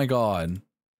 Oh my god.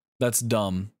 That's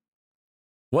dumb.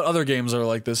 What other games are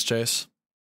like this, Chase?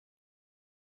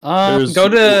 Go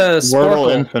to Wordle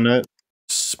Sporkle. Infinite.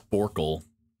 Sporkle.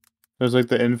 There's like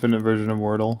the infinite version of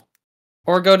Wordle.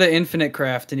 Or go to Infinite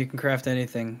Craft and you can craft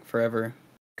anything forever.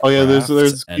 Oh yeah, there's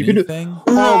you can do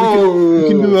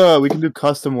we can do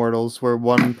custom Wordles where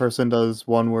one person does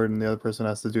one word and the other person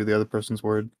has to do the other person's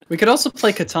word. We could also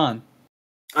play Catan.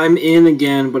 I'm in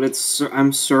again, but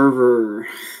I'm server.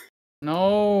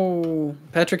 No,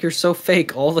 Patrick, you're so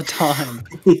fake all the time.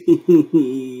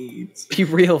 Be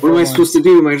real. What am I supposed to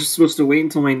do? Am I just supposed to wait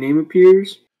until my name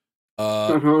appears? I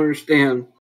don't understand.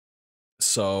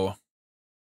 So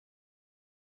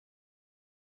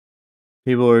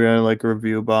people are gonna like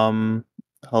review bomb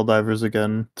Helldivers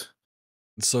again.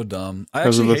 It's so dumb. I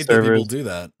actually hate that people do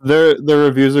that. Their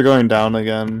reviews are going down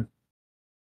again.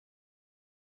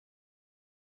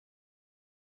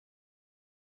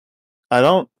 I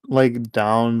don't like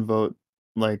downvote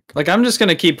like I'm just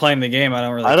gonna keep playing the game. I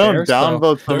don't really. I don't care,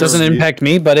 downvote. So it doesn't impact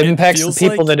me, but it impacts the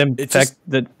people like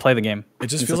that play the game. It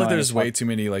just feels like there's way too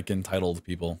many like entitled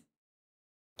people.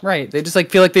 Right. They just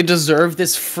like feel like they deserve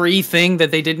this free thing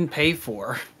that they didn't pay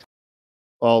for.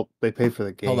 Well, they pay for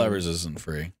the game. Helldivers isn't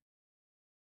free.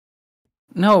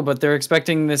 No, but they're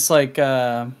expecting this like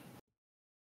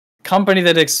company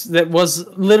that was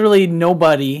literally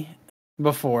nobody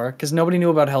before because nobody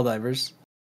knew about Helldivers.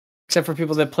 Except for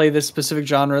people that play this specific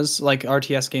genres, like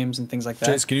RTS games and things like that.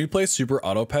 Chase, can you play Super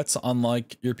Auto Pets on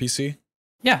like your PC?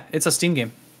 Yeah, it's a Steam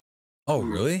game. Oh,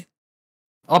 really?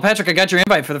 Oh, Patrick, I got your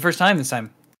invite for the first time this time.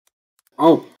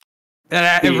 Oh.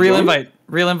 Real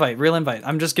invite.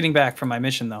 I'm just getting back from my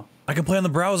mission, though. I can play on the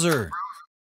browser.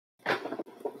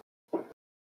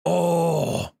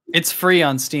 Oh. It's free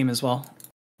on Steam as well.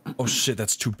 Oh, shit,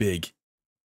 that's too big.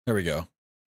 There we go.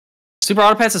 Super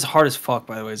Auto Pets is hard as fuck,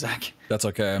 by the way, Zach. That's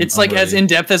okay. It's like as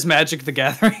in-depth as Magic the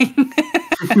Gathering.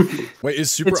 Wait,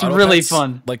 is Super It's Auto really Pets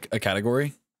fun. Like a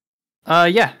category?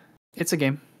 Yeah. It's a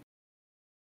game.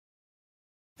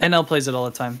 NL plays it all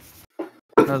the time.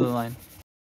 Another line.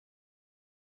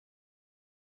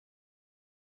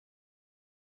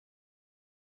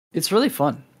 It's really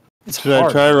fun. It's Should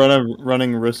hard. I try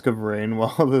running Risk of Rain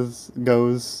while this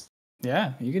goes?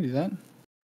 Yeah, you can do that.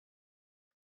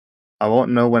 I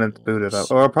won't know when it's booted up,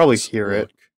 or I'll probably hear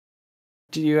it.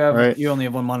 Do you have? Right. You only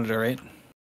have one monitor, right?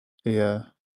 Yeah.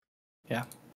 Yeah.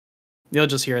 You'll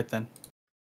just hear it then.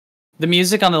 The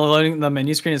music on the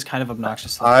menu screen is kind of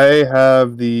obnoxious. Though. I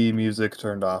have the music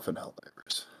turned off in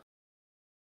Helldivers.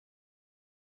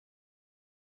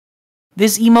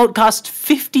 This emote cost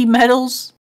 50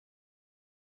 medals.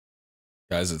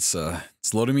 Guys, it's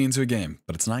loading me into a game,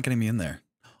 but it's not getting me in there.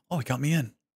 Oh, it got me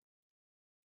in.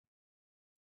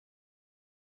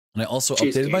 And I also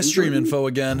updated my stream info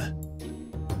again.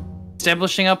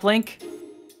 Establishing uplink.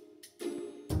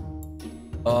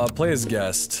 Play as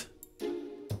guest.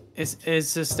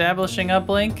 Is establishing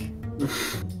uplink?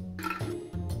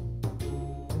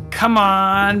 Come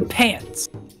on, pants.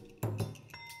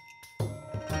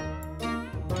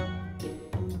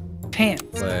 Pants.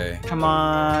 Play. Come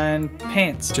on,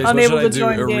 pants. Chase, Unable what should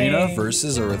I to do? join Arena, game.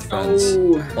 versus, or with friends?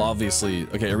 Well, obviously.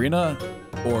 Okay, arena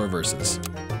or versus.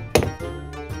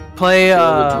 Play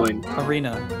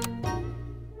arena.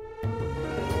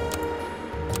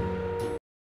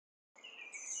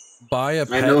 Buy a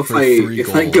pet I know for 3 if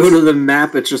gold. I go to the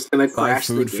map, it's just gonna Buy crash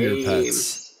the food for your game.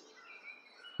 pets.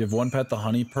 You have 1 pet the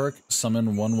honey perk,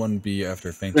 summon 1/1B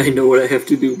after fainting. I know what I have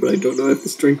to do, but I don't know I have the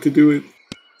strength to do it.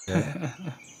 Yeah.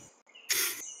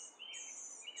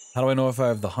 How do I know if I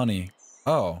have the honey?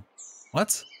 Oh.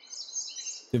 What?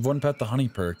 You have 1 pet the honey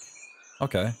perk.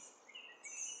 Okay.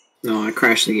 No, I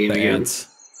crashed the game The again. ant.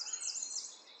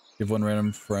 You have 1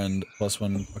 random friend plus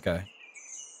 1. Okay.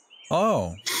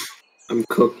 Oh. I'm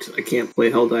cooked. I can't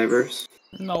play Helldivers.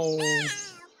 No.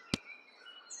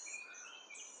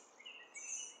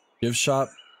 Give shop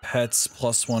pets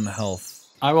plus 1 health.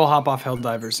 I will hop off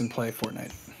Helldivers and play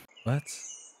Fortnite. What?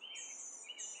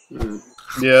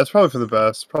 Yeah, it's probably for the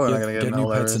best. Probably not Give, gonna get get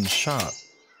new pets in Helldivers. shop.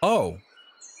 Oh.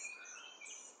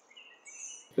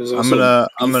 There's I'm also gonna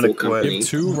Beeful quit. Company. Give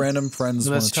 2 random friends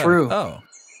That's 1 attack. true. Oh.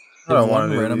 I don't Give wanna 1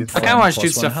 do random these. I friend kind of want to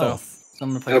plus shoot 1 stuff though. health. So I'm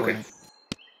gonna play Okay. Fortnite.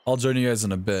 I'll join you guys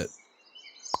in a bit.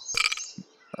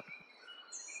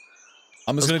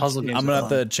 I'm just Those puzzle gonna. games I'm gonna are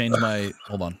have to change my.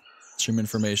 Hold on. Stream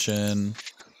information.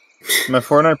 My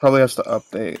Fortnite probably has to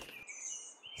update.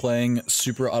 Playing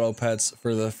Super Auto Pets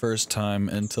for the first time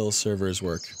until servers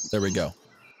work. There we go.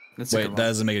 That's a good Wait, one. that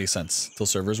doesn't make any sense. Till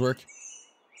servers work?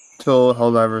 Till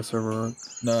Helldivers server work.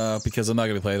 No, because I'm not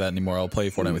gonna play that anymore. I'll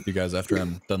play Fortnite with you guys after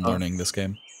I'm done learning this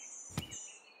game.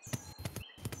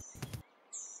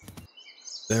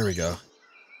 There we go.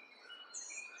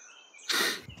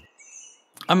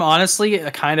 I'm honestly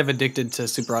kind of addicted to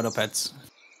Super Auto Pets.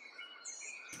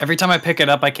 Every time I pick it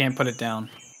up, I can't put it down.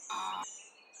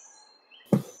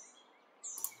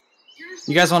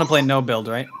 You guys want to play no build,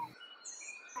 right?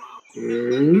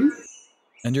 Mm.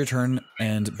 End your turn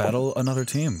and battle another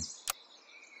team.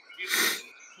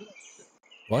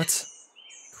 What?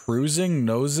 Cruising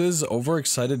noses,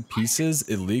 overexcited pieces,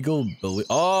 illegal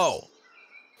oh!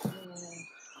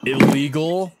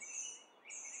 Illegal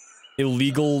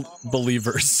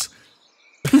believers.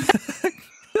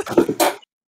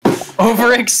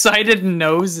 Overexcited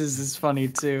noses is funny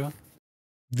too.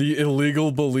 The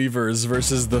illegal believers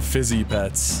versus the fizzy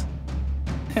pets.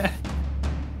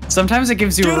 Sometimes it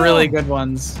gives you Get really 'em! good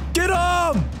ones. Get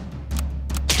him!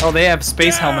 Oh, they have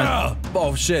space helmet. Yeah!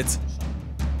 Oh shit.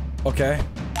 Okay.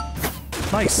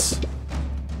 Nice.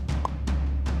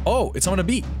 Oh, it's someone to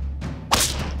beat.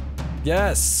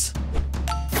 Yes.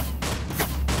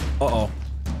 Uh-oh.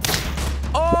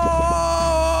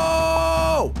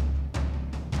 Oh!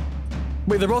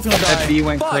 Wait, they're both gonna die. That bee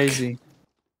went Fuck! crazy.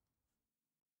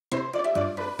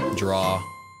 Draw.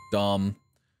 Dumb.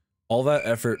 All that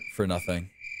effort for nothing.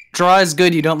 Draw is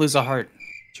good, you don't lose a heart.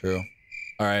 True.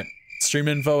 Alright. Stream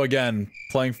info again.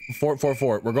 Playing Fort.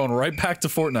 We're going right back to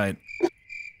Fortnite.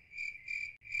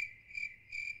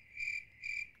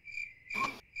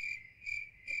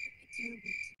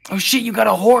 Oh shit, you got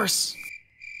a horse!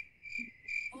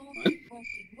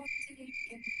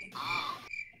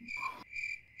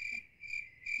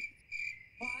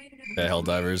 Okay,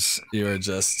 Helldivers. You are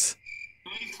just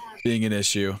being an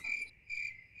issue.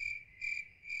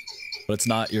 But it's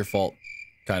not your fault.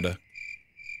 Kinda.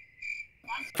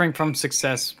 Suffering from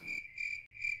success.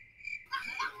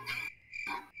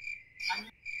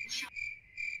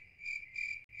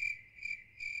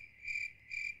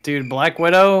 Dude, Black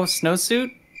Widow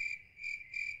snowsuit?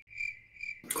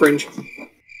 Cringe.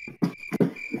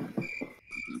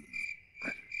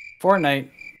 Fortnite.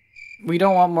 We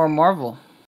don't want more Marvel.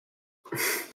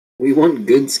 We want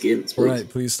good skins, please. Alright,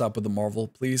 please stop with the Marvel,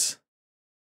 please.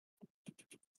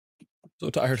 So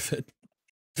tired of it.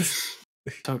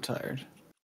 So tired.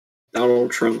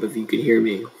 Donald Trump, if you could hear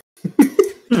me.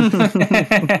 Donald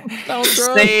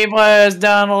Trump! Save us,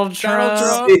 Donald Trump.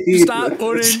 Donald Trump! Stop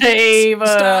putting Save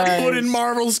us. Stop putting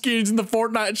Marvel skins in the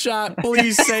Fortnite shop.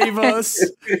 Please save us.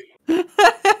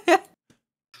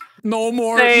 No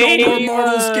more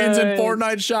Marvel skins in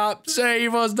Fortnite shop.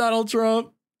 Save us, Donald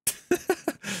Trump.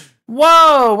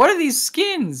 Whoa, what are these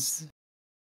skins?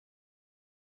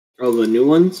 Oh, the new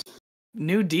ones?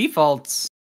 New defaults,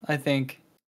 I think.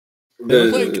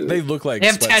 They look like They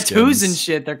have sweat tattoos skins. and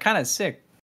shit. They're kind of sick.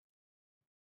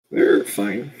 They're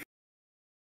fine.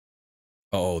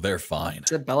 Oh, they're fine.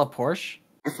 Is it Bella Porsche?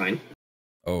 They're fine.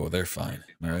 Oh, they're fine.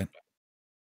 All right.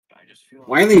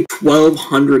 Why are they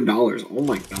 $1,200? Oh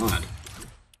my god.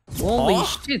 Holy Huh?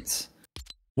 shit.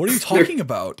 What are you talking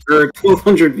about? There are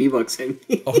 1,200 V-Bucks in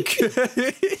me. Okay.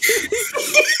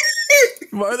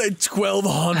 Why are they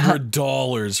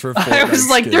 $1,200 for Fortnite I was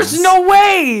like, there's skins? no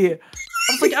way. I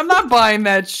was like, I'm not buying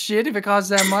that shit if it costs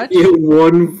that much. Yeah,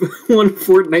 one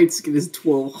Fortnite skin is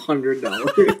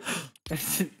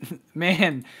 $1,200.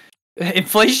 Man,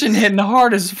 inflation hitting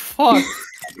hard as fuck.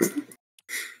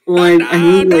 Well, I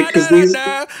mean, like, because these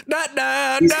kind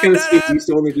of skins used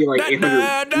to only be like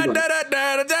 800 V-Bucks.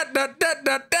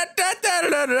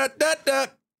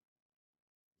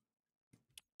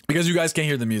 Because you guys can't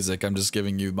hear the music, I'm just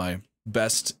giving you my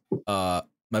best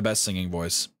singing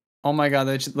voice. Oh my god,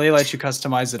 they let you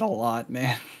customize it a lot,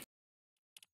 man.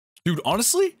 Dude,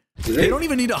 honestly, they don't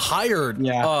even need to hire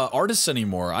artists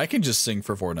anymore. I can just sing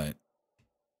for Fortnite.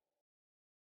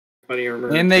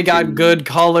 And they got good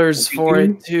colors for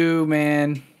it too,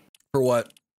 man. For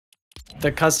what?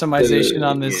 The customization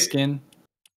on this skin.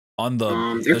 On the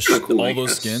cool, all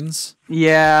those skins?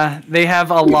 Yeah, they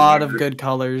have a lot of good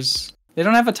colors. They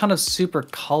don't have a ton of super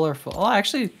colorful. Oh,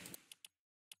 actually,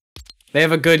 they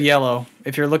have a good yellow.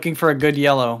 If you're looking for a good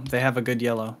yellow, they have a good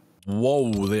yellow.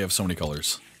 Whoa, they have so many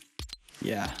colors.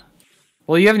 Yeah.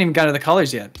 Well, you haven't even got to the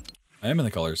colors yet. I am in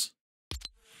the colors.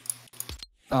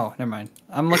 Oh, never mind.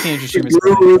 I'm looking at your stream.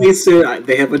 Bro really said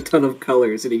they have a ton of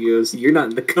colors, and he goes, "You're not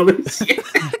in the colors yet."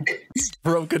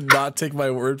 Bro could not take my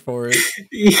word for it.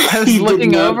 I was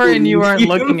looking over and you weren't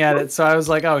looking at it, so I was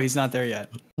like, "Oh, he's not there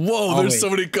yet." Whoa, there's so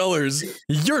many colors.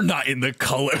 You're not in the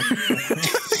color.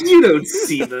 You don't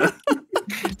see them.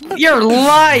 You're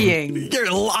lying.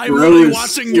 I'm really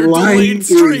watching your delayed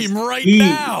stream right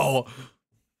now.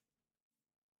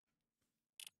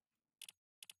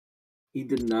 He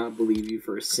did not believe you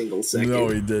for a single second. No,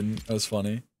 he didn't. That was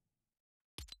funny.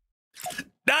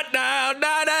 I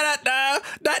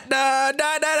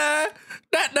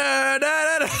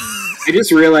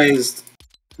just realized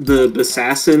the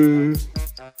Assassin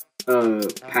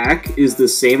pack is the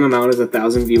same amount as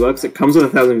 1,000 V-Bucks. It comes with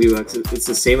 1,000 V-Bucks. It's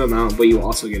the same amount, but you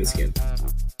also get a skin.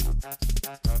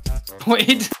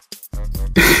 Wait.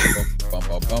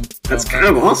 That's kind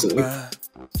of awesome.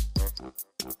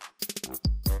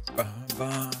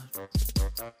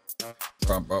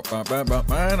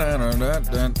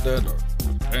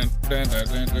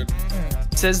 It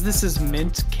says this is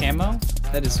mint camo.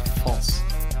 That is false.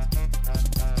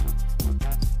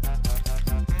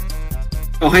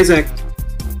 Oh, hi, Zach.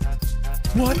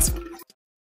 What?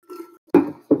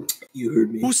 You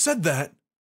heard me. Who said that?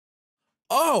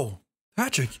 Oh,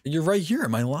 Patrick, you're right here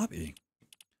in my lobby.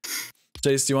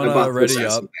 Chase, do you want to ready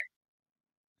up?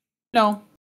 No.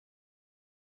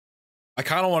 I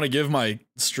kind of want to give my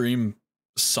stream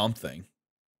something.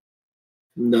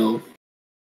 No.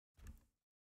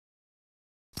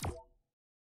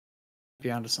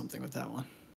 Be onto something with that one.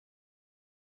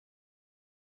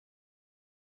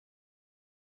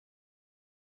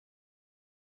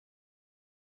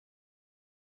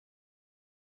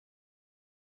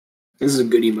 This is a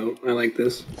good emote. I like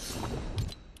this.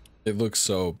 It looks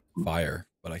so fire,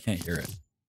 but I can't hear it.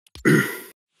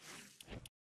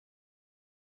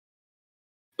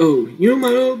 Oh, you know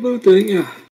my old boo thing?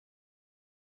 Yeah.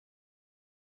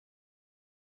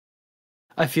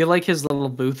 I feel like his little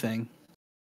boo thing.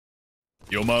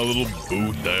 You're my little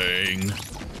boo thing.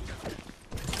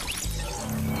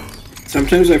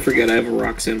 Sometimes I forget I have a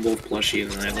Roxanne Wolf plushie,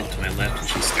 and then I look to my left and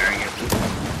she's staring at me.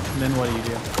 And then what do you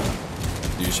do?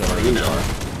 Do you shut her in the jar?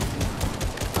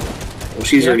 Well,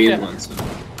 she's already in one, so.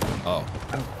 Oh.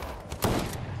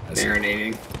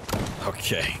 Marinating.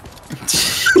 Okay.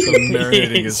 The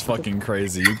marinating is fucking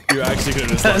crazy. You actually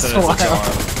could have just left it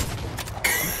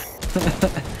as a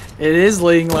jar. It is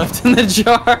being left in the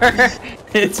jar.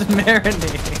 It's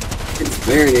marinating. It's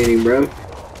marinating, bro.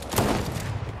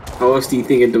 How else do you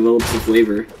think it develops the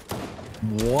flavor?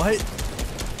 What?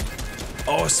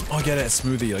 Oh, I get it.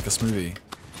 Smoothie, like a smoothie.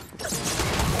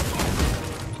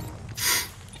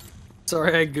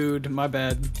 Sorry, I gooed. My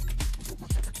bad.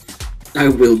 I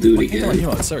will do it again. There we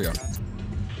go.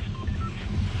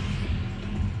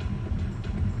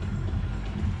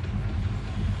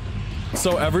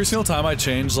 So every single time I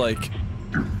change, like,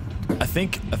 I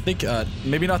think,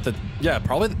 maybe not the, yeah,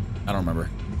 probably, I don't remember.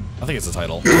 I think it's the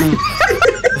title.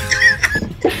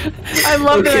 I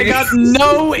love that I got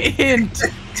no hint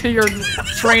to your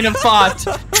train of thought.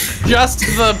 Just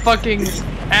the fucking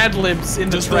ad-libs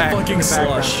in the track. Just the fucking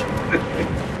slush.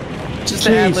 Just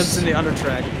the ad-libs in the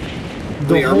undertrack.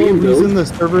 The whole reason the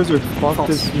servers are fucked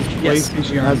is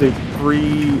PlayStation has a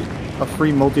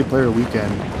free multiplayer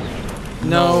weekend.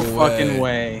 No fucking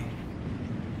way.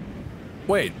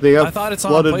 Wait, they have I thought it's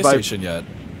on PlayStation yet.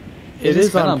 It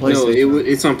is on PlayStation. No,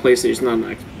 it's on PlayStation, not on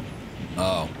Xbox.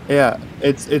 Oh. Yeah,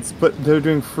 but they're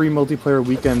doing free multiplayer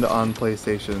weekend on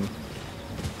PlayStation.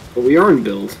 But we are in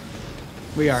build.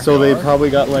 We are. So they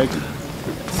probably got like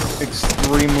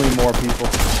extremely more people.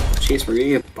 Chase, we're gonna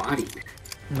get bodied.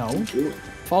 No.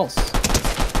 False.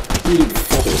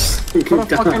 False. Put a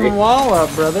fucking wall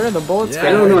up, brother. The bullets.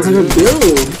 I don't know how to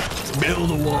build.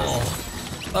 Build a wall.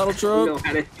 That'll I trip. don't know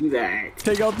how to do that.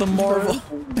 Take out the Marvel.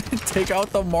 Take out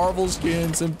the Marvel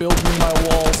skins and build me my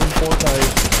walls in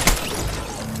Fortnite.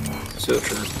 So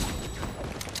true.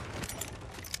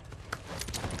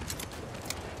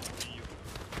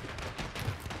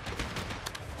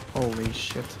 Holy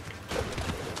shit.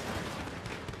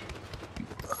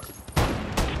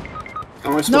 How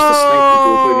am I supposed to snipe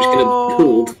people if they're just gonna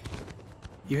build?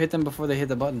 You hit them before they hit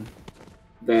the button.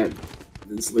 That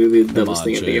is literally the dumbest on,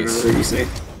 thing I think I've Chase. ever heard you say.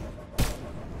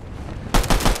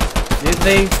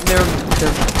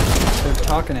 They're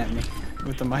talking at me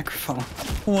with the microphone.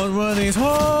 One of these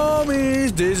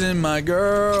homies dissing my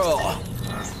girl.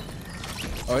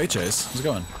 Oh, hey Chase, how's it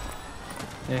going?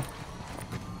 Yeah.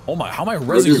 Oh my, how am I I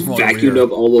rezzing just from over here? vacuumed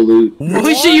up all the loot.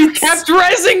 Holy shit, you kept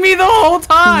rezzing me the whole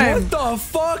time! What the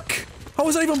fuck? How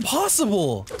was that even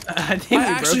possible? I think I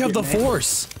we actually have broke the it, man.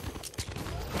 force.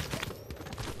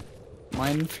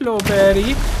 Mine flowberry.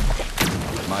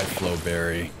 My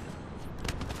flowberry.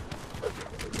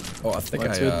 Oh, I think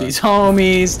What's with these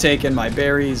homies taking my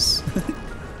berries?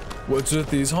 What's with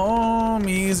these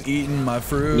homies eating my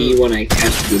fruit? Me when I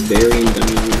catch the berry and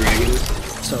Dungeons and Dragons.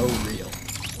 So real.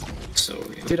 So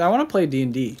real. Dude, I want to play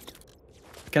D&D.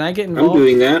 Can I get I'm involved?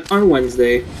 doing that on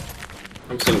Wednesday.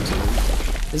 I'm so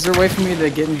excited. Is there a way for me to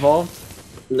get involved?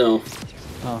 No.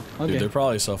 Oh, Dude, okay. they're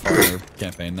probably so far in their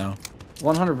campaign now.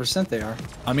 100% they are.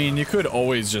 I mean, you could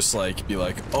always just like be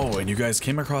like, oh, and you guys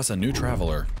came across a new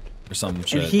traveler or some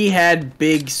shit. And he had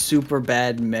big, super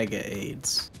bad mega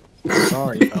AIDS.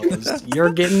 Sorry, fellas.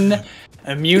 You're getting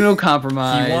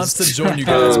immunocompromised. He wants to join you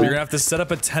guys, but you're gonna have to set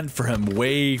up a tent for him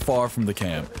way far from the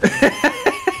camp.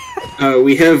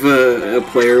 We have a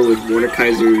player with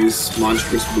Mordekaiser's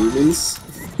monstrous movements,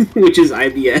 which is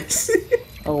IBS.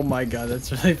 Oh my god,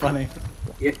 that's really funny.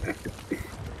 Yeah.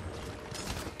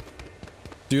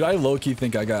 Dude, I low-key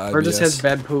think I got IBS. Or just has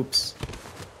bad poops.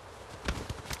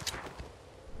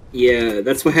 Yeah,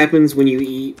 that's what happens when you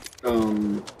eat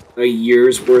a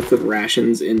year's worth of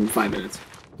rations in 5 minutes.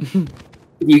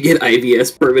 You get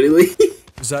IBS permanently.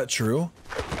 Is that true?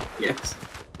 Yes.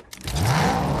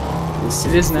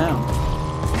 It is now.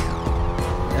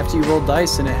 After you roll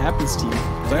dice and it happens to you.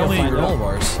 I only eat granola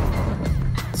bars.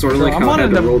 Sort of So like I'm how I had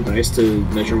to wanting to- roll dice to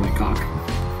measure my cock.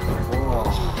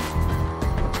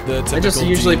 The I just typical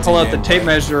usually D&D pull out the gameplay. tape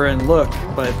measure and look,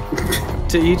 but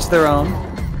to each their own.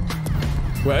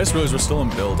 Wait, I just realized we're still in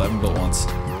build. I haven't built once.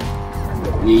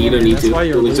 Yeah, you don't need that's to. why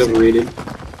you're Building's losing. overrated.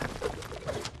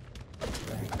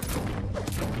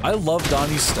 I love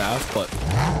Donnie's staff, but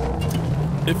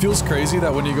it feels crazy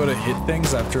that when you go to hit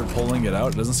things after pulling it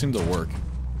out, it doesn't seem to work.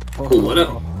 Oh, what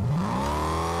up?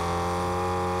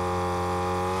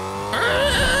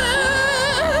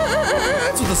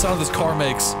 That's what the sound of this car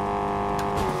makes.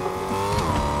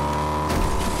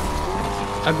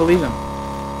 I believe him.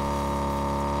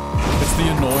 It's the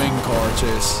annoying car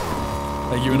chase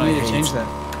that you You and I need to hate. change that.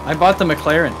 I bought the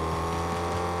McLaren.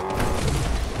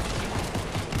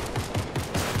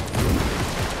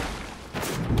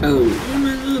 Oh,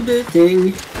 my little bit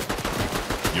thing.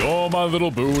 You're my little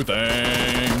boo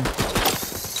thing.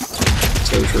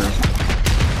 So true.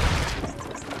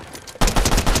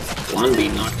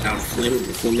 Blonbi knocked out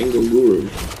Flamingo Guru.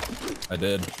 I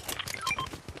did.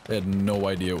 They had no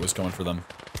idea it was coming for them.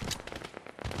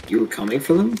 You were coming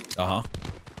for them? Uh-huh.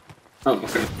 Oh,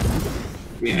 okay.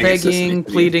 Yeah, I guess that's Begging,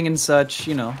 nice. pleading, and such,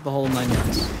 you know, the whole 9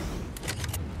 yards.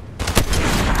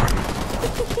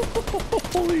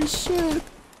 Holy shit.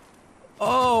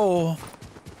 Oh.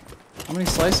 How many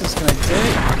slices can I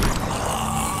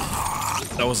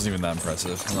take? That wasn't even that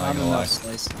impressive. I'm not Not gonna lie. enough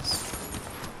slices.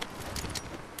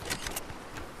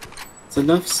 It's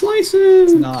enough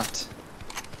slices! It's not.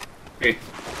 Okay,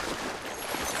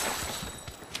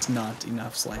 It's not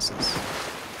enough slices.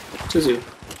 Suzu.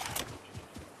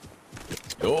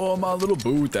 You're my little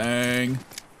boo thing.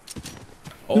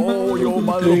 Oh, you're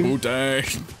my little boo thing.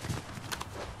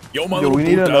 You're my Yo, little we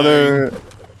need boo another.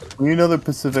 We need another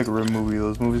Pacific Rim movie.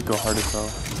 Those movies go hard as hell.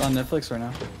 It's on Netflix right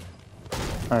now.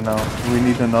 I know. We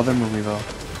need another movie though.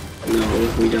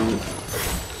 No, we don't.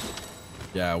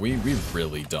 Yeah, we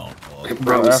really don't. I Well,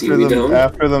 promise you we don't.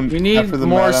 after them, We need after the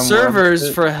more Madame servers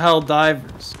Web- for Hell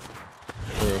Divers.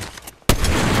 true.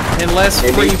 And less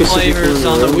They free make Pacific players Rim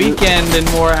on the Road. weekend and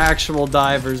more actual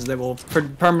divers that will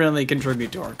permanently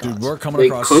contribute to our cause. Dude, we're coming They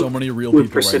across cooked so many real with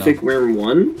people Pacific right Rim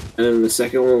 1, and then the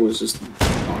second one was just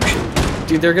auction.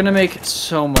 Dude, they're gonna make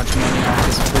so much money off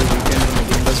this free weekend when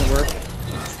the game doesn't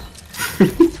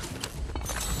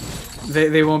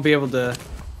work. they won't be able to.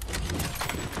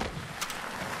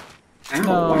 Ow, why is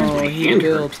No, my he hand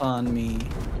hurt? built on me, now.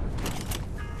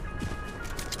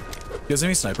 You guys have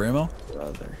any sniper ammo?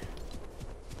 brother.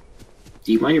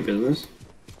 Do you mind your business?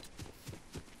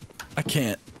 I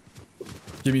can't.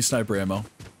 Give me sniper ammo.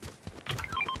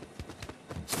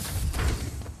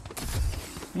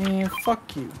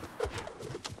 Fuck you.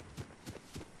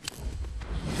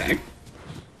 Back.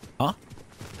 Huh?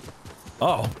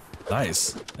 Oh,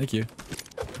 nice. Thank you.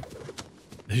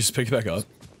 You just pick it back up.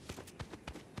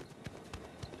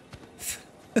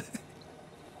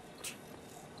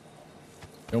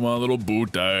 Come on, little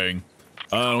bootang.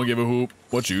 I don't give a hoop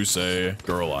what you say.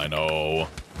 Girl, I know.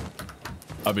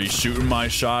 I'll be shooting my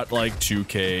shot like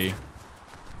 2K.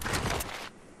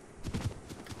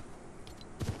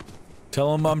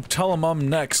 Tell him I'm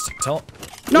next. No!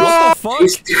 What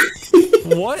the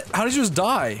fuck? What? How did you just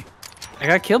die? I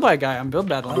got killed by a guy on build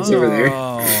battle. He's over there.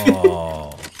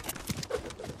 Oh.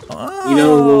 You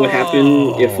know what would happen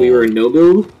if we were no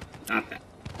build? Not that.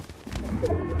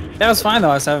 That was fine though.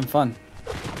 I was having fun.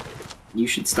 You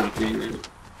should stop doing that.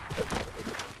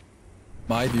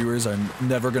 My viewers are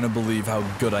never gonna believe how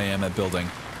good I am at building.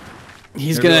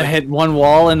 He's They're gonna like- hit one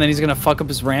wall and then he's gonna fuck up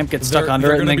his ramp, get stuck under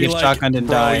They're it, and gonna then be get like, shotgunned and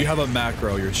bro, die. you have a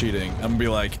macro, you're cheating. I'm gonna be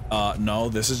like, no,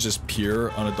 this is just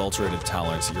pure, unadulterated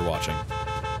talents that you're watching.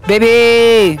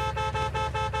 Baby!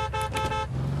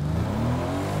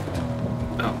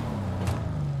 Oh.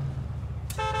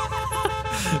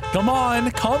 Come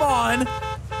on, come on!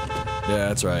 Yeah,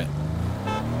 that's right.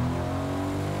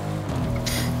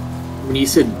 When you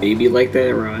said baby like that,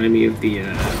 it reminded me of the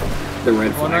red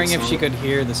flag Wondering if song. she could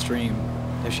hear the stream,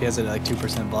 if she has it at like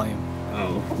 2% volume.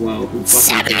 Oh, well, who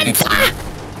fucking cares?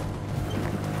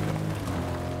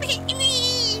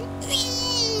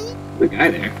 The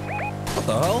guy there. What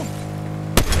the hell?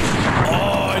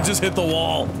 Oh, I just hit the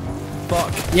wall.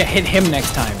 Fuck. Yeah, hit him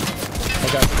next time.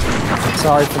 Okay.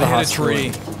 Sorry for the I hit a hostility.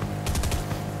 tree.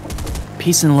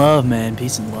 Peace and love, man.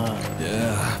 Peace and love.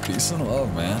 Yeah, peace and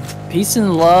love, man. Peace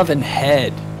and love and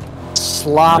head.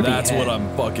 Sloppy That's head. what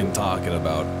I'm fucking talking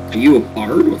about. Are you a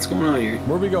bard? What's going on here?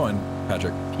 Where are we going,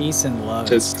 Patrick? Peace and love.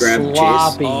 Just grab Chase.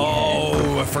 Sloppy head.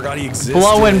 Oh, I forgot he existed.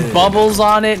 Blowing bubbles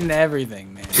on it and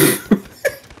everything, man.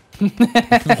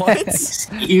 What?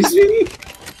 Excuse me?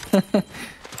 What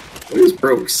is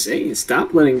bro saying?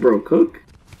 Stop letting bro cook.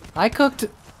 I cooked.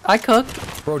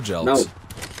 Bro gels. No.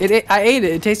 I ate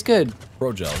it. It tastes good.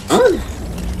 Bro gels. Huh?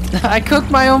 I cook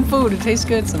my own food. It tastes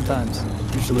good sometimes.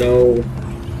 Usually. No.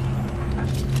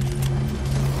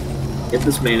 Get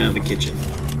this man out of the kitchen.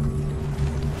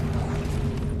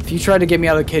 If you try to get me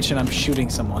out of the kitchen, I'm shooting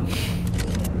someone.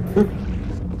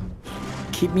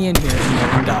 Keep me in here and no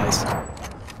one dies.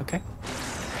 Okay?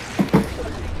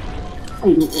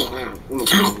 I'm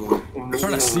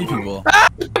trying to see people.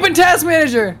 Open task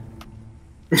manager!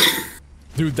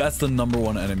 Dude, that's the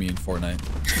 #1 enemy in Fortnite.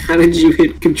 How did you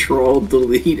hit control,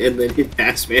 delete, and then hit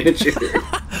task manager?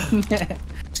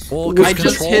 Well, I because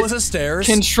just control hit is a stairs.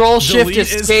 Control Shift delete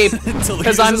is- Escape delete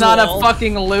because is I'm his not wall. a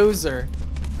fucking loser.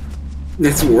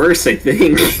 That's worse, I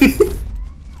think.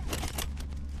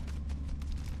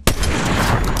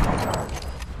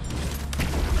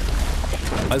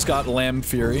 I just got Lamb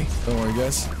Fury. Don't worry,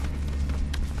 guys.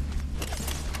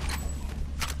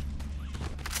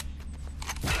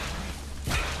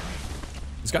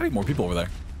 There's gotta be more people over there.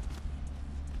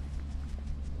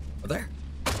 Over there.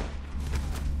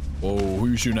 Whoa, who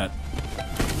you shooting at?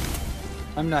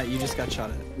 I'm not. You just got shot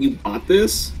at. You bought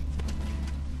this?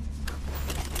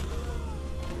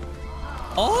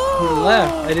 He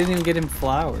left. I didn't even get him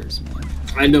flowers, man.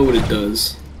 I know what it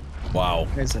does. Wow.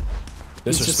 He's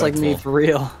just like me Disrespectful. for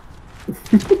real.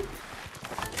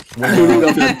 Putting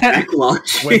up that back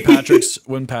launch.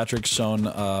 When Patrick's shown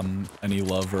any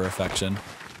love or affection,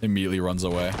 immediately runs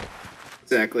away.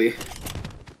 Exactly.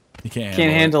 He can't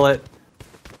Handle it.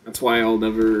 That's why I'll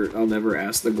never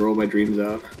ask the girl my dreams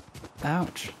out.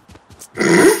 Ouch.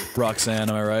 Roxanne,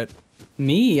 am I right?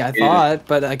 Me, I thought,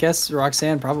 but I guess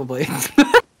Roxanne probably.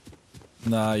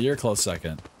 Nah, you're a close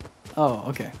second. Oh,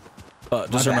 okay.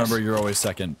 But just remember, you're always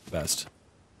second best.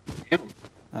 That's okay.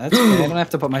 I don't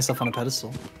have to put myself on a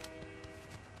pedestal.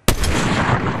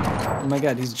 Oh my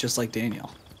god, he's just like Daniel.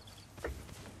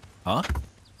 Huh?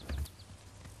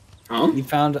 Huh? He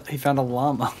found a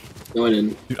llama. No, I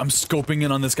didn't. Dude, I'm scoping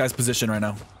in on this guy's position right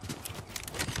now.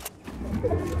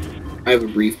 I have a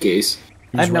briefcase.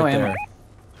 I have He's no right ammo. there.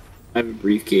 I have a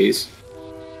briefcase.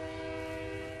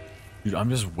 Dude, I'm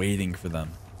just waiting for them.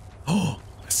 Oh,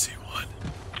 I see one.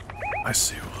 I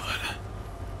see one.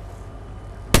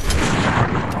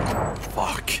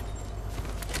 Fuck.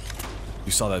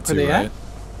 You saw that Where too, they at? right?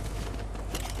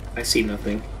 I see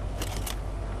nothing.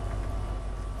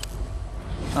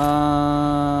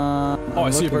 Oh, I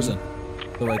see a person.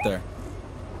 They're right there.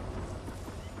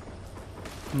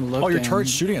 I'm Oh, your looking. turret's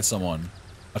shooting at someone.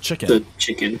 A chicken. The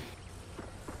chicken.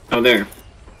 Oh, there.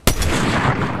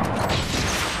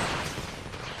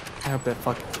 I hope that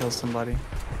fucking kills somebody.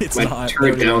 It's My not.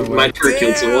 turret There we down. go. My turret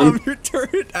killed someone. Your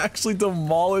turret actually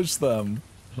demolished them.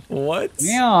 What?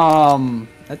 Damn,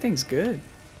 that thing's good.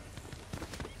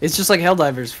 It's just like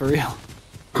Helldivers for real.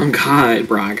 Oh god,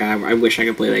 Brock, I wish I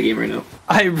could play that game right now.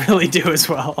 I really do as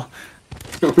well.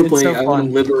 I want to It's so I want to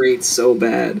fun. liberate so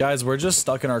bad. Guys, we're just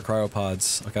stuck in our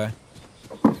cryopods, okay?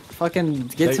 Fucking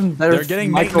get They- some better they're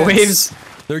getting microwaves.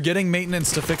 They're getting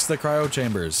maintenance to fix the cryo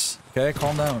chambers. Okay,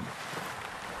 calm down.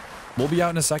 We'll be out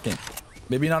in a second.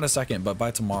 Maybe not a second, but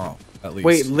by tomorrow, at least.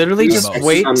 Wait, literally Yeah, just I'm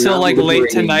wait not till like late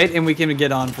liberating. tonight and we can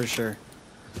get on for sure.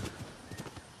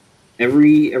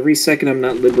 Every second I'm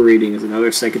not liberating is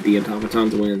another second the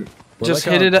automatons win. We're Just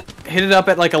like hit it up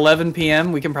at like 11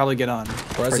 p.m. We can probably get on.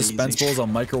 We're as Pretty suspenseful easy. as a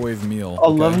microwave meal. Okay?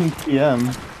 11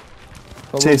 p.m.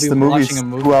 But Chase, we'll the be movie's watching a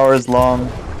movie. 2 hours long.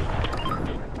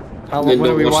 How Then long when are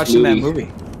don't we watch watching that movie.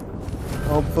 movie?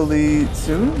 Hopefully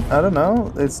soon. I don't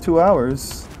know. It's 2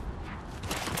 hours.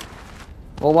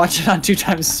 We'll watch it on 2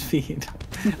 times speed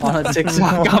on a What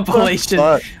TikTok the compilation.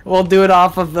 fuck? We'll do it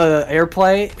off of the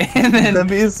AirPlay and then That'd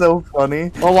be so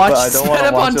funny. we'll watch but I don't sped wanna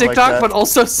up watch on it like TikTok, that. but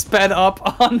also sped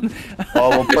up on. Oh,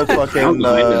 we'll put fucking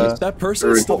That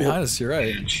person is still Or- behind us. You're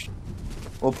right.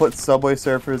 we'll put Subway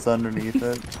Surfers underneath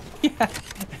it. Yeah.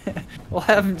 We'll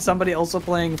have somebody also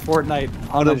playing Fortnite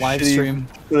on Put a live shitty- stream.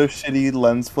 Put a shitty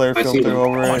lens flare I see filter them.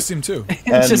 over Oh, I it. see him too.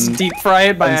 And just And- deep fry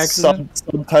it by and accident.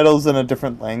 subtitles in a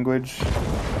different language.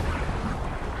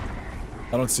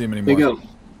 I don't see him There anymore. you go.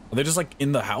 Are they just like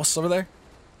in the house over there?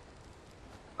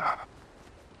 I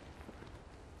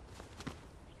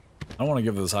don't want to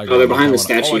give this high ground. they're behind the I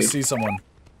wanna- Oh, I statue. see someone.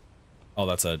 Oh,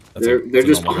 that's a. That's They're a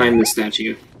just normal behind guy. the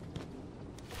statue.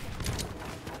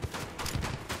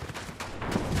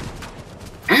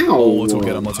 Ow! Oh, let's go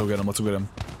get him. Let's go get him. Let's go get him.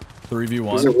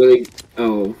 3v1. He's a really.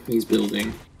 Oh, he's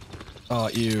building. Oh,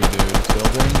 ew, dude.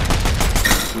 Building.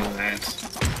 Oh, that.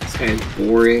 This guy's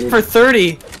boring. For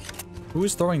 30. Who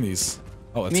is throwing these?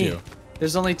 Oh, it's Me. you.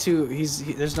 There's only 2.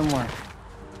 There's no more.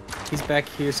 He's back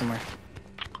here somewhere.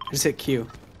 Just hit Q.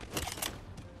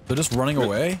 They're just running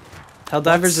away?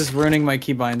 Helldivers is ruining my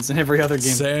keybinds in every other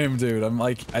game. Same, dude. I'm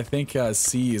like, I think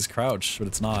C is crouch, but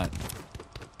it's not.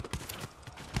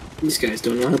 These guys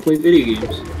don't know how to play video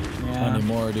games. Not Yeah.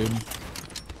 anymore, dude.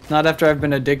 Not after I've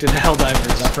been addicted to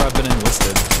Helldivers. After I've been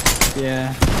enlisted.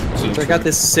 Yeah. So I got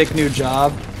this sick new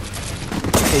job.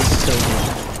 Pays so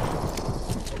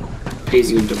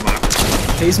Pays you in democracy.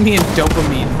 good. Pays me in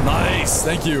dopamine. Nice,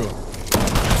 thank you.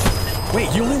 Wait,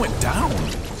 he only went down.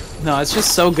 No, it's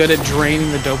just so good at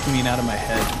draining the dopamine out of my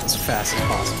head as fast as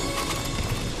possible.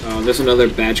 Oh, there's another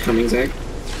badge coming, Zach.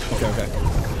 Okay, okay.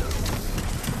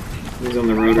 He's on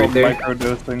the road right there.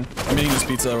 Microdosing. I'm eating this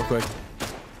pizza real quick.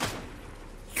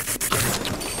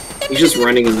 He's just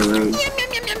running in the road.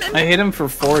 I hit him for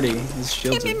 40. His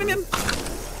shields are broken.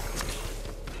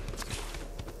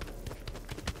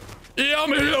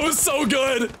 Yummy, that was so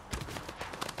good.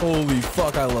 Holy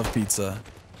fuck, I love pizza.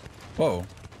 Whoa, what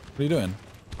are you doing?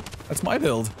 That's my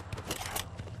build.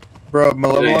 Bro,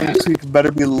 Malevolent Yeah. Creek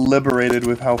better be liberated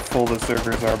with how full the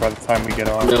servers are by the time we get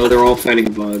on. No, they're all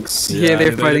fighting bugs. Yeah,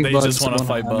 they're fighting they bugs. just want to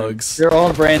fight 100. bugs. They're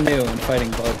all brand new and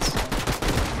fighting bugs.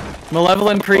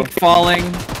 Malevolent Creek falling.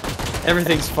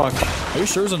 Everything's fucked. Are you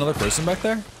sure there's another person back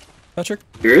there, Patrick?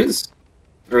 There is.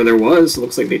 Or there was.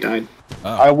 Looks like they died. Oh.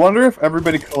 I wonder if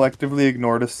everybody collectively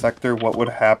ignored a sector, what would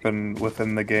happen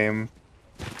within the game.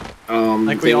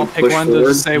 Like we they all would pick push one to forward.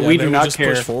 just say Yeah, we they do would not just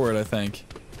care. push forward, I think.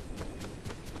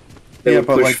 They Yeah, would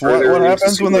but push like, further what into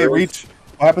happens when they Super Earth. reach?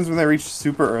 What happens when they reach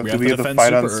Super Earth? Do we have to defend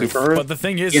fight on Earth. Super Earth? But the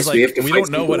thing is, Yes, like, we have to we fight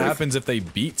don't know Super what Earth. happens if they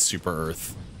beat Super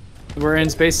Earth. We're in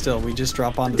space still. We just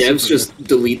drop on the Devs Super just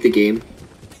delete the game.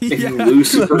 If Yeah. you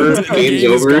lose Super Earth, The game's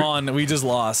game is over. gone. We just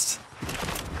lost.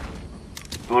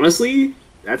 Honestly,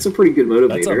 that's a pretty good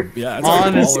That's a motivator. yeah. That's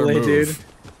Honestly, a baller move. dude.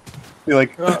 Feel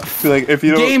like if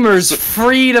you don't, Gamers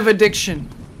freed of addiction.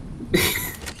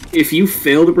 If you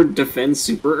fail to defend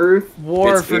Super Earth, War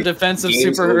it's- for defense of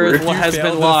game's Super over. Earth If you has fail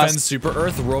been to lost. defend Super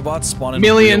Earth, robots spawn in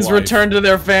Millions real life. return to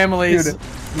their families. dude,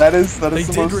 that is They the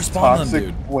did most respawn them, toxic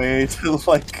dude. way to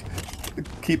like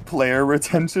keep player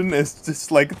retention is just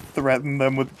like threaten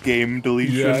them with game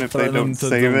deletion Yeah, if they threaten them don't to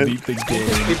save it. delete the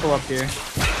game. People up here.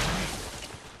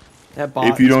 That bot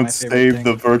If you is don't my favorite save thing.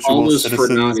 the virtual Almost for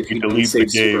naught citizens, if you you don't delete the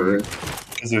save Super game Earth.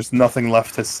 because there's nothing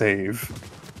left to save.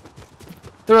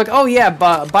 They're like, oh yeah,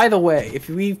 but by the way, if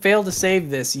we fail to save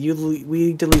this, we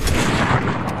delete the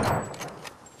game.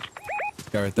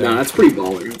 Guy right there. Nah, that's pretty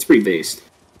baller. That's pretty based.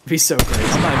 It'd be so great.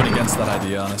 I'm not even against that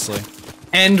idea, honestly.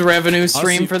 End revenue stream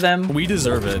Honestly, for them. We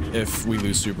deserve it if we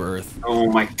lose Super Earth. Oh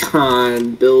my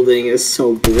god, building is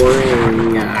so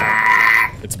boring.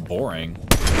 Ah. It's boring.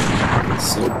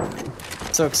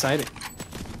 So exciting.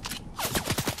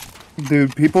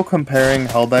 Dude, people comparing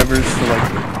Helldivers to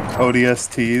like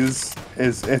ODSTs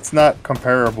it's not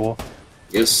comparable.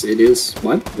 Yes, it is.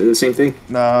 What? They're the same thing.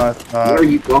 Nah, it's not. What are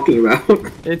you talking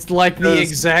about? It's like the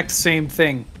exact same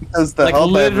thing. Because the Like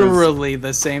Helldivers, literally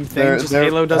the same thing. Just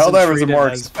Halo doesn't Helldivers treat are more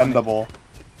it as funny. expendable.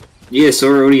 Yeah, so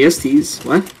are ODSTs.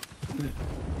 What?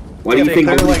 Why do you think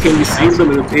nobody can save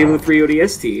them and pay them for free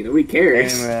ODST? Nobody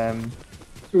cares. Hey, man.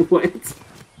 What?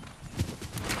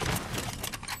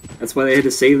 That's why they had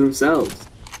to save themselves.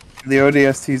 The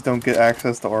ODSTs don't get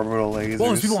access to orbital lasers. Well,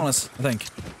 there's people on us, I think.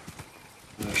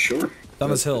 Sure.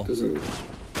 Down this hill. Doesn't...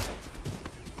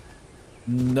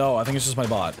 No, I think it's just my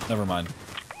bot. Never mind.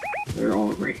 They're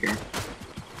all right here.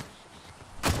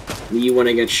 You want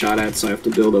to get shot at, so I have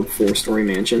to build a 4-story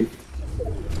mansion.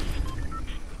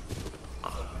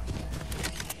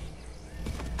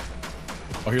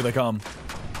 Oh, here they come.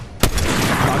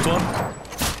 Knocked one.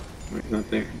 Right, not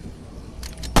there.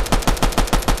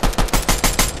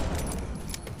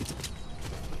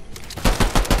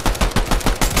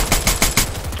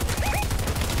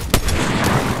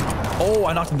 Oh,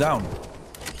 I knocked him down.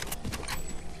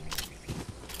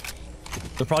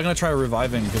 They're probably gonna try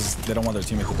reviving because they don't want their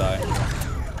teammate to die.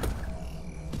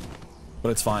 But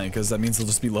it's fine, because that means they'll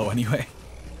just be low anyway.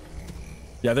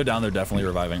 Yeah, they're down, they're definitely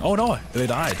reviving. Oh no, they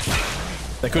died.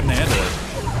 They couldn't handle it.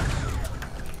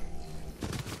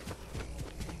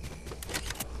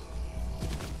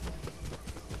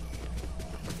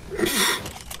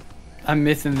 I'm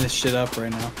mything this shit up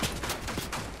right now.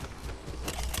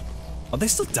 Are they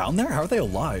still down there? How are they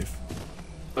alive?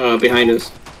 Behind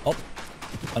us. Oh,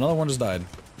 another one just died.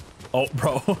 Oh,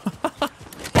 bro. Oh,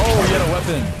 he had a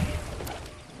weapon.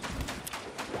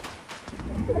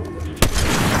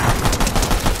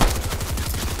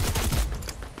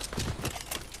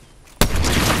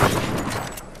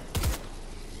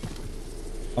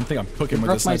 I think I'm cooking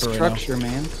with this sniper right now. My structure,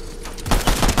 man.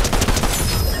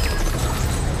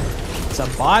 It's a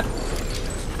bot.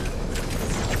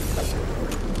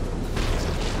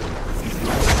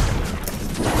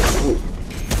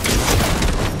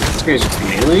 This guy's just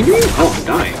meleeing me? Oh, I'm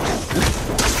dying.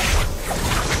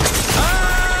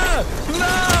 Ah!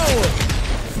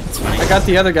 No! I got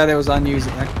the other guy that was on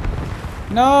using it.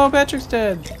 No, Patrick's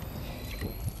dead.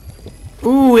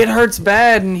 Ooh, it hurts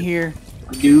bad in here.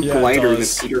 New glider in a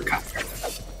Peter cup.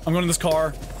 I'm going in this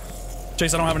car.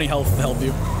 Chase, I don't have any health to help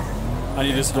you. I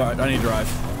need this drive. I need to drive.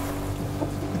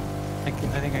 I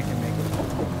think I can make it.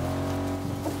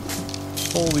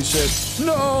 Holy shit.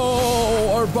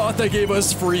 No! Our bot that gave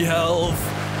us free health.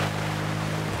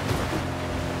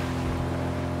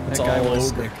 It's That guy all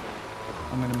was over. sick.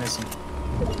 I'm gonna miss him.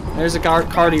 There's a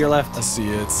car to your left. I see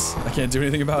it. I can't do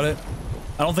anything about it.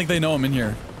 I don't think they know I'm in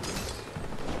here.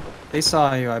 They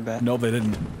saw you, I bet. No, they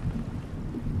didn't.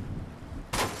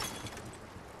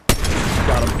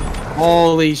 Got him.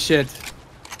 Holy shit.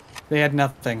 They had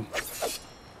nothing.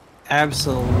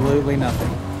 Absolutely nothing.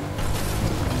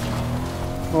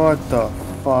 What the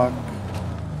fuck?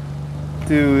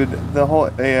 Dude, the whole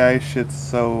AI shit's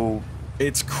so...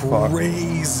 It's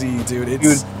crazy, dude.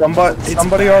 It's, dude,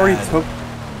 somebody bad. already took...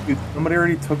 Dude, somebody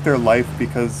already took their life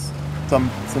because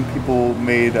some people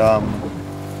made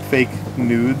fake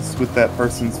nudes with that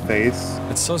person's face.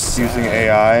 It's so sad. Using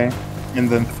AI and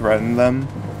then threatened them.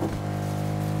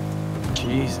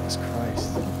 Jesus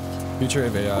Christ. Future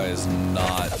of AI is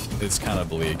not... It's kind of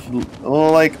bleak.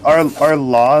 Well, like, our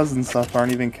laws and stuff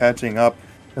aren't even catching up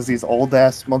because these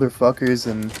old-ass motherfuckers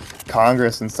in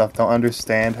Congress and stuff don't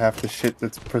understand half the shit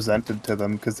that's presented to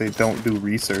them because they don't do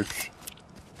research.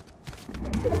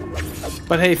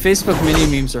 But hey, Facebook mini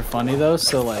memes are funny though,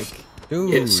 so like...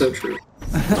 Dude. Yeah, it's so true.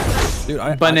 Dude,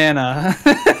 Banana.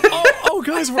 oh,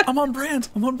 guys, I'm on brand.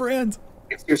 I'm on brand.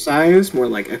 Exercise, more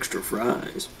like extra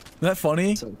fries. Isn't that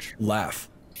funny? So true. Laugh.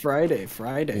 Friday,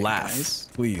 Laugh, guys.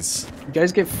 please. You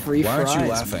guys get free Why fries. aren't you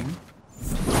laughing? Man.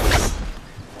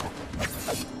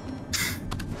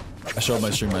 I showed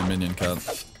my stream my minion cup.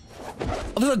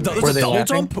 Oh, there's a double laughing?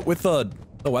 jump with the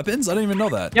weapons? I didn't even know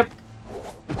that. Yep.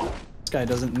 This guy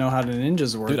doesn't know how the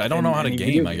ninjas work. Dude, I don't know how to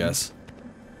game, I guess.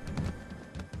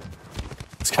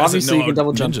 Obviously, you can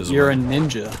double jump. You're a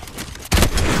ninja.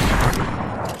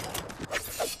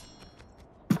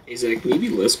 Hey, Zach, can you be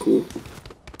less cool?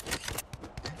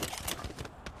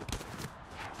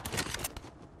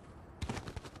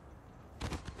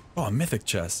 Oh, a mythic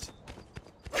chest.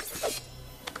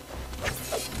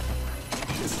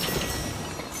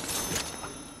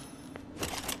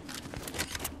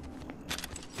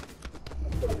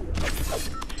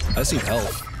 I see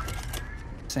health.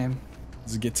 Same.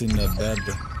 Let's get in the bed.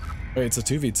 Wait, it's a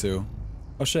 2v2.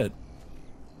 Oh shit.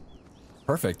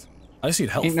 Perfect. I just need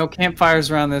health. Ain't no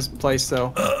campfires around this place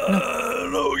though.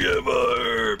 No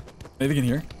campfire. Maybe in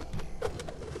here.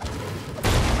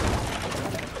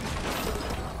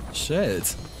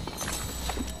 Shit.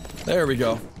 There we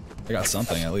go. I got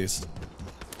something at least.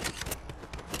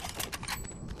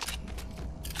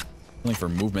 Something for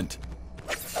movement.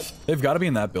 They've got to be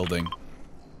in that building.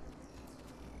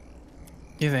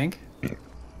 You think? It's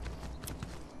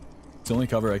the only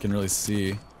cover I can really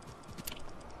see.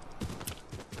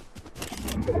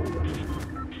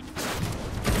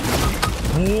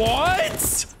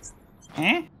 What?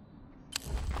 Eh?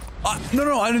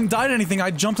 No, I didn't die to anything. I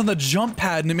jumped on the jump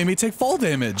pad and it made me take fall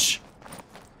damage.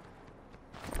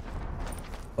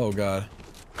 Oh god.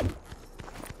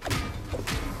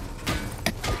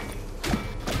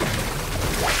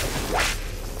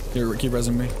 Here, keep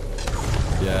resing me.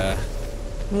 Yeah.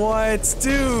 What?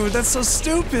 Dude, that's so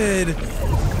stupid.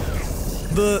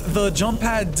 The jump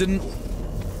pad didn't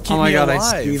keep Oh my me god,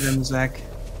 alive. I see them, Zach.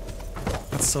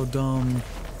 That's so dumb.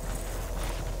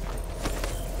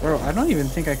 Bro, I don't even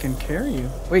think I can carry you.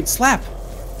 Wait, slap!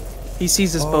 He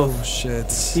sees us both. Oh shit.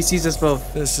 He sees us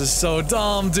both. This is so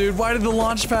dumb, dude. Why did the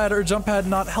launch pad or jump pad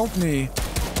not help me?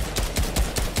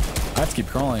 I have to keep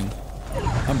crawling.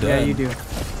 I'm dead. Yeah, you do.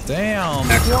 Damn.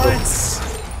 What?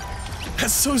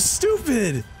 That's so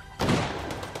stupid.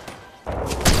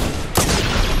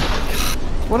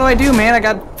 What do I do, man? I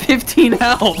got 15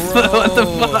 health. What the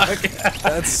fuck?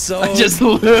 That's so I just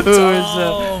lose.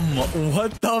 dumb.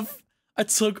 What the f— I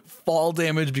took fall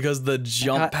damage because the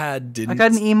jump pad didn't I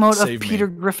got an emote save of Peter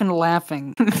me. Griffin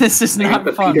laughing. This is I got not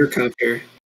the fun. Peter cup here.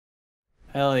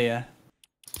 Hell yeah.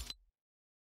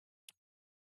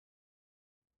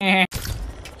 Eh.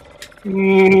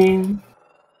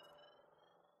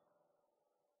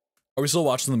 Are we still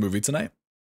watching the movie tonight?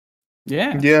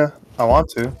 Yeah. Yeah, I want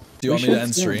to. Do you want me to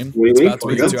end stream? Wait, It's wait about to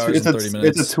be for it. 2 hours and 30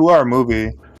 minutes. It's a 2-hour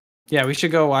movie. Yeah, we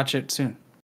should go watch it soon.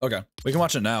 Okay, we can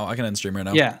watch it now. I can end stream right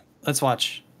now. Yeah, let's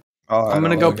watch. Oh, I'm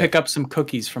gonna go okay. pick up some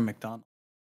cookies from McDonald's.